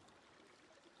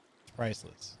 it's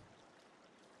priceless.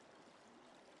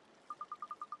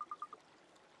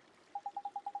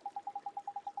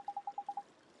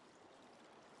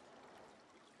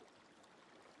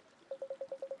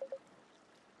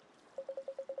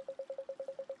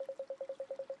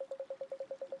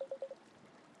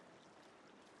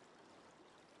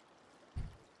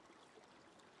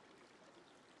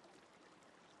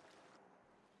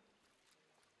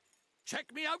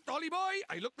 Check me out, Dolly boy.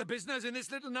 I look the business in this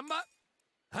little number.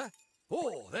 Huh?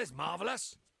 Oh, there's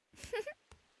marvelous.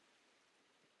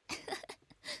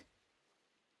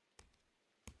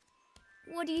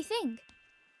 What do you think?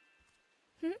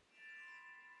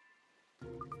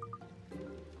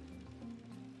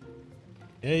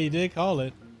 Yeah, you did call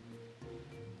it.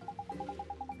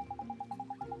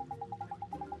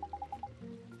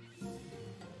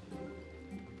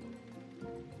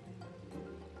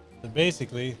 So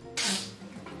basically,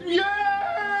 yeah!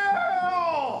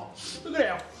 Look at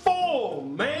that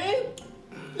form, man.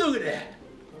 Look at that.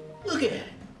 Look at it.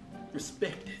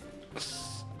 Respect it.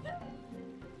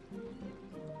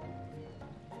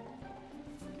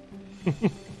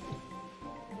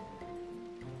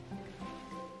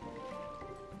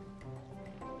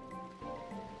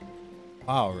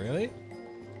 wow, really?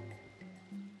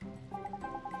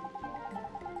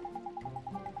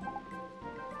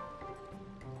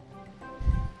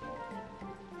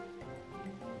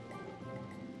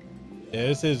 Yeah,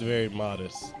 this is very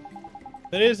modest.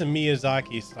 It is a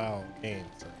Miyazaki style game.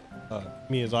 So,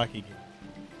 Miyazaki game.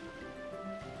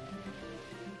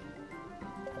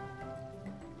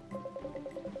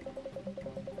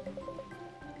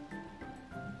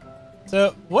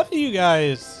 So, what do you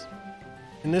guys,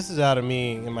 and this is out of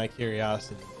me and my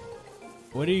curiosity,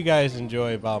 what do you guys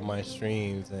enjoy about my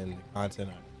streams and the content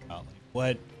I put out?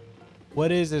 Like,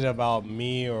 what is it about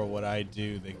me or what I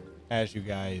do that has you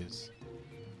guys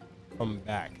come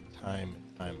back time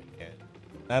and time again?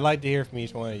 And I'd like to hear from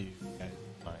each one of you guys.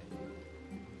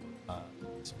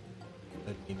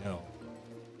 Let me know.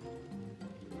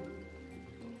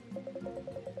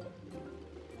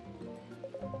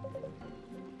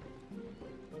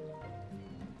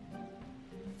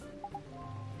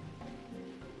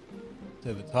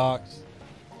 To the talks.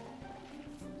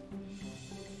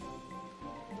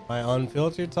 My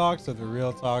unfiltered talks or the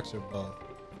real talks or both?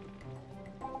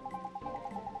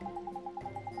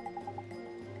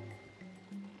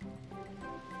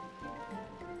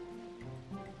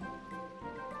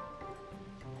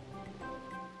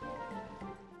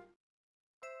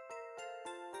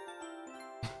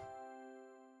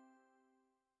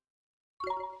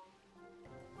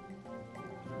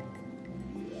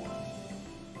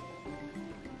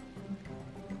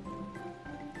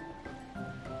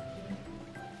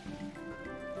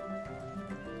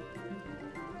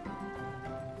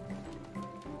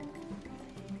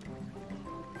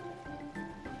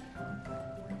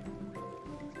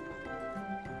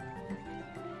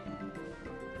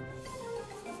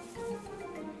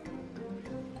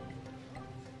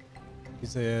 He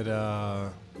said,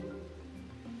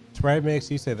 Sprite Mix,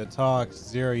 you say the talks.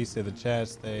 Zero, you say the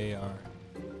chats. They are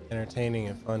entertaining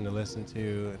and fun to listen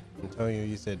to. Antonio,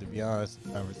 you said to be honest,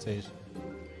 the conversation.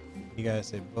 You guys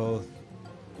say both.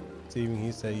 Steven,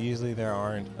 you said usually there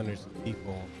aren't hundreds of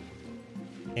people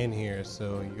in here,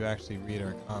 so you actually read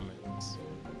our comments.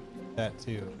 That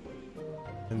too.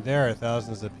 And there are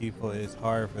thousands of people. It's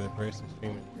hard for the person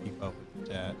streaming to keep up with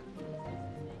the chat.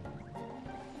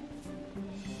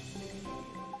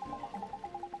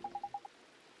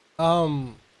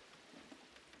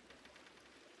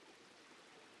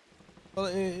 Well,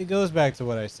 it goes back to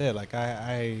what I said. Like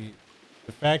the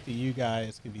fact that you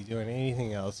guys could be doing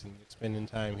anything else and you're spending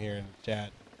time here in the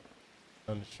chat,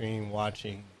 on the stream,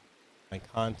 watching my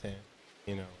content,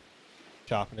 you know,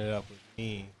 chopping it up with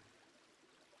me,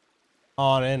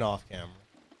 on and off camera.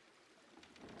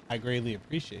 I greatly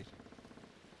appreciate you.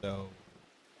 So,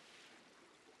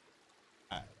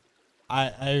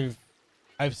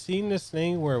 I've seen this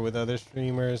thing where with other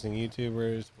streamers and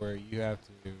YouTubers where you have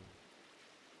to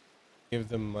give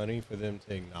them money for them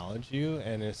to acknowledge you,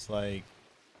 and it's like,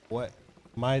 what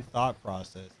my thought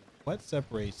process, what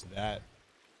separates that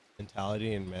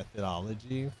mentality and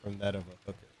methodology from that of a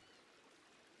hooker?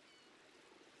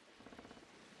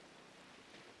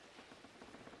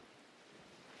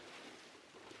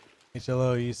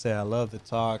 HLO, you say I love the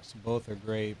talks, both are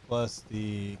great, plus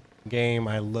the game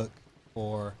I look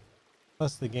for,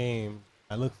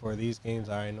 these games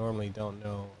I normally don't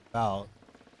know about,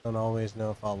 don't always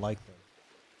know if I'll like them.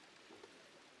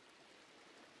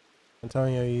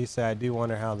 Antonio, you say I do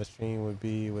wonder how the stream would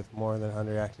be with more than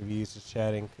 100 active users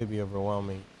chatting, could be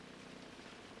overwhelming.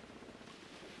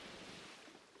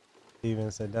 Steven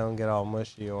said don't get all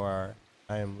mushy or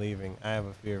I am leaving, I have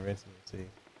a fear of intimacy.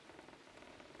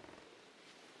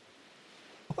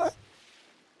 What?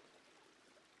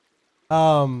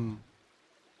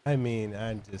 I mean,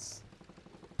 I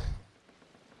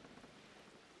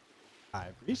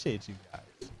appreciate you guys.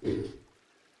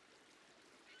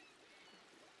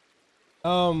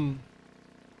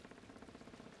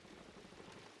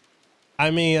 I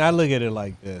mean, I look at it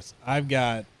like this. I've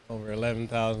got over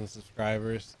 11,000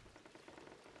 subscribers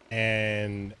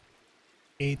and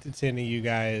 8 to 10 of you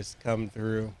guys come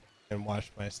through and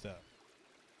watch my stuff.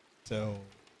 So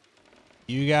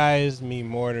you guys mean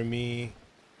more to me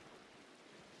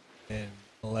than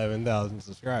 11,000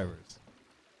 subscribers.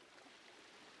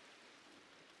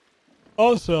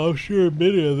 Also, I'm sure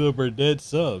many of them are dead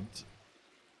subs.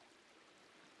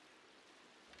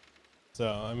 So,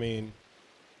 I mean,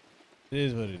 it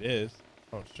is what it is.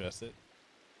 Don't stress it.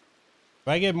 If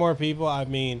I get more people, I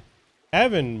mean,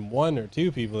 having 1 or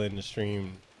 2 people in the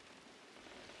stream,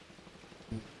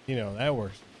 you know, that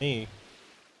works for me.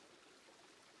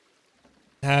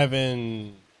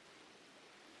 Having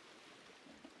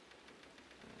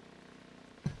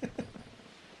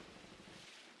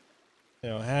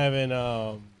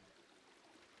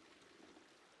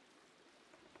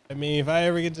I mean, if I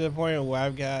ever get to the point where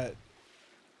I've got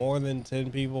more than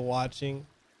 10 people watching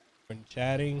and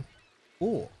chatting,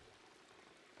 cool.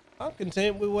 I'm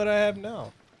content with what I have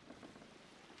now.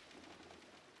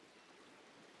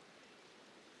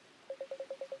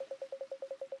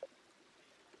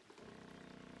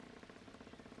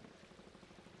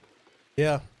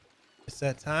 Yeah, it's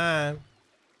that time.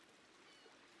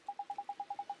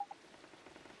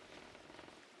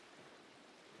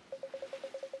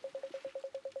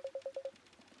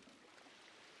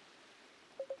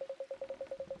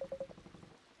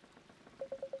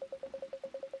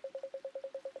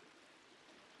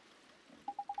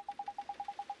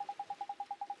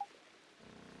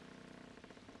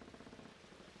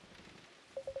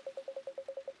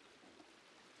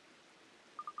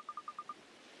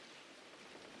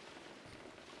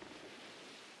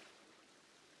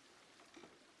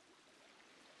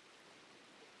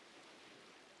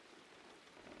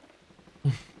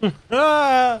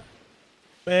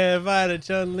 Man, if I had a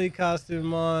Chun-Li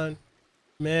costume on,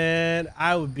 man,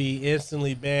 I would be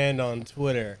instantly banned on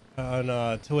Twitter,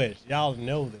 on Twitch. Y'all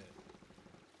know this.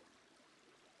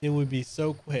 It would be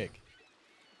so quick.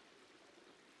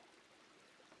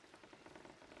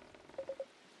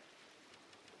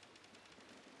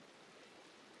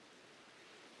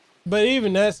 But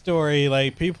even that story,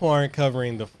 like, people aren't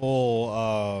covering the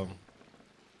full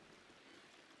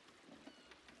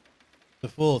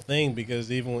thing,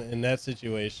 because even in that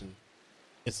situation,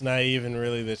 it's not even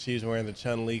really that she's wearing the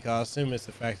Chun-Li costume. It's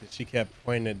the fact that she kept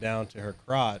pointing it down to her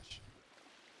crotch.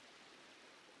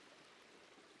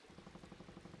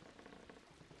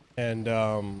 And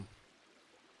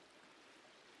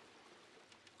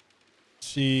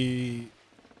she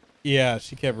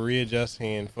kept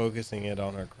readjusting and focusing it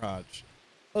on her crotch.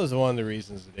 That was one of the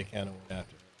reasons that they kind of went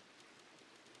after her.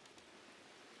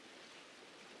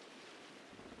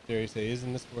 Jerry say,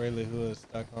 "Isn't this where Lehua is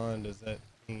stuck on? Does that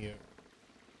mean you?"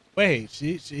 Wait,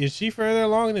 she is she further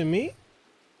along than me?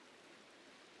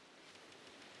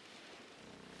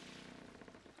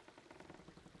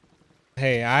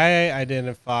 Hey, I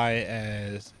identify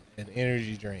as an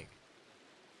energy drink.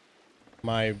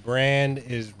 My brand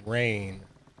is Rain.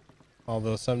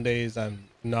 Although some days I'm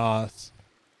Nos,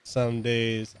 some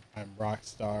days I'm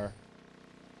Rockstar.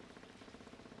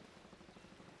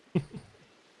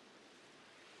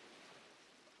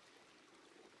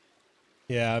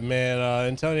 Yeah, man,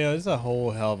 Antonio, there's a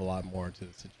whole hell of a lot more to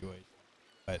the situation.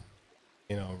 But,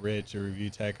 you know, Rich or Review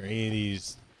Tech or any of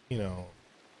these, you know,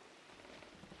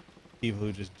 people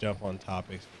who just jump on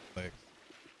topics for clicks,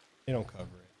 they don't cover it.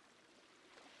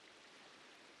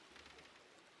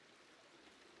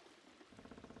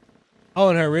 Oh,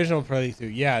 and her original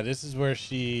playthrough, yeah, this is where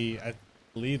I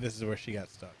believe this is where she got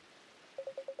stuck.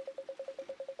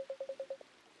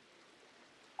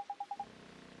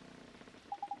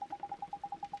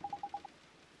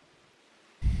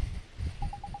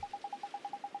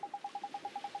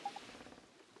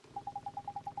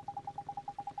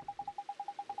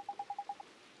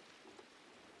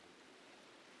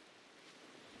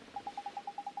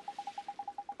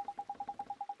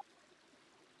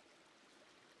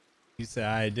 He said,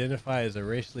 I identify as a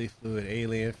racially fluid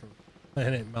alien from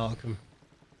planet Malcolm.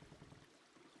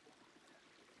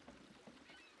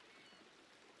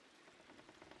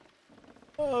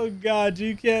 Oh, God,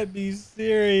 you can't be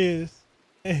serious.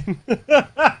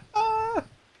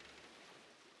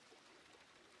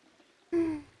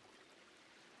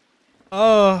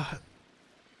 Oh,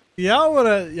 y'all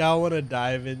wanna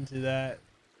dive into that?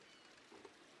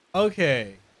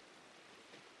 Okay.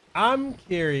 I'm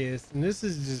curious, and this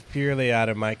is just purely out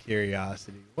of my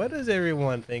curiosity. What does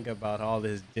everyone think about all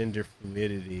this gender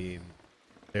fluidity? And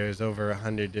there's over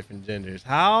 100 different genders.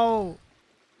 How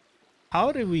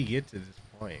did we get to this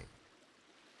point?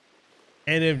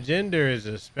 And if gender is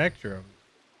a spectrum,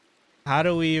 how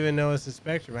do we even know it's a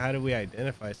spectrum? How do we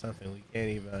identify something we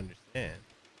can't even understand?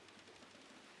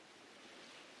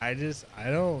 I'm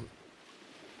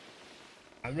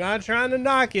not trying to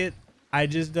knock it. I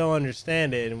just don't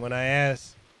understand it. And when I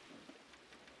ask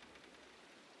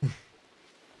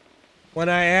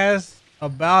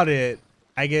about it,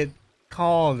 I get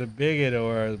called a bigot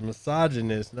or a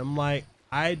misogynist. And I'm like,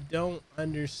 I don't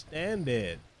understand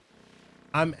it.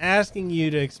 I'm asking you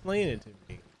to explain it to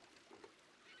me.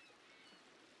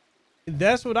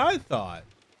 That's what I thought.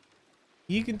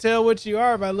 You can tell what you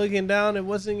are by looking down at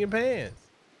what's in your pants.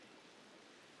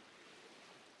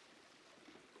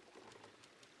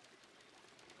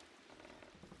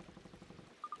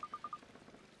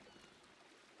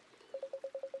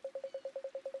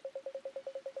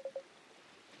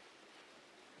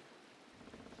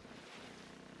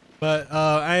 But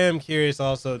I am curious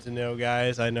also to know,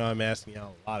 guys. I know I'm asking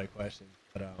y'all a lot of questions,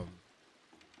 but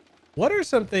what are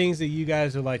some things that you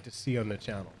guys would like to see on the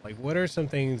channel? Like, what are some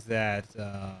things that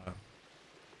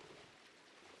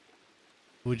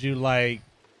would you like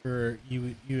for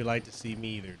you would like to see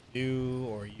me either do,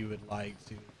 or you would like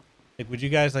to, like, would you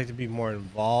guys like to be more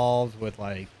involved with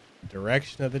like the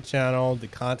direction of the channel, the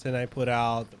content I put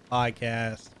out, the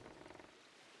podcast?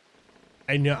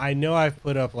 I know I've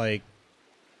put up like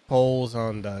polls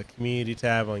on the community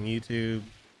tab on YouTube,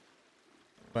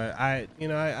 but I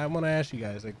want to ask you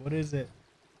guys, like, what is it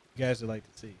you guys would like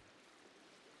to see?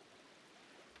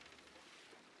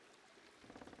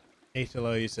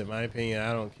 HLO, you said, my opinion,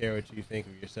 I don't care what you think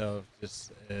of yourself,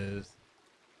 just as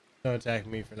don't attack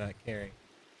me for not caring.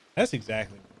 That's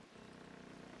exactly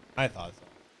what I thought. So.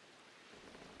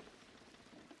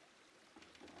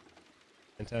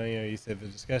 Antonio, you said the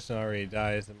discussion already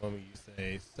dies the moment you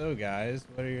say, so guys,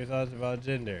 what are your thoughts about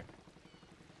gender?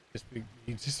 Just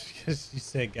because you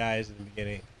said guys in the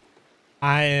beginning.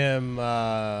 I am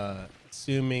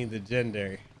assuming the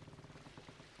gender.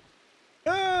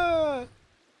 Ah!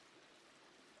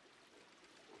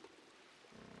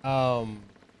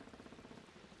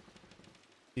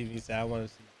 TV said, I want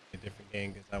to see a different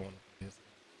game because I want to play this game.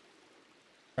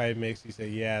 Pride Mix, you say,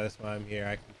 yeah, that's why I'm here.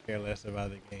 I can care less about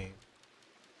the game.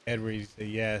 Edward, you say,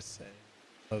 yes. And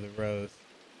love the rose.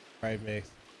 Pride Mix.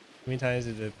 How many times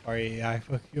did the party AI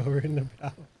fuck you over in the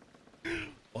battle?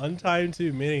 One time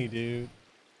too many, dude.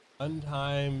 One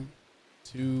time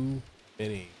too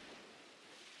many.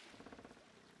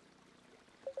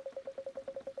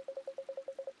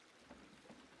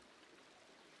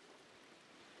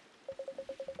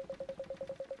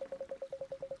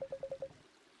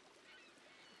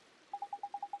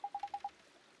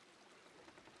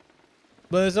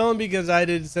 But it's only because I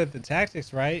didn't set the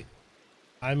tactics right.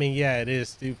 I mean, yeah, it is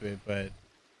stupid, but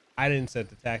I didn't set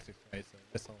the tactics right, so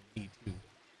that's on me too.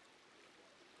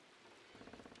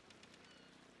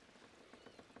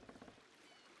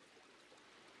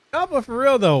 No, but for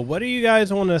real though, what do you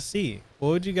guys want to see? What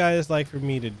would you guys like for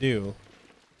me to do?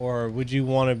 Or would you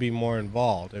want to be more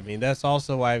involved? I mean, that's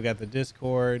also why I've got the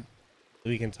Discord.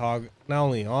 We can talk not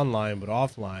only online, but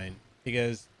offline,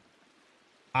 because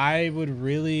I would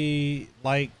really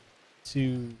like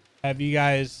to have you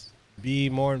guys be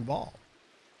more involved.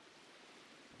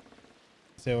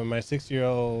 So when my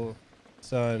 6-year-old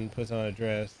son puts on a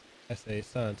dress, I say,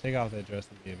 son, take off that dress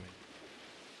and be a man.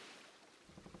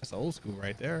 That's old school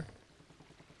right there.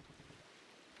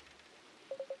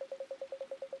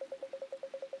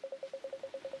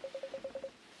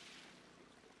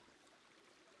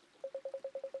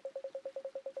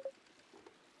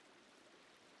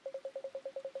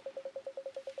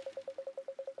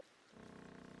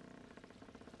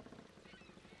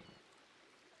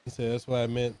 He said, that's what I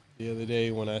meant the other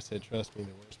day when I said, trust me,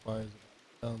 the worst part is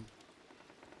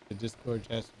the Discord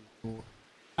chat to be cool.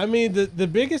 I mean, the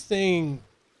biggest thing,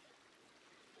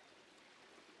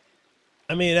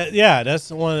 I mean, yeah, that's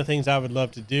one of the things I would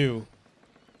love to do.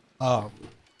 I've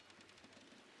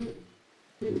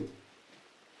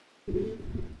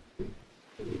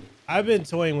been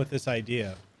toying with this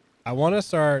idea. I want to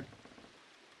start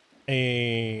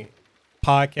a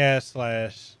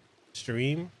podcast /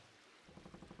 stream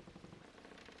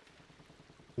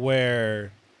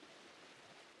where,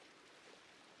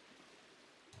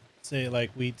 say,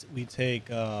 like we take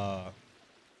we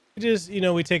just,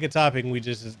 we take a topic and we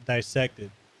just dissect it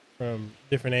from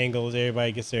different angles.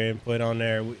 Everybody gets their input on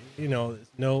there.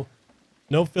 No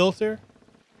filter.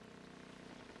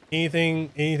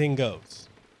 Anything goes.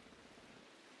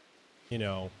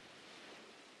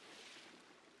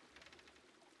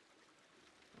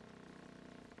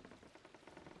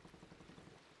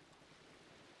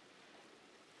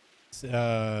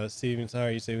 Steven,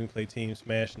 sorry, you say we can play Team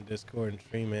Smash in Discord and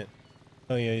stream it.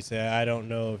 Oh yeah, you say I don't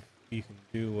know if you can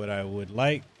do what I would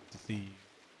like to see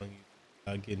you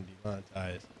getting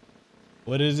demonetized.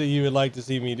 What is it you would like to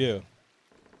see me do?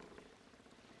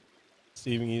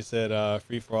 Steven, you said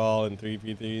free for all and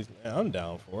 3v3s. Man, I'm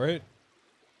down for it.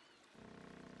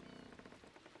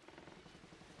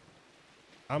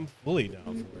 I'm fully down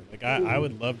for it. Like I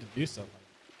would love to do something.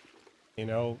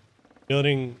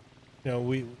 Building,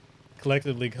 we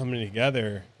collectively coming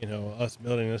together, us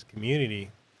building this community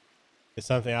is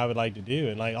something I would like to do.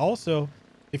 And like also,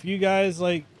 if you guys,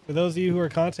 like, for those of you who are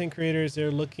content creators, they're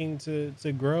looking to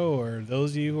grow, or those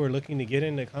of you who are looking to get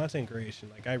into content creation,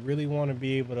 like I really want to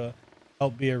be able to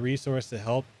help be a resource to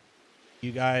help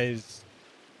you guys,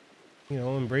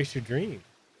 embrace your dream.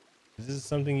 This is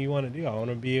something you want to do. I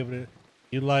want to be able to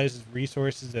utilize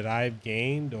resources that I've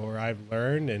gained or I've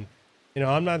learned. And,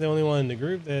 I'm not the only one in the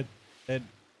group that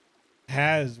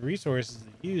has resources to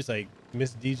use, like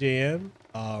Miss DJM,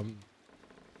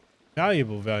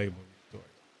 valuable resource.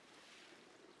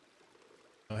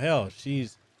 Oh, hell,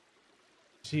 she's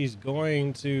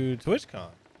going to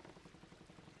TwitchCon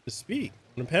to speak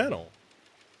on the panel.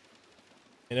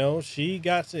 She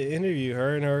got to interview,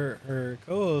 her and her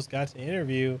co-host got to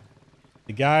interview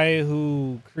the guy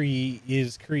who created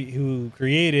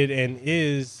and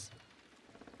is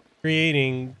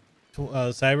creating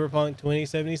Cyberpunk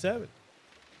 2077.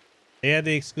 They had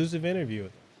the exclusive interview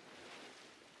with him.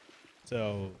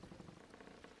 So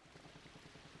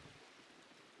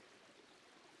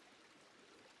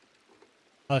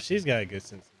she's got a good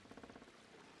sense.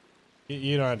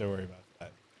 You don't have to worry about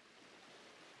that.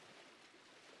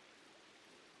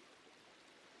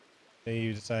 Then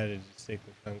you decided to stick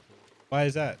with Kung Fu. Why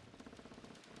is that?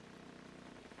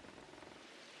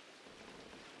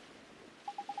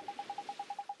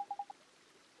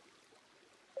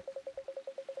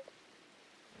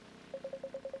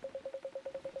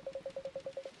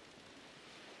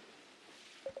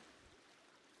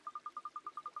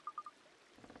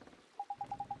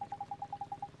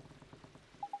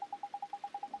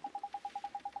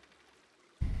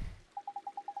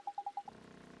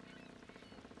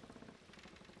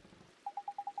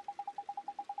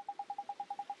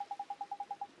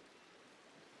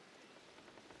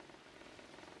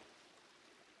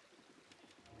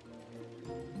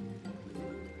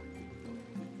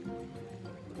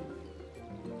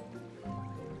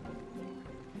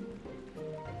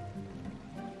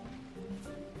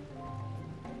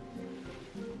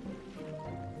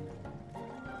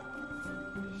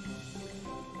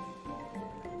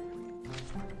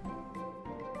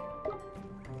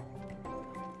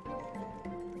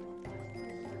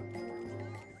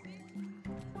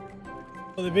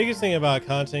 Well, the biggest thing about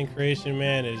content creation,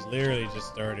 man, is literally just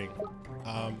starting.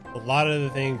 A lot of the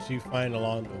things you find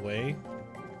along the way,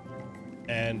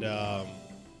 and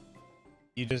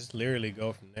you just literally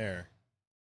go from there.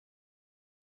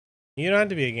 You don't have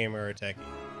to be a gamer or a techie.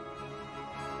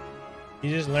 You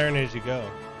just learn as you go.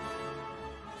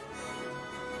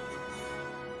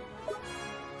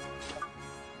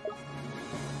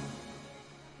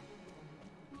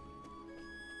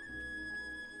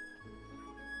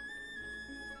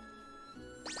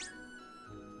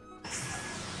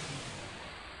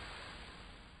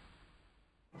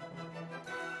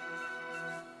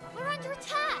 We're under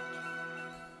attack!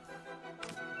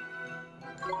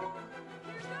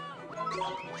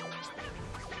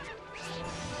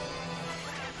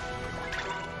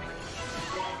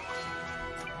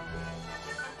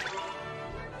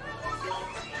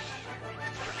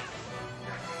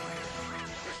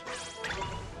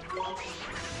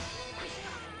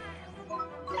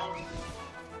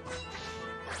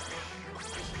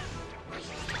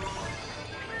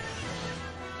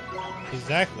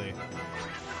 Exactly.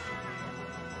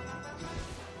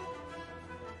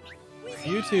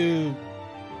 YouTube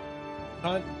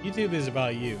is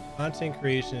about you. Content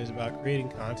creation is about creating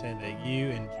content that you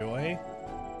enjoy.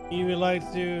 You would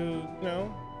like to, you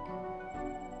know,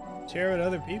 share with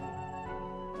other people.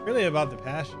 Really about the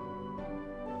passion.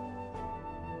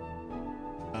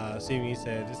 Steven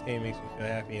said, this game makes me feel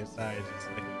happy inside, just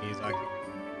like Miyazaki.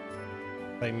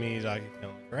 Like Miyazaki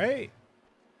film, right?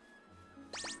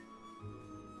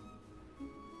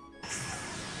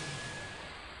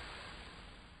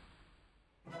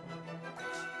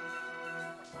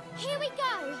 Here we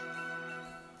go!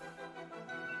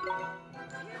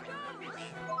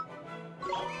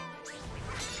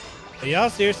 Y'all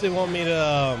seriously want me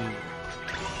to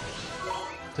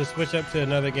switch up to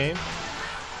another game?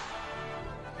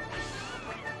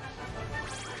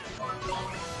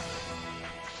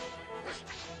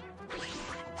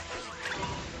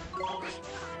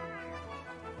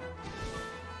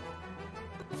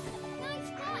 Nice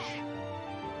fight!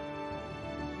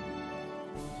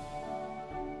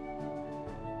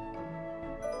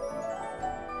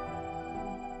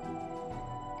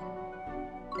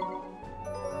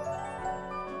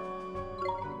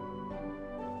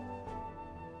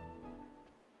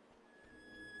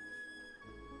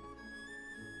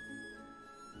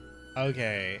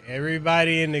 Okay,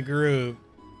 everybody in the group.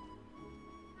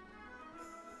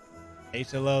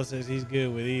 HLO says he's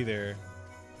good with either.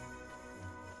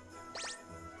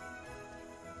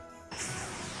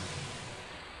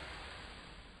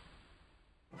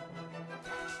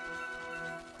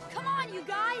 Come on, you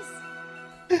guys!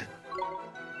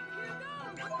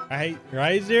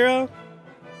 Right, Zero?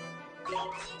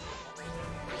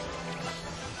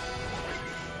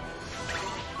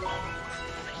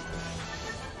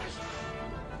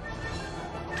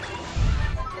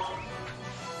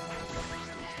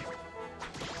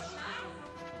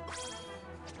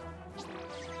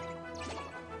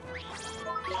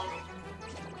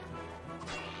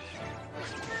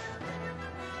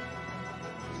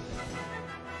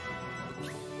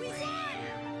 We won!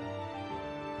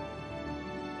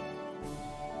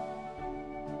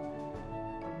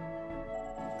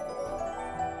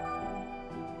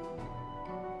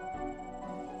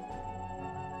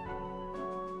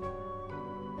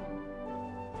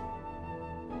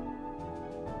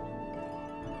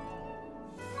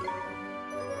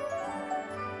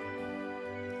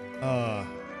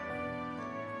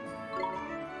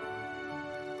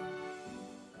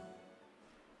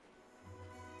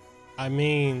 I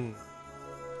mean,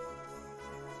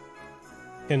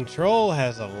 Control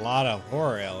has a lot of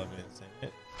horror elements in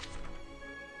it.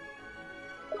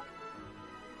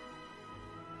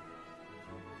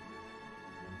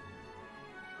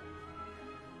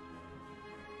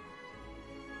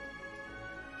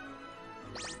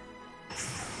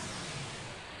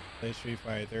 Play Street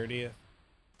Fighter 30th.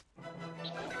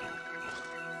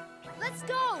 Let's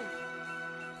go!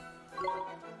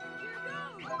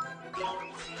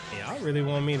 Y'all really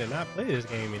want me to not play this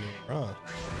game anymore, huh?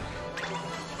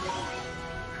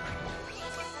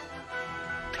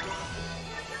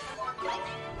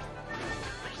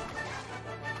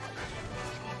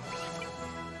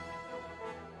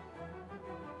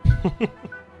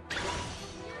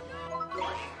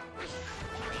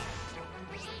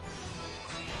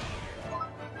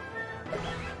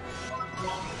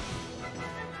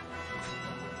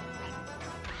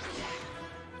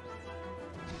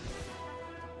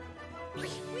 We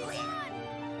won!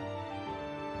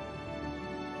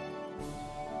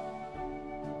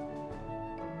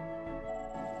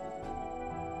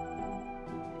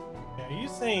 Yeah, Are you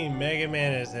saying Mega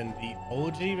Man is in the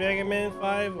OG Mega Man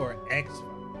 5 or X?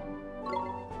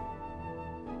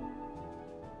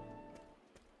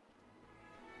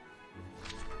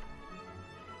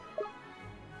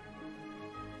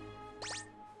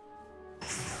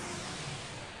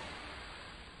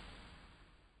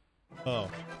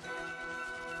 Oh.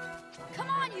 Come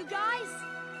on, you guys!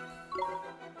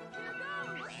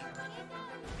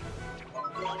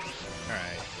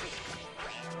 Alright.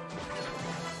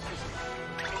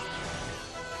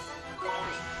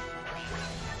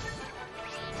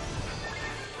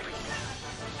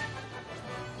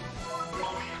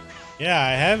 Yeah,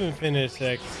 I haven't finished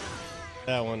that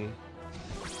one.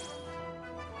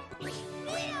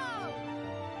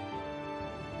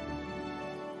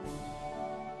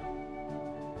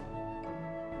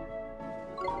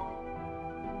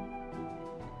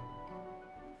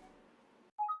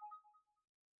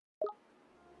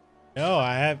 No,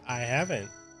 I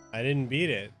haven't. I didn't beat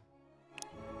it.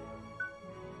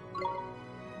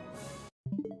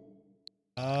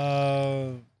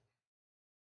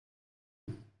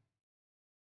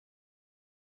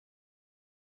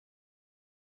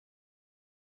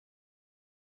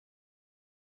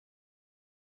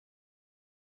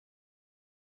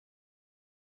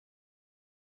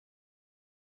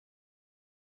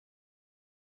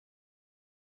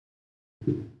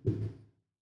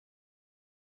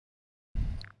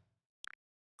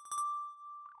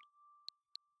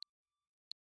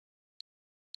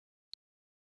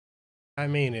 I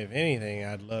mean, if anything,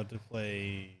 I'd love to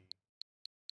play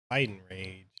Fighting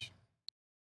Rage.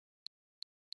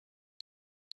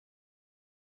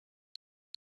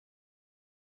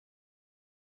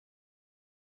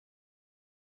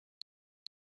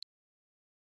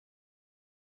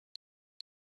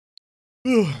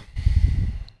 Ugh.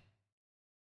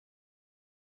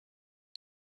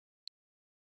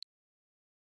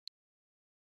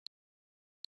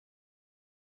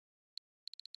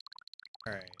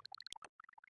 All right.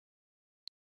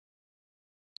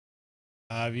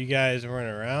 If you guys weren't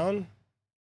around,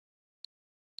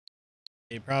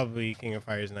 it probably King of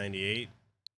Fighters 98.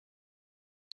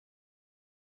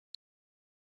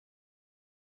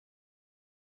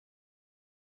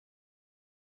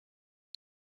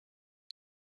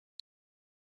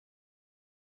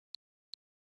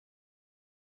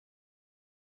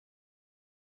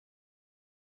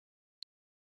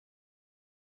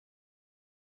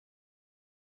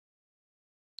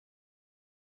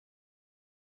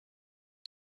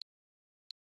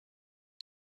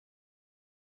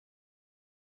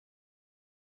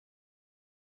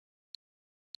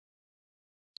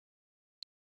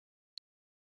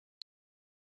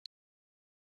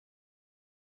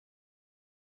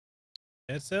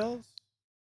 Dead Cells?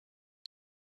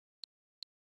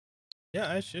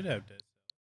 Yeah, I should have Dead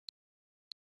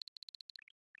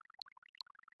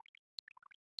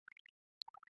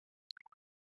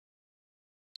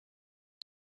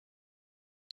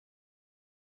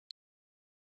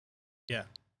Cells.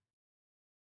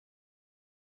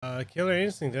 Yeah. Killer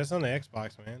Instinct, that's on the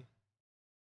Xbox, man.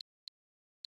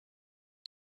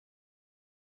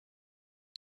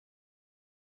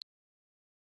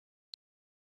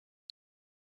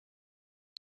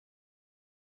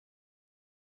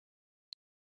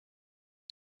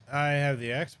 I have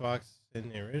the Xbox in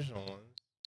the original ones.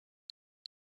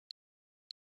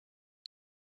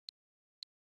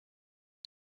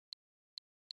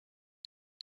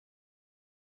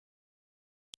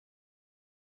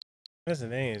 That's the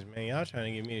thing is, man, y'all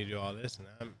trying to get me to do all this, and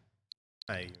I'm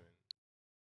not even.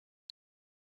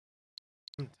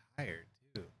 I'm tired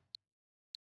too.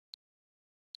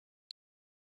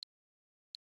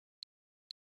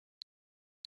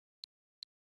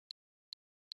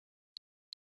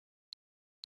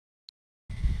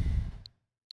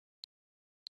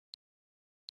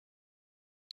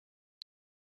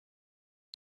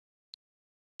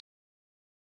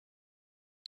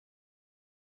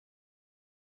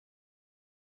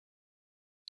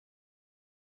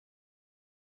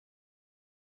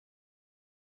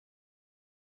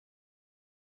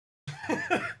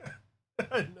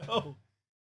 I know.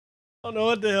 I don't know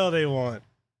what the hell they want.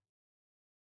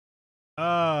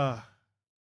 I'm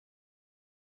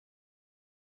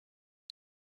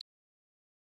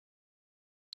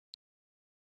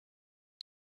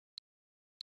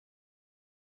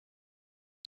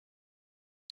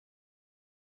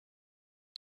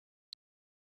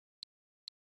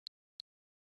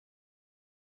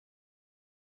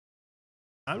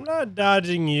not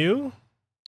dodging you.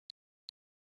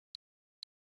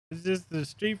 It's just the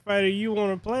Street Fighter you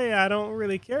want to play, I don't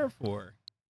really care for.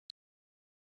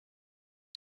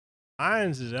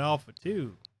 Mine's is Alpha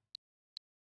 2.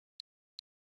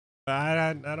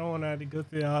 I don't want to have to go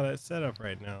through all that setup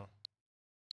right now.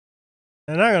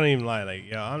 And I'm not gonna even lie, like,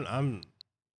 yo,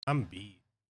 I'm beat.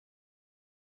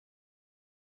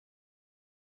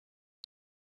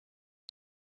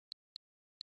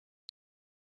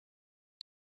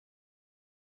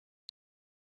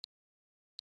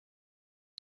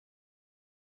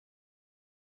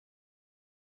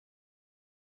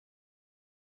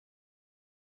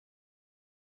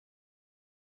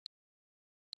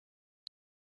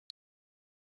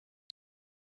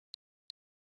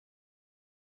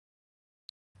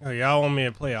 Oh, y'all want me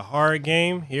to play a hard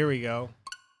game? Here we go.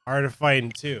 Art of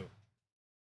Fighting 2.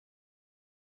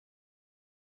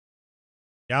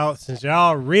 Y'all, since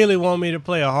y'all really want me to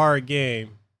play a hard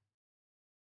game.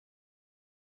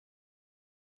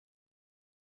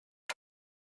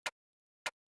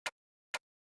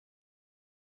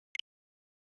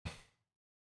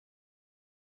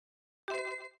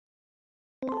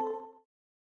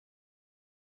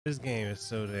 This game is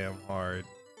so damn hard.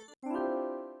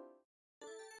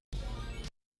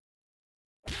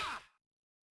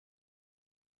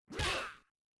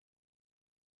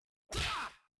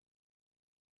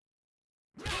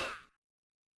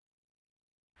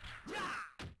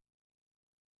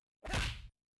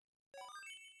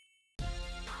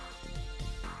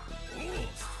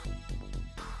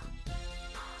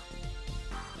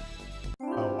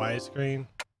 Oh, widescreen.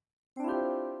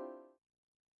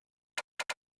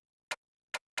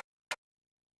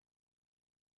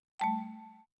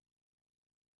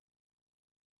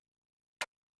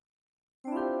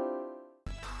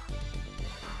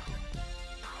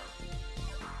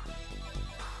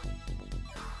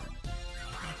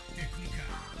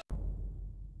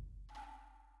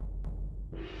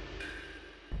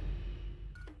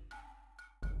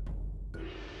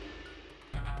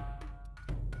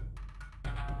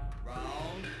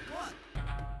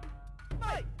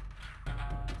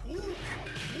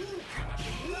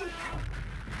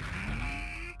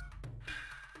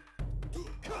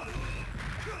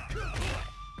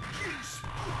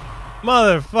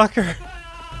 Motherfucker.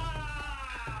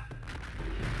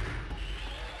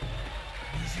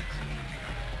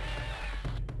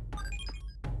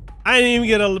 I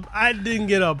didn't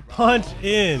get a punch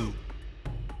in.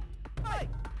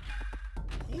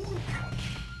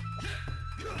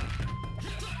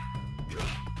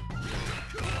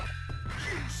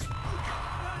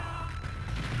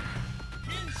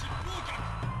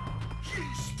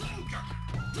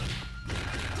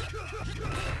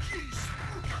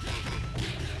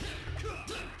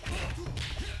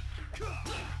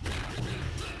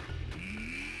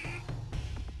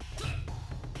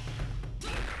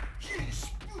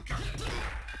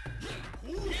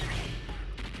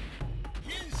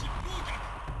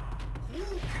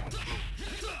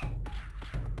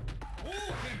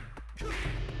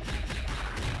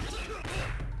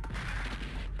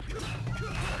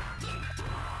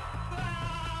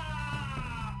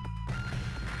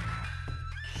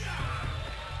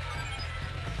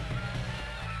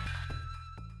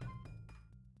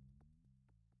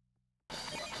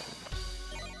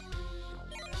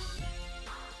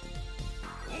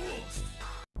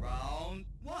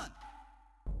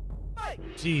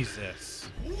 Jesus.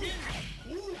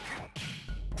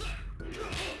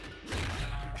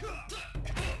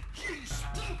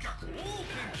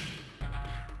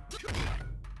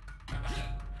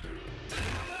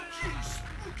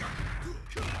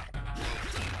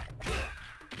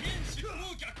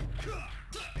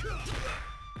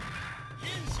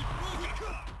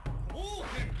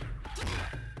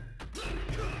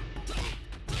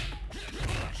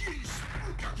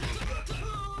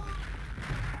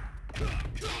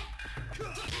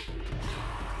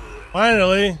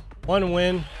 Finally, one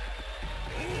win.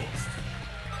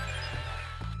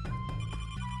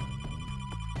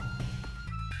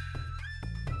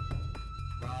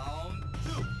 Round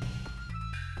 2.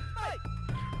 Fight.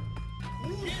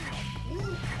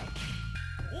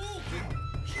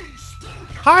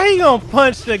 How he gonna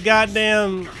punch the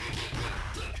goddamn?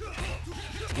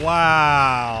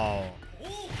 Wow.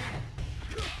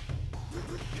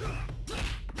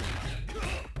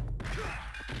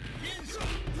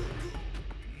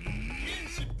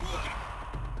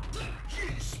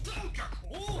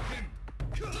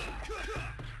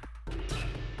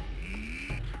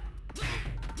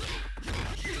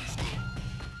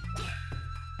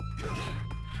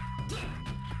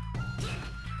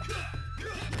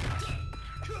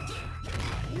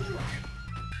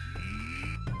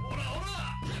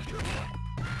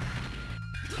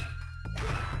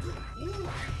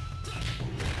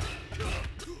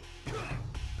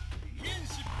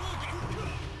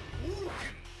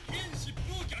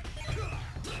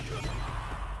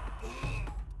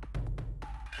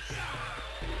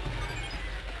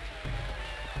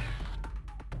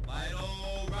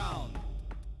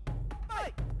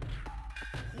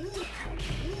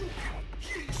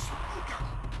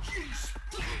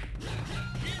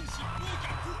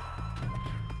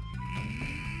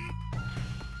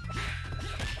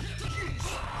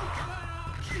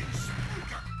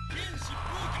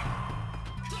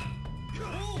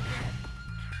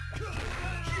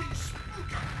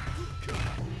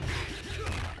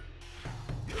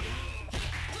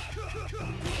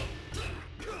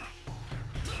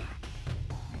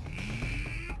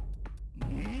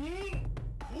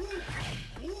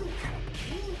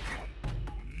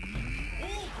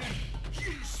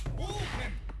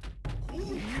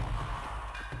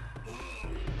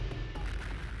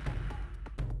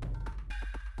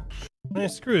 Man,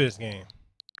 screw this game.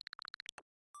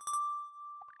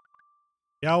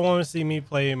 Y'all want to see me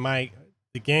play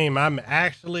the game I'm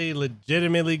actually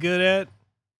legitimately good at?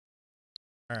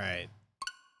 All right.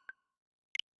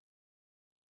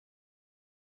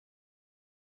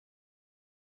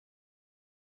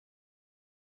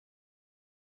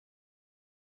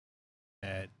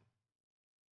 At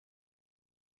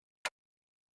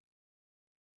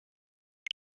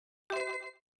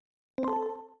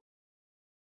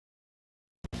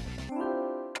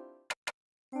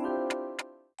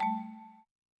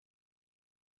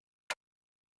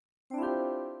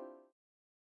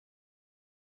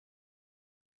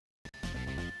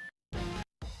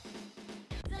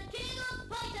The King of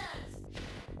Fighters!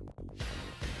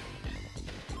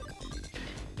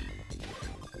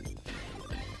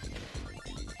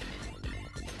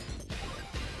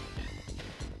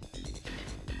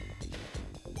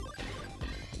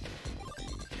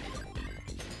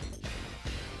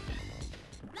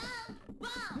 Round one!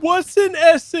 what's an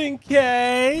SNK?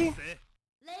 Lady,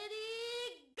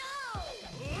 go!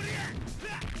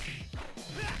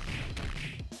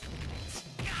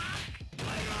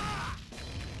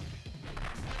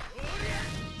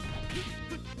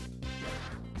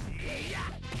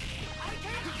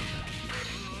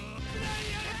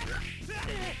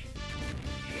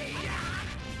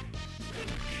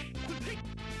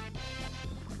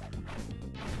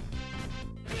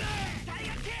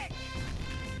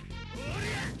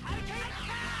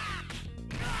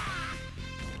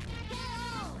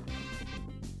 KO!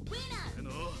 Winner!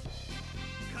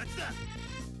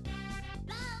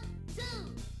 Round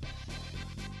two!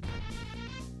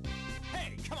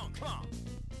 Hey, come on, come on.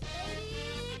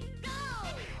 Lady, go!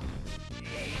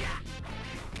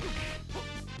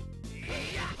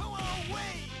 Come on,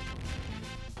 away.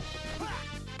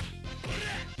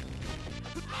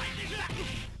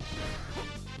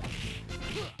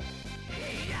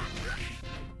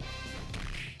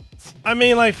 I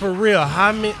mean, like, for real,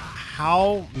 how many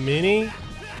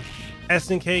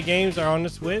SNK games are on the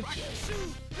Switch? KO!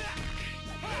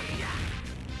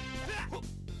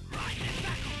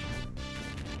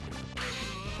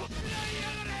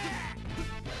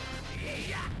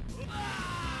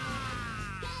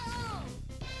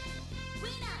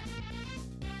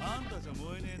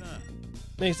 Winner!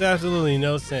 Makes absolutely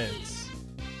no sense.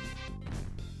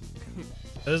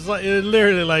 It's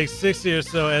literally like 60 or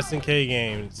so SNK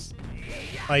games.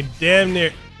 Like damn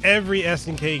near every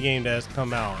SNK game that has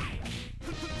come out.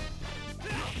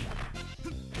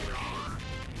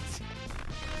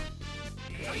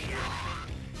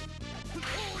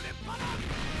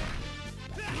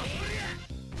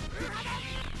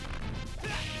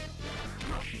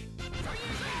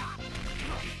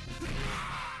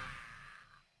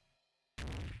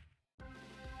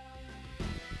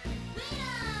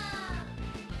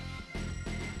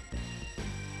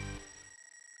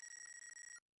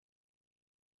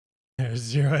 There's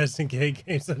 0 SNK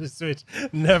games on the Switch.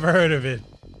 Never heard of it.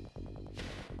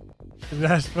 It's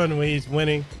not fun when he's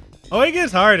winning. Oh, it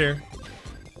gets harder.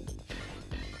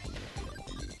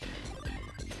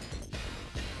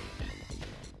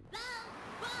 Round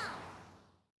one!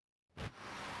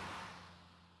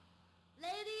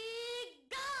 Lady,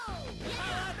 go!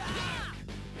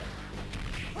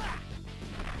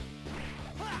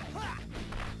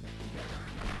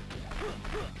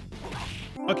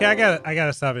 Okay, I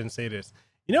gotta stop and say this.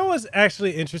 You know what's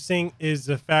actually interesting is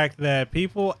the fact that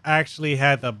people actually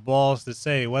had the balls to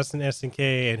say what's an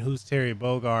SNK and who's Terry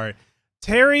Bogard.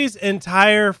 Terry's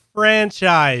entire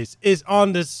franchise is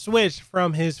on the Switch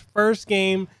from his first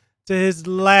game to his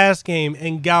last game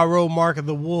in Garo Mark of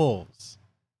the Wolves.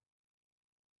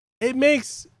 It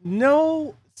makes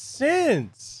no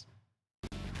sense.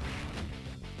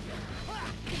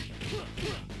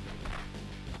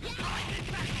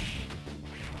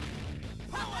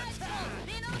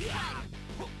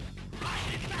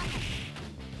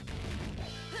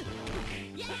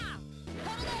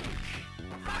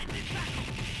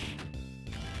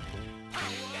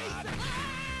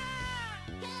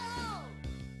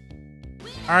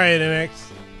 All right, MX.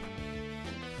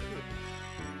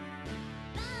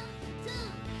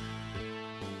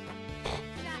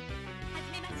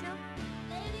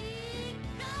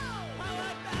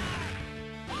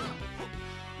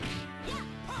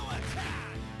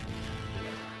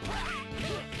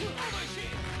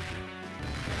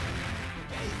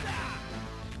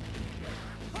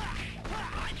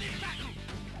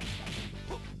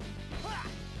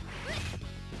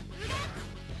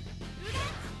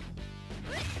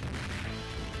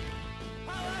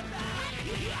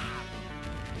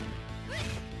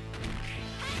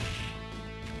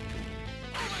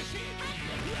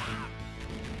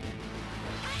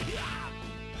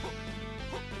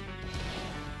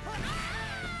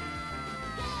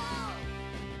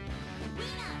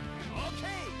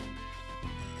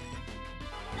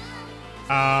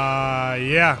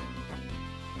 Yeah,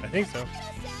 I think so.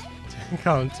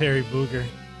 Call him Terry Booger.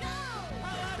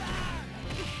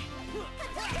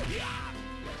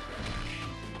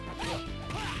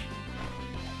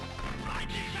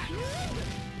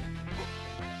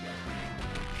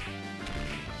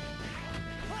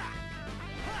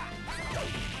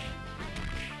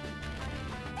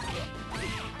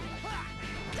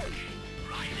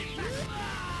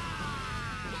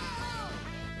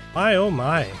 My oh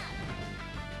my.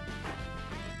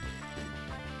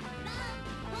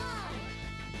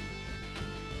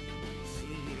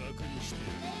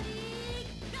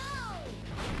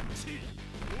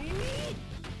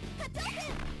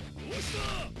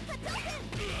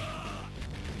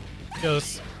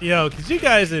 Yo, could you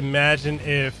guys imagine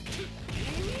if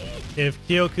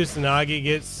Kyo Kusanagi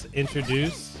gets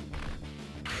introduced?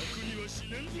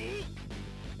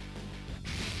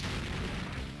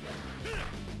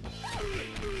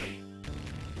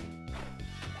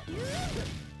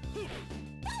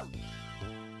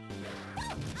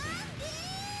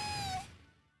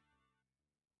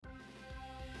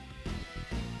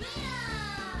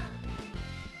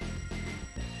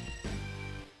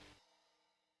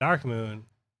 Dark Moon,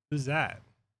 who's that?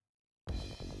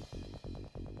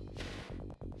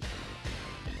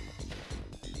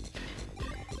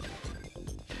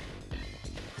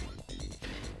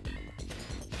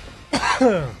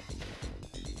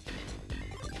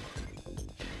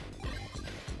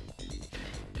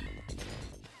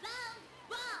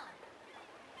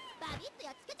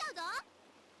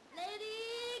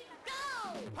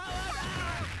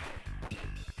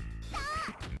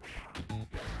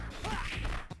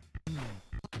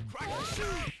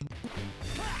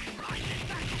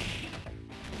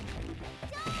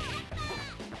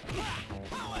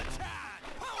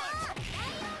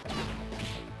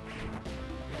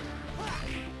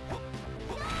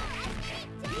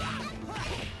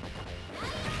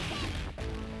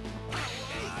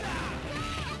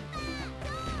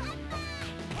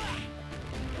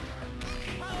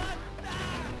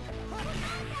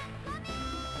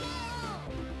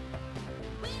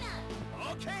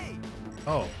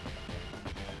 Oh.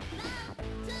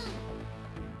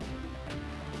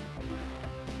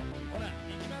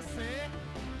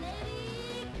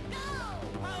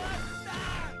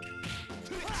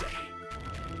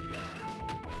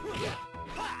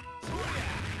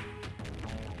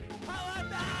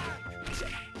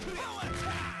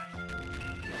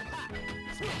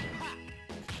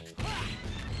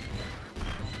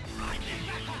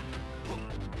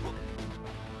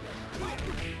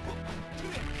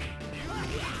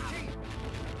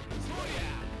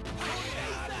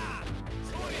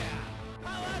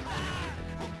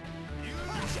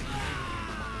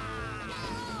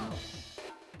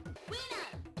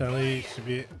 Chun-Li should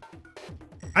be...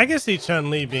 I can see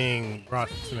Chun-Li being brought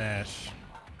to Smash.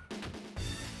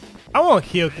 I want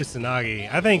Kyo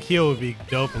Kusanagi. I think Kyo would be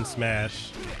dope in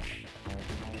Smash.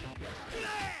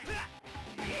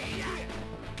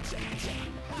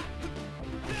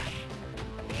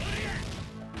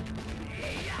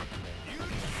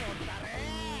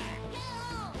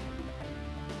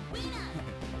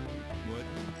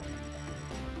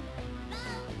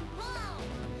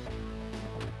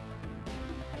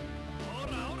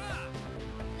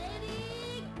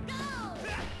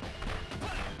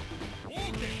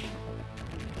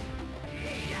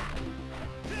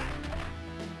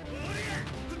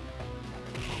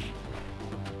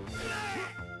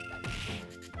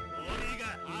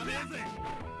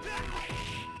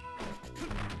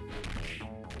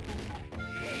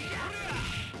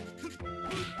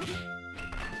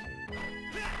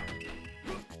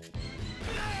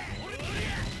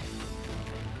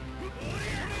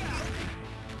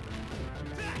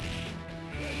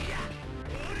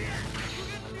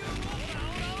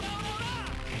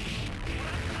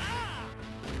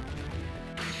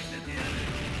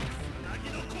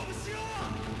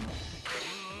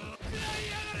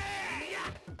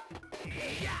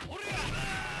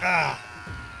 Ah.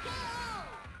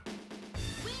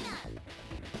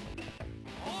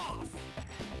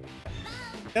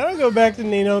 Can I go back to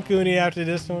Nino Kuni after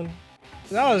this one?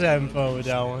 'Cause I was having fun with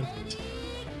that one.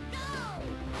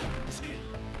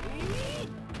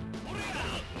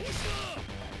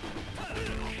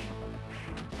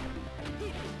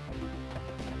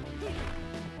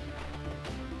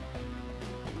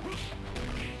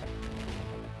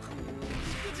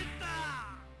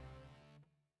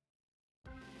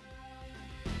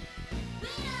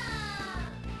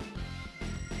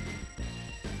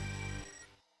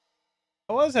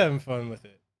 I was having fun with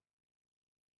it.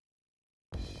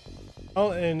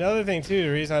 Oh, and another thing too, the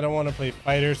reason I don't want to play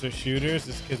fighters or shooters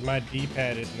is because my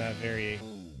D-pad is not very...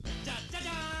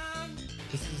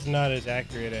 This is not as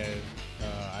accurate as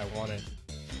I wanted.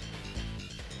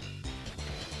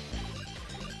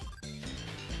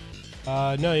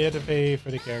 No, you have to pay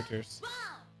for the characters.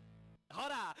 ほ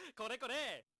らこれこ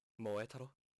れ燃えた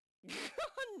ろ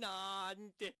な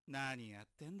んて何やっ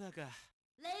てんだか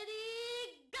Lady,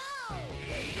 go! 危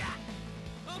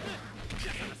ねえじ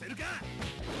ゃあさせるか危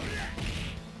ね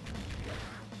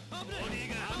えボディ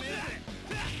が危ね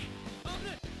え危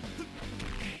ねえ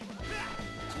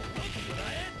こら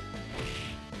え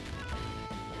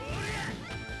おりゃ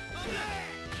危ねえ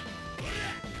おりゃ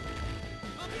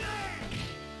危ねえ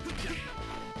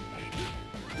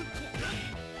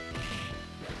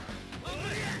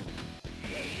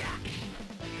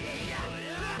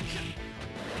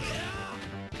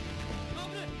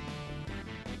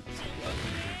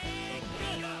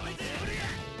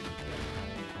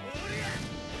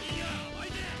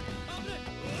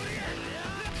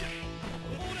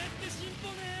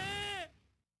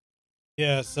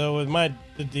Yeah, so with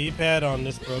the D-pad on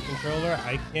this Pro controller,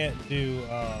 I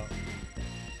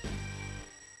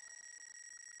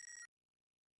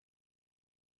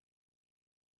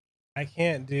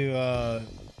can't do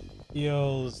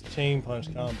Kyo's chain punch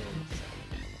combos.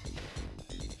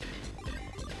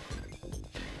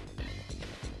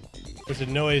 Which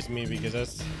annoys me because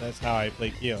that's how I play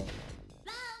Kyo. Round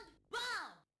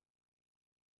one!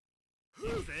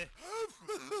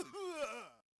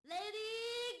 Lady,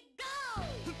 go!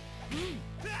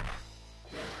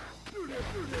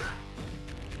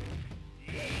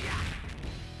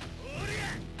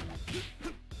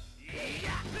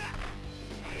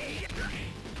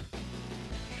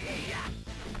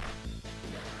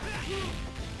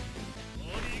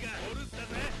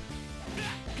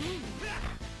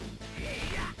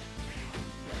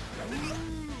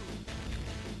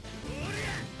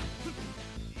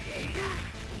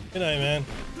 Good night, man.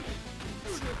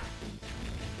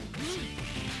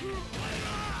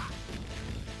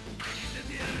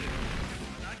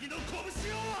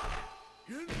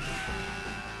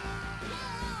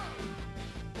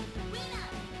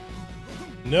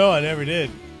 No, I never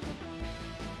did.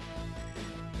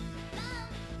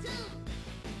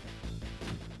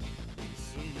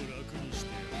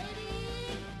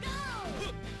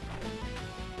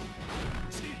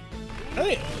 I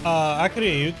think Akira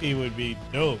Yuki would be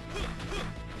dope.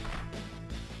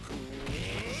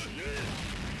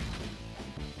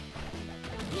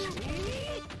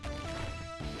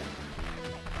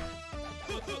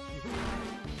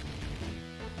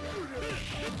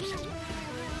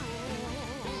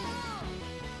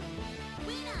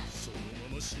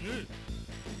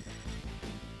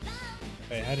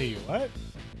 Wait, how do you what?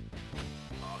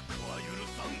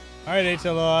 Alright,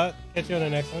 HLO, catch you on the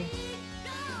next one.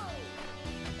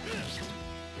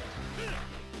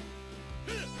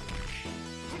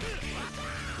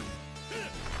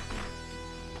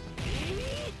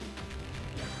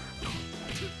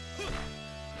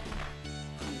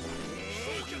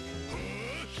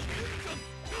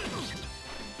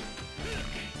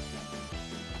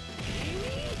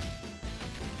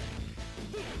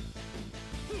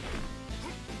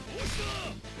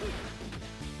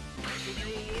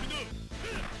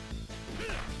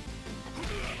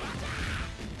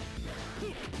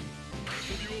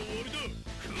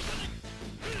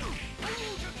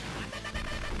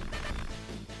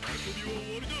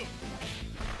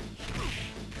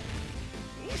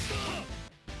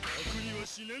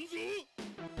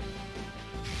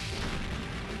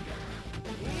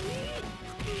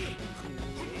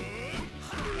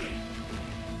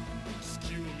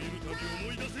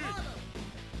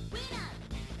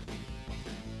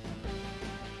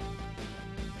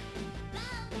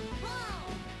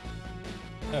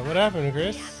 Yeah, what happened,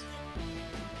 Chris?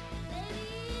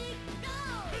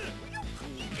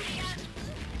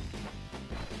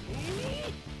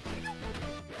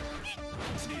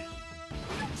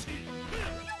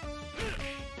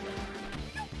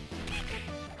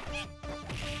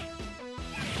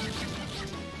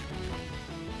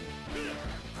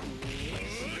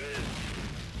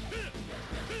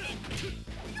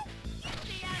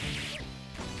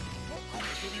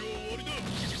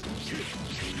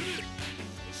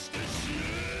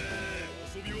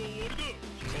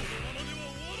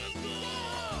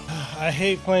 I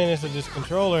hate playing this with this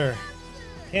controller.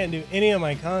 Can't do any of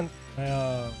my combos.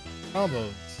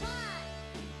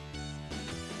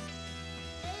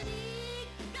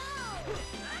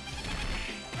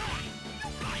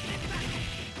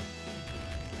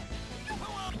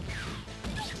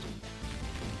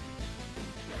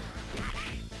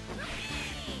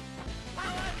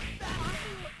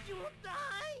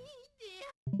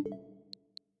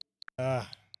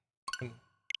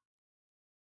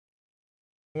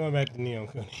 I'm going back to Neo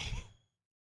Kuni.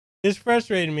 It's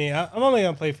frustrating me. I'm only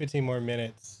gonna play 15 more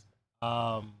minutes.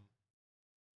 Because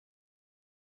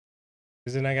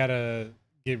then I gotta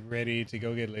get ready to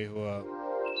go get Lehua.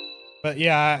 But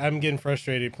yeah, I'm getting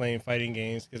frustrated playing fighting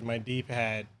games because my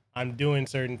D-pad, I'm doing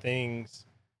certain things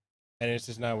and it's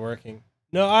just not working.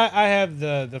 No, I have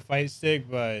the fight stick,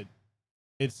 but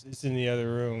it's in the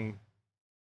other room.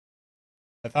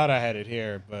 I thought I had it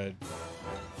here, but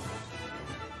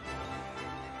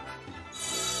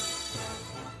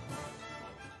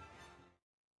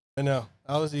no,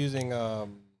 I was using my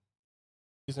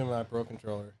Pro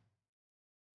controller.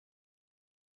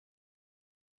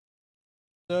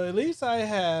 So at least I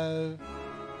have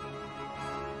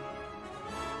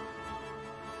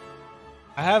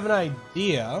an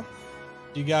idea.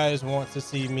 You guys want to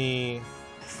see me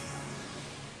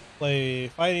play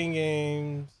fighting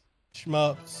games,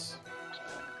 shmups,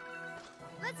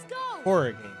 Let's go.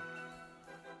 horror games.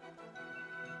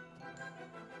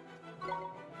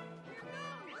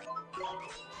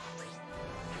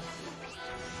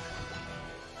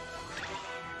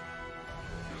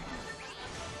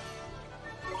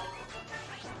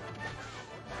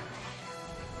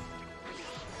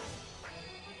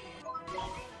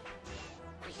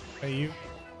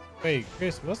 Wait,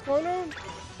 Chris, what's going on?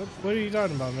 What are you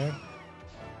talking about, man?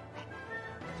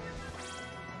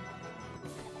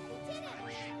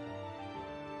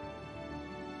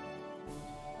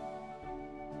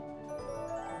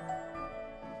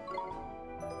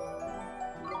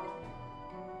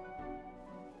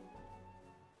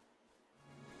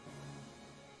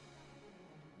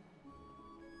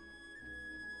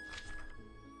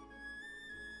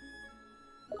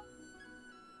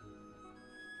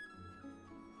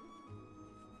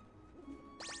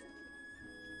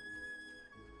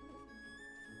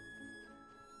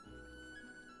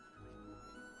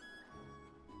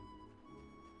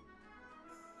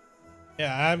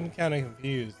 Yeah, I'm kind of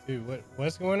confused, too.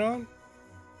 What's going on?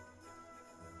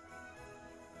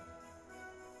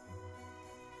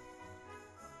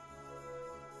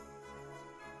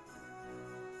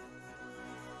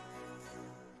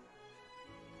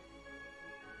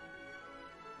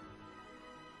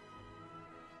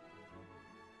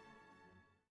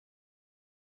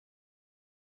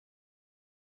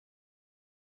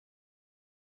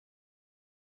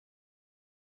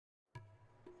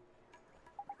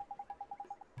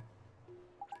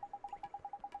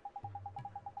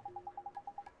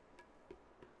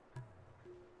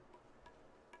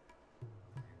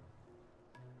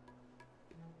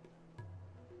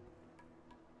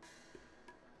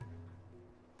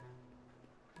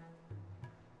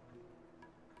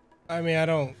 I mean, I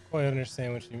don't quite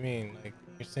understand what you mean. Like,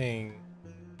 you're saying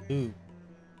loop.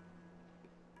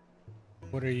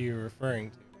 What are you referring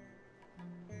to?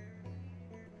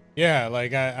 Yeah,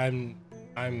 like I'm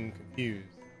confused.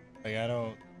 Like I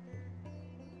don't.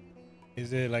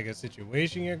 Is it like a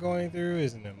situation you're going through?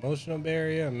 Is it an emotional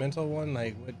barrier, a mental one?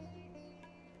 Like what?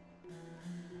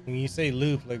 When you say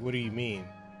loop, like what do you mean?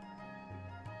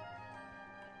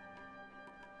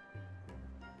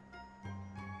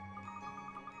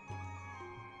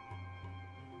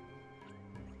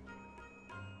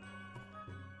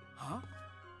 Huh?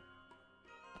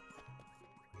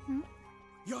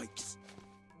 Yikes!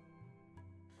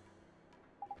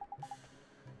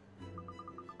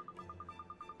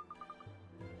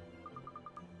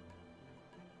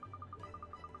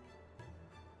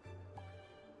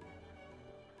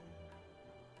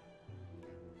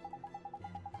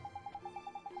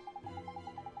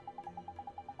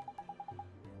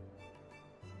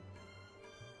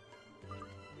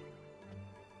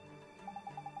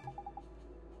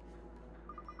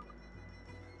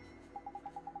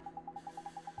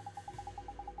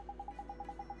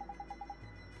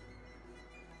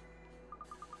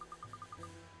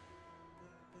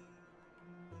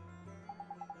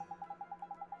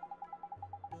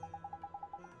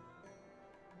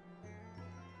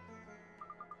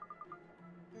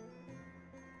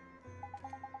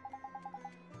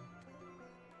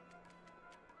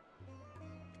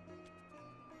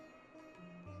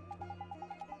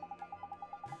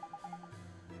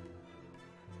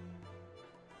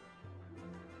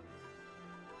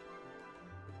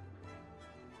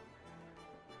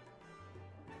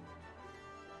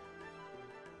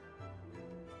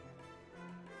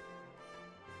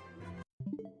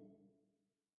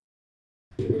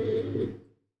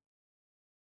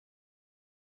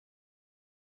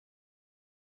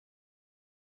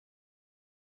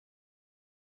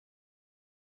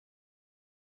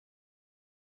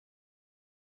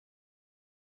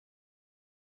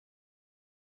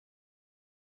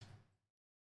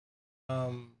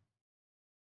 Um,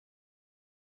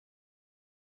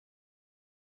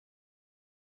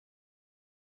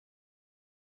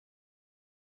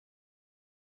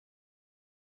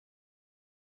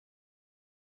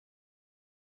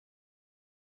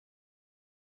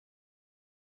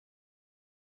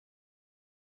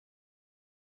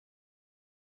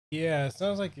 yeah, it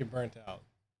sounds like you're burnt out.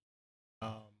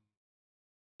 Um,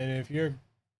 and if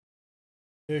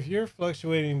you're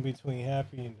fluctuating between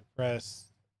happy and depressed,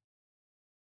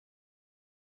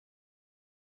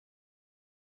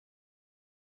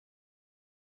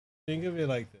 think of it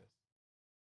like this: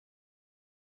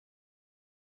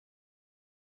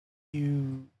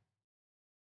 you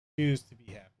choose to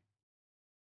be happy.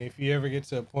 If you ever get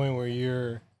to a point where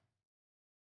you're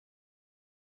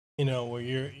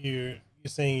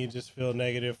saying you just feel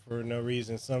negative for no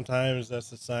reason, sometimes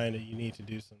that's a sign that you need to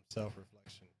do some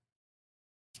self-reflection,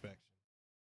 inspection.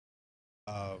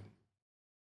 Um,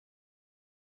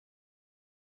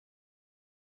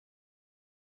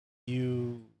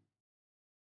 you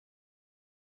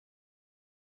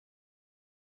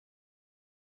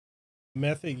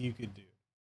method you could do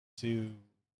to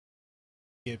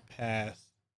get past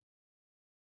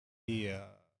the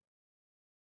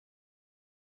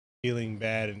feeling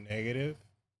bad and negative.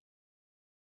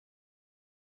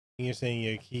 You're saying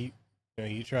you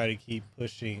try to keep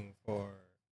pushing for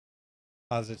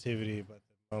positivity, but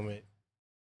the moment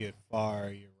you get far,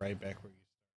 you're right back where you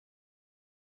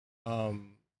start.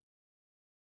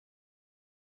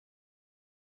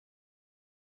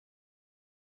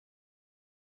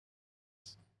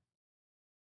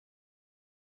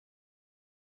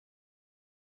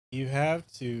 You have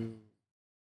to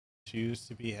choose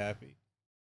to be happy,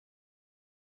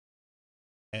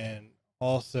 and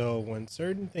also when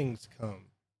certain things come,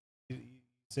 you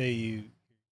say you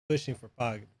pushing for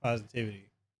positivity,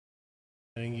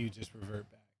 and you just revert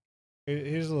back.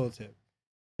 Here's a little tip: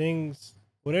 things,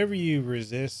 whatever you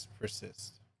resist,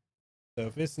 persist. So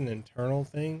if it's an internal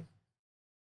thing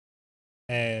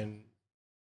and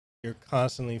you're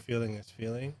constantly feeling this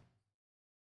feeling,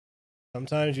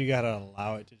 sometimes you gotta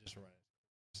allow it to just run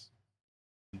its course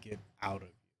and get out of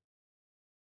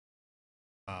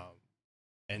you,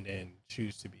 and then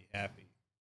choose to be happy.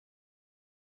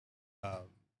 Um,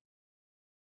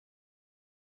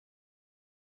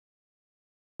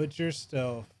 put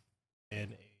yourself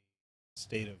in a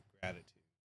state of gratitude,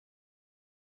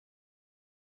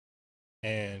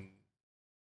 and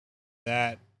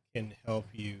that can help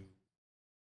you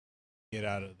get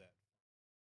out of that.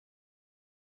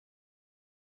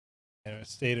 And a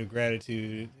state of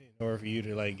gratitude, in order for you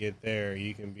to like get there,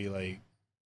 you can be like,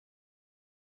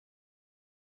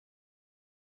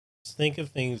 just think of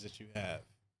things that you have.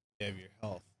 You have your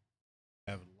health,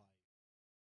 you have life,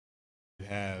 you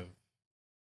have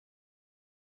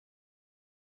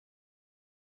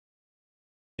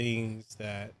things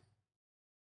that,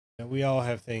 we all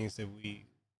have things that we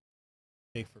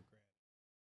take for granted.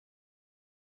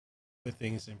 Put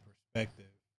things in perspective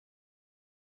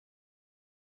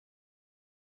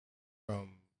from,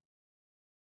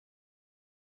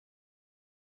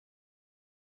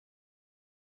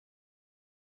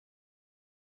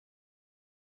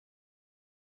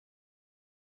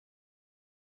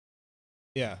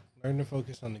 yeah, learn to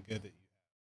focus on the good that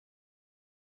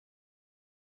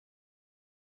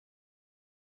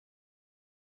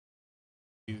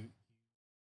you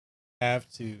have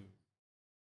to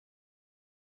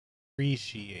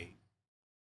appreciate.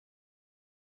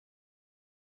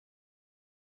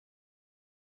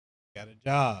 You got a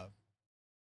job,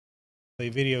 play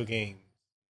video games,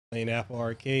 playing Apple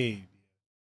Arcade,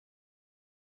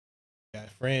 you got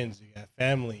friends, you got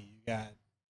family, you got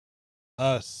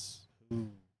us who,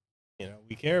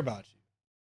 we care about you.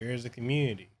 Here's a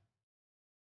community.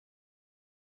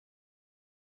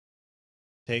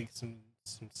 Take some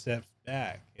steps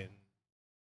back and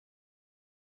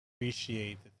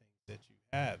appreciate the things that you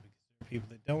have, because there are people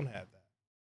that don't have that.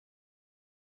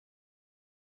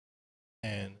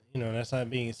 And that's not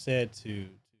being said to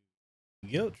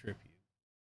guilt trip you,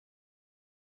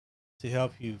 to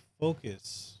help you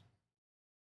focus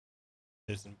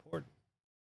is important.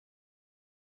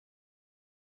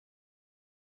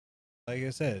 Like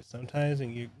I said, sometimes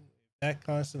when you, if that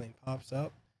constantly pops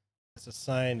up, it's a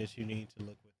sign that you need to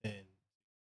look within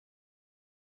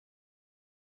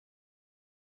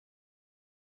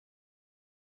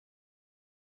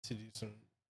to do some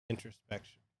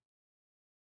introspection,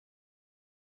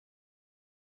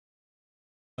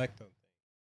 reflect on things.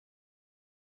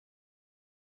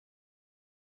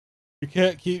 You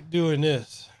can't keep doing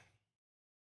this.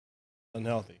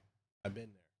 Unhealthy. I've been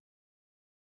there.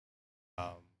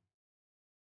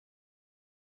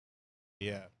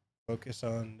 Yeah, focus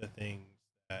on the things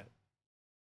that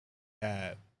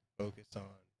have. Focus on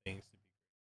things to be.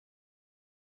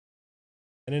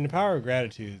 And then the power of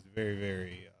gratitude is very,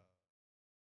 very,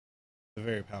 a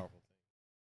very powerful thing.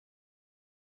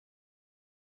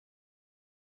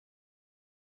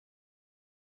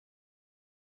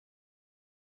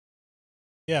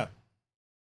 Yeah,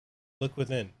 look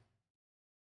within.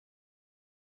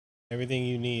 Everything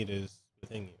you need is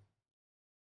within you.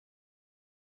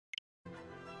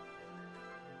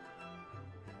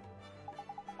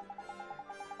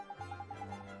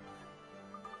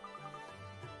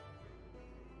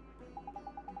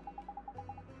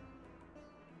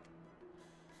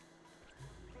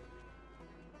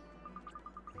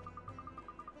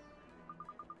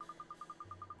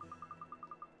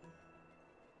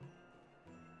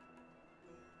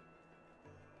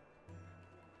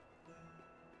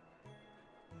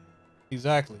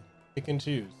 Exactly. Pick and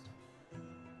choose.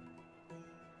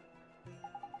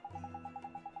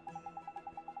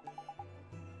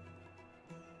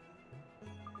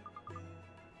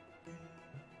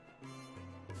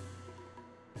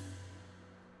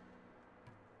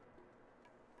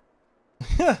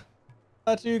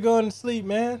 Thought you were going to sleep,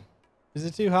 man. Is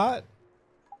it too hot?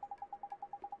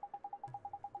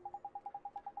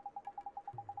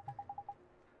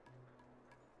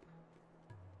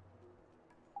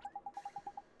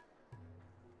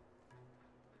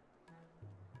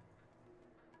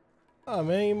 Oh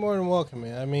man, you're more than welcome,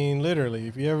 man. I mean, literally,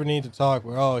 if you ever need to talk,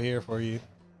 we're all here for you.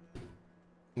 You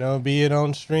know, be it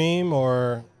on stream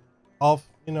or off,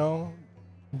 you know,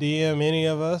 DM any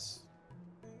of us.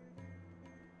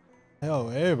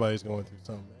 Hell, everybody's going through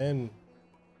something, and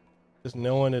just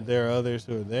knowing that there are others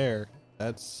who are there,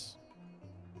 that's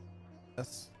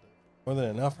more than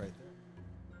enough right there.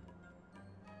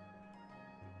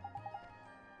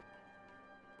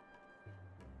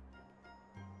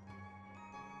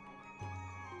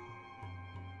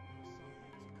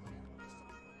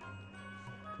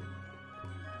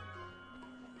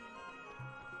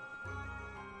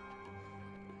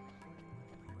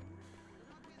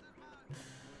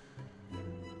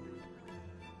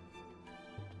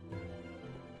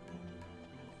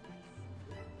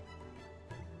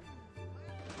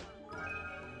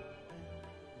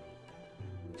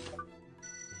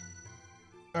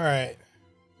 All right.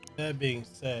 That being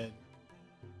said,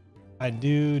 I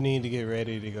do need to get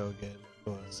ready to go get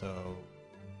Lua,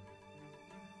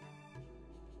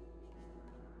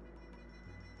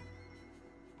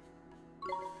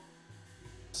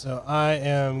 so I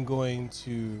am going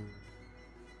to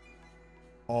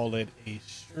call it a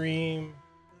stream.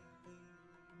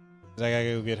 'Cause I gotta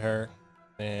go get her,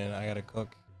 and I gotta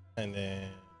cook, and then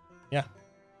yeah.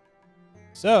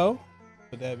 So,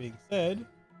 with that being said,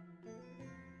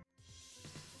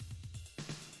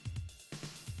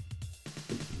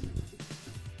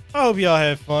 I hope y'all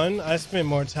had fun. I spent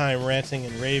more time ranting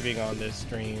and raving on this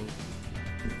stream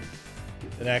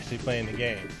than actually playing the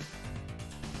game.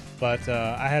 But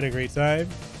I had a great time.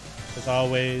 As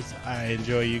always, I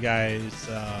enjoy you guys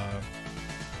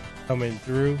coming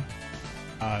through.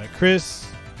 Chris,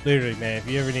 literally, man, if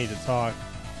you ever need to talk,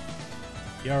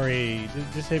 you already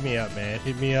just hit me up, man.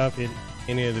 Hit me up, hit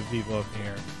any of the people up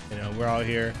here. You know, we're all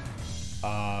here.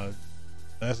 Let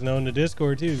us know in the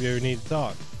Discord too if you ever need to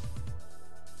talk.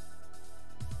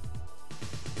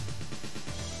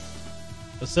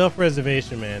 But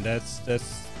self-preservation, man, that's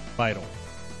vital.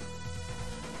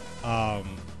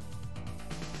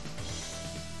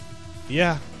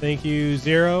 Yeah, thank you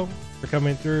Zero for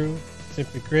coming through.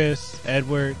 Simply Chris,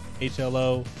 Edward,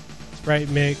 HLO, Sprite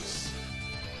Mix,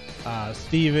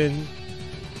 Steven,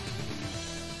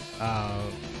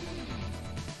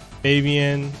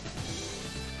 Fabian,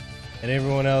 and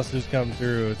everyone else who's come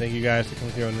through. Thank you guys for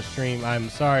coming through on the stream. I'm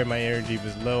sorry my energy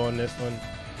was low on this one.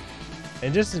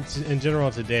 And just in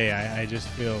general today, I just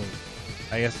feel,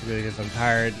 I guess because I'm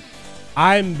tired.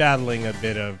 I'm battling a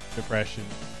bit of depression,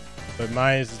 but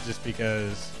mine is just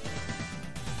because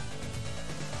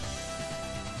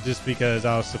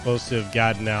I was supposed to have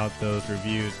gotten out those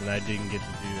reviews and I didn't get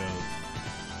to do those.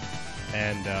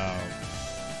 And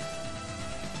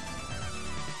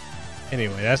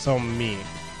anyway, that's on me.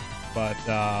 But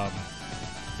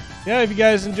yeah, if you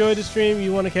guys enjoyed the stream,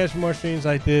 you want to catch more streams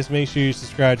like this, make sure you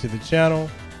subscribe to the channel,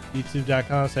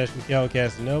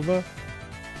 youtube.com/MikhailCasanova.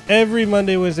 Every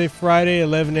Monday, Wednesday, Friday,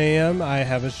 11 a.m. I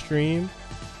have a stream.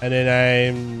 And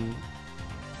then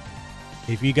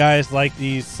if you guys like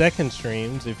these second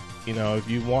streams, if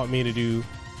you want me to do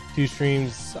 2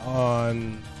 streams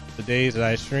on the days that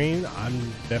I stream, I'm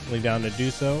definitely down to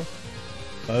do so.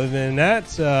 Other than that,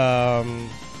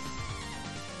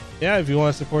 yeah, if you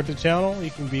want to support the channel,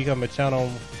 you can become a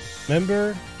channel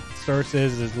member. Starts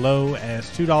as low as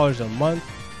 $2 a month.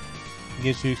 It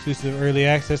gets you exclusive early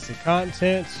access to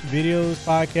content, videos,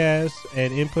 podcasts,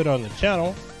 and input on the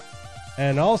channel.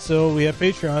 And also, we have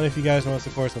Patreon if you guys want to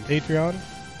support us on Patreon.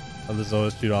 As low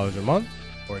as $2 a month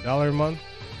or $1 a month.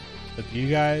 Up to you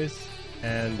guys.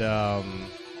 And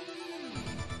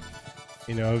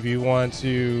you know, if you want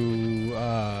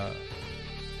to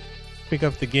pick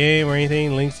up the game or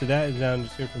anything, links to that is down in the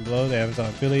description below. The Amazon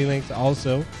affiliate links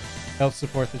also help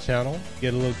support the channel.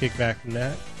 Get a little kickback from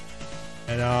that.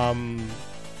 And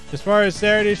as far as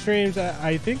Saturday streams,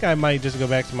 I think I might just go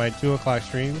back to my 2 o'clock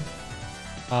stream.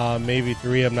 Maybe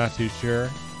 3, I'm not too sure.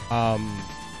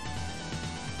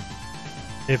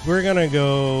 If we're gonna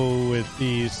go with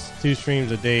these 2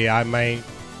 streams a day, I might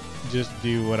just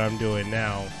do what I'm doing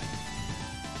now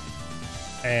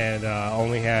and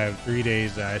only have 3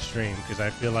 days that I stream, because I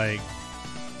feel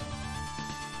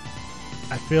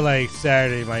like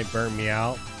Saturday might burn me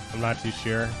out. I'm not too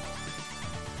sure.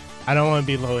 I don't want to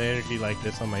be low energy like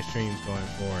this on my streams going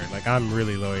forward. Like, I'm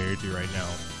really low energy right now.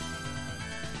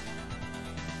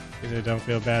 Because I don't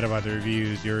feel bad about the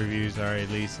reviews. Your reviews are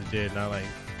at least legit. Not like,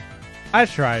 I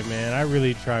tried, man. I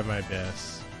really tried my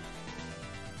best.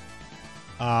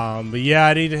 But yeah,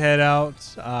 I need to head out.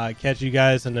 Catch you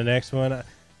guys in the next one.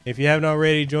 If you haven't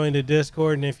already, join the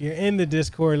Discord. And if you're in the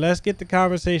Discord, let's get the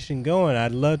conversation going.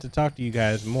 I'd love to talk to you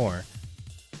guys more.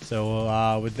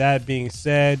 So with that being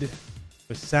said,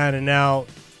 we're signing out.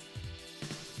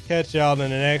 Catch y'all in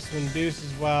the next one.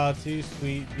 Deuces wild, too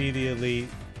sweet, be the elite.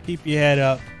 Keep your head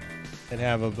up and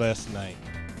have a blessed night.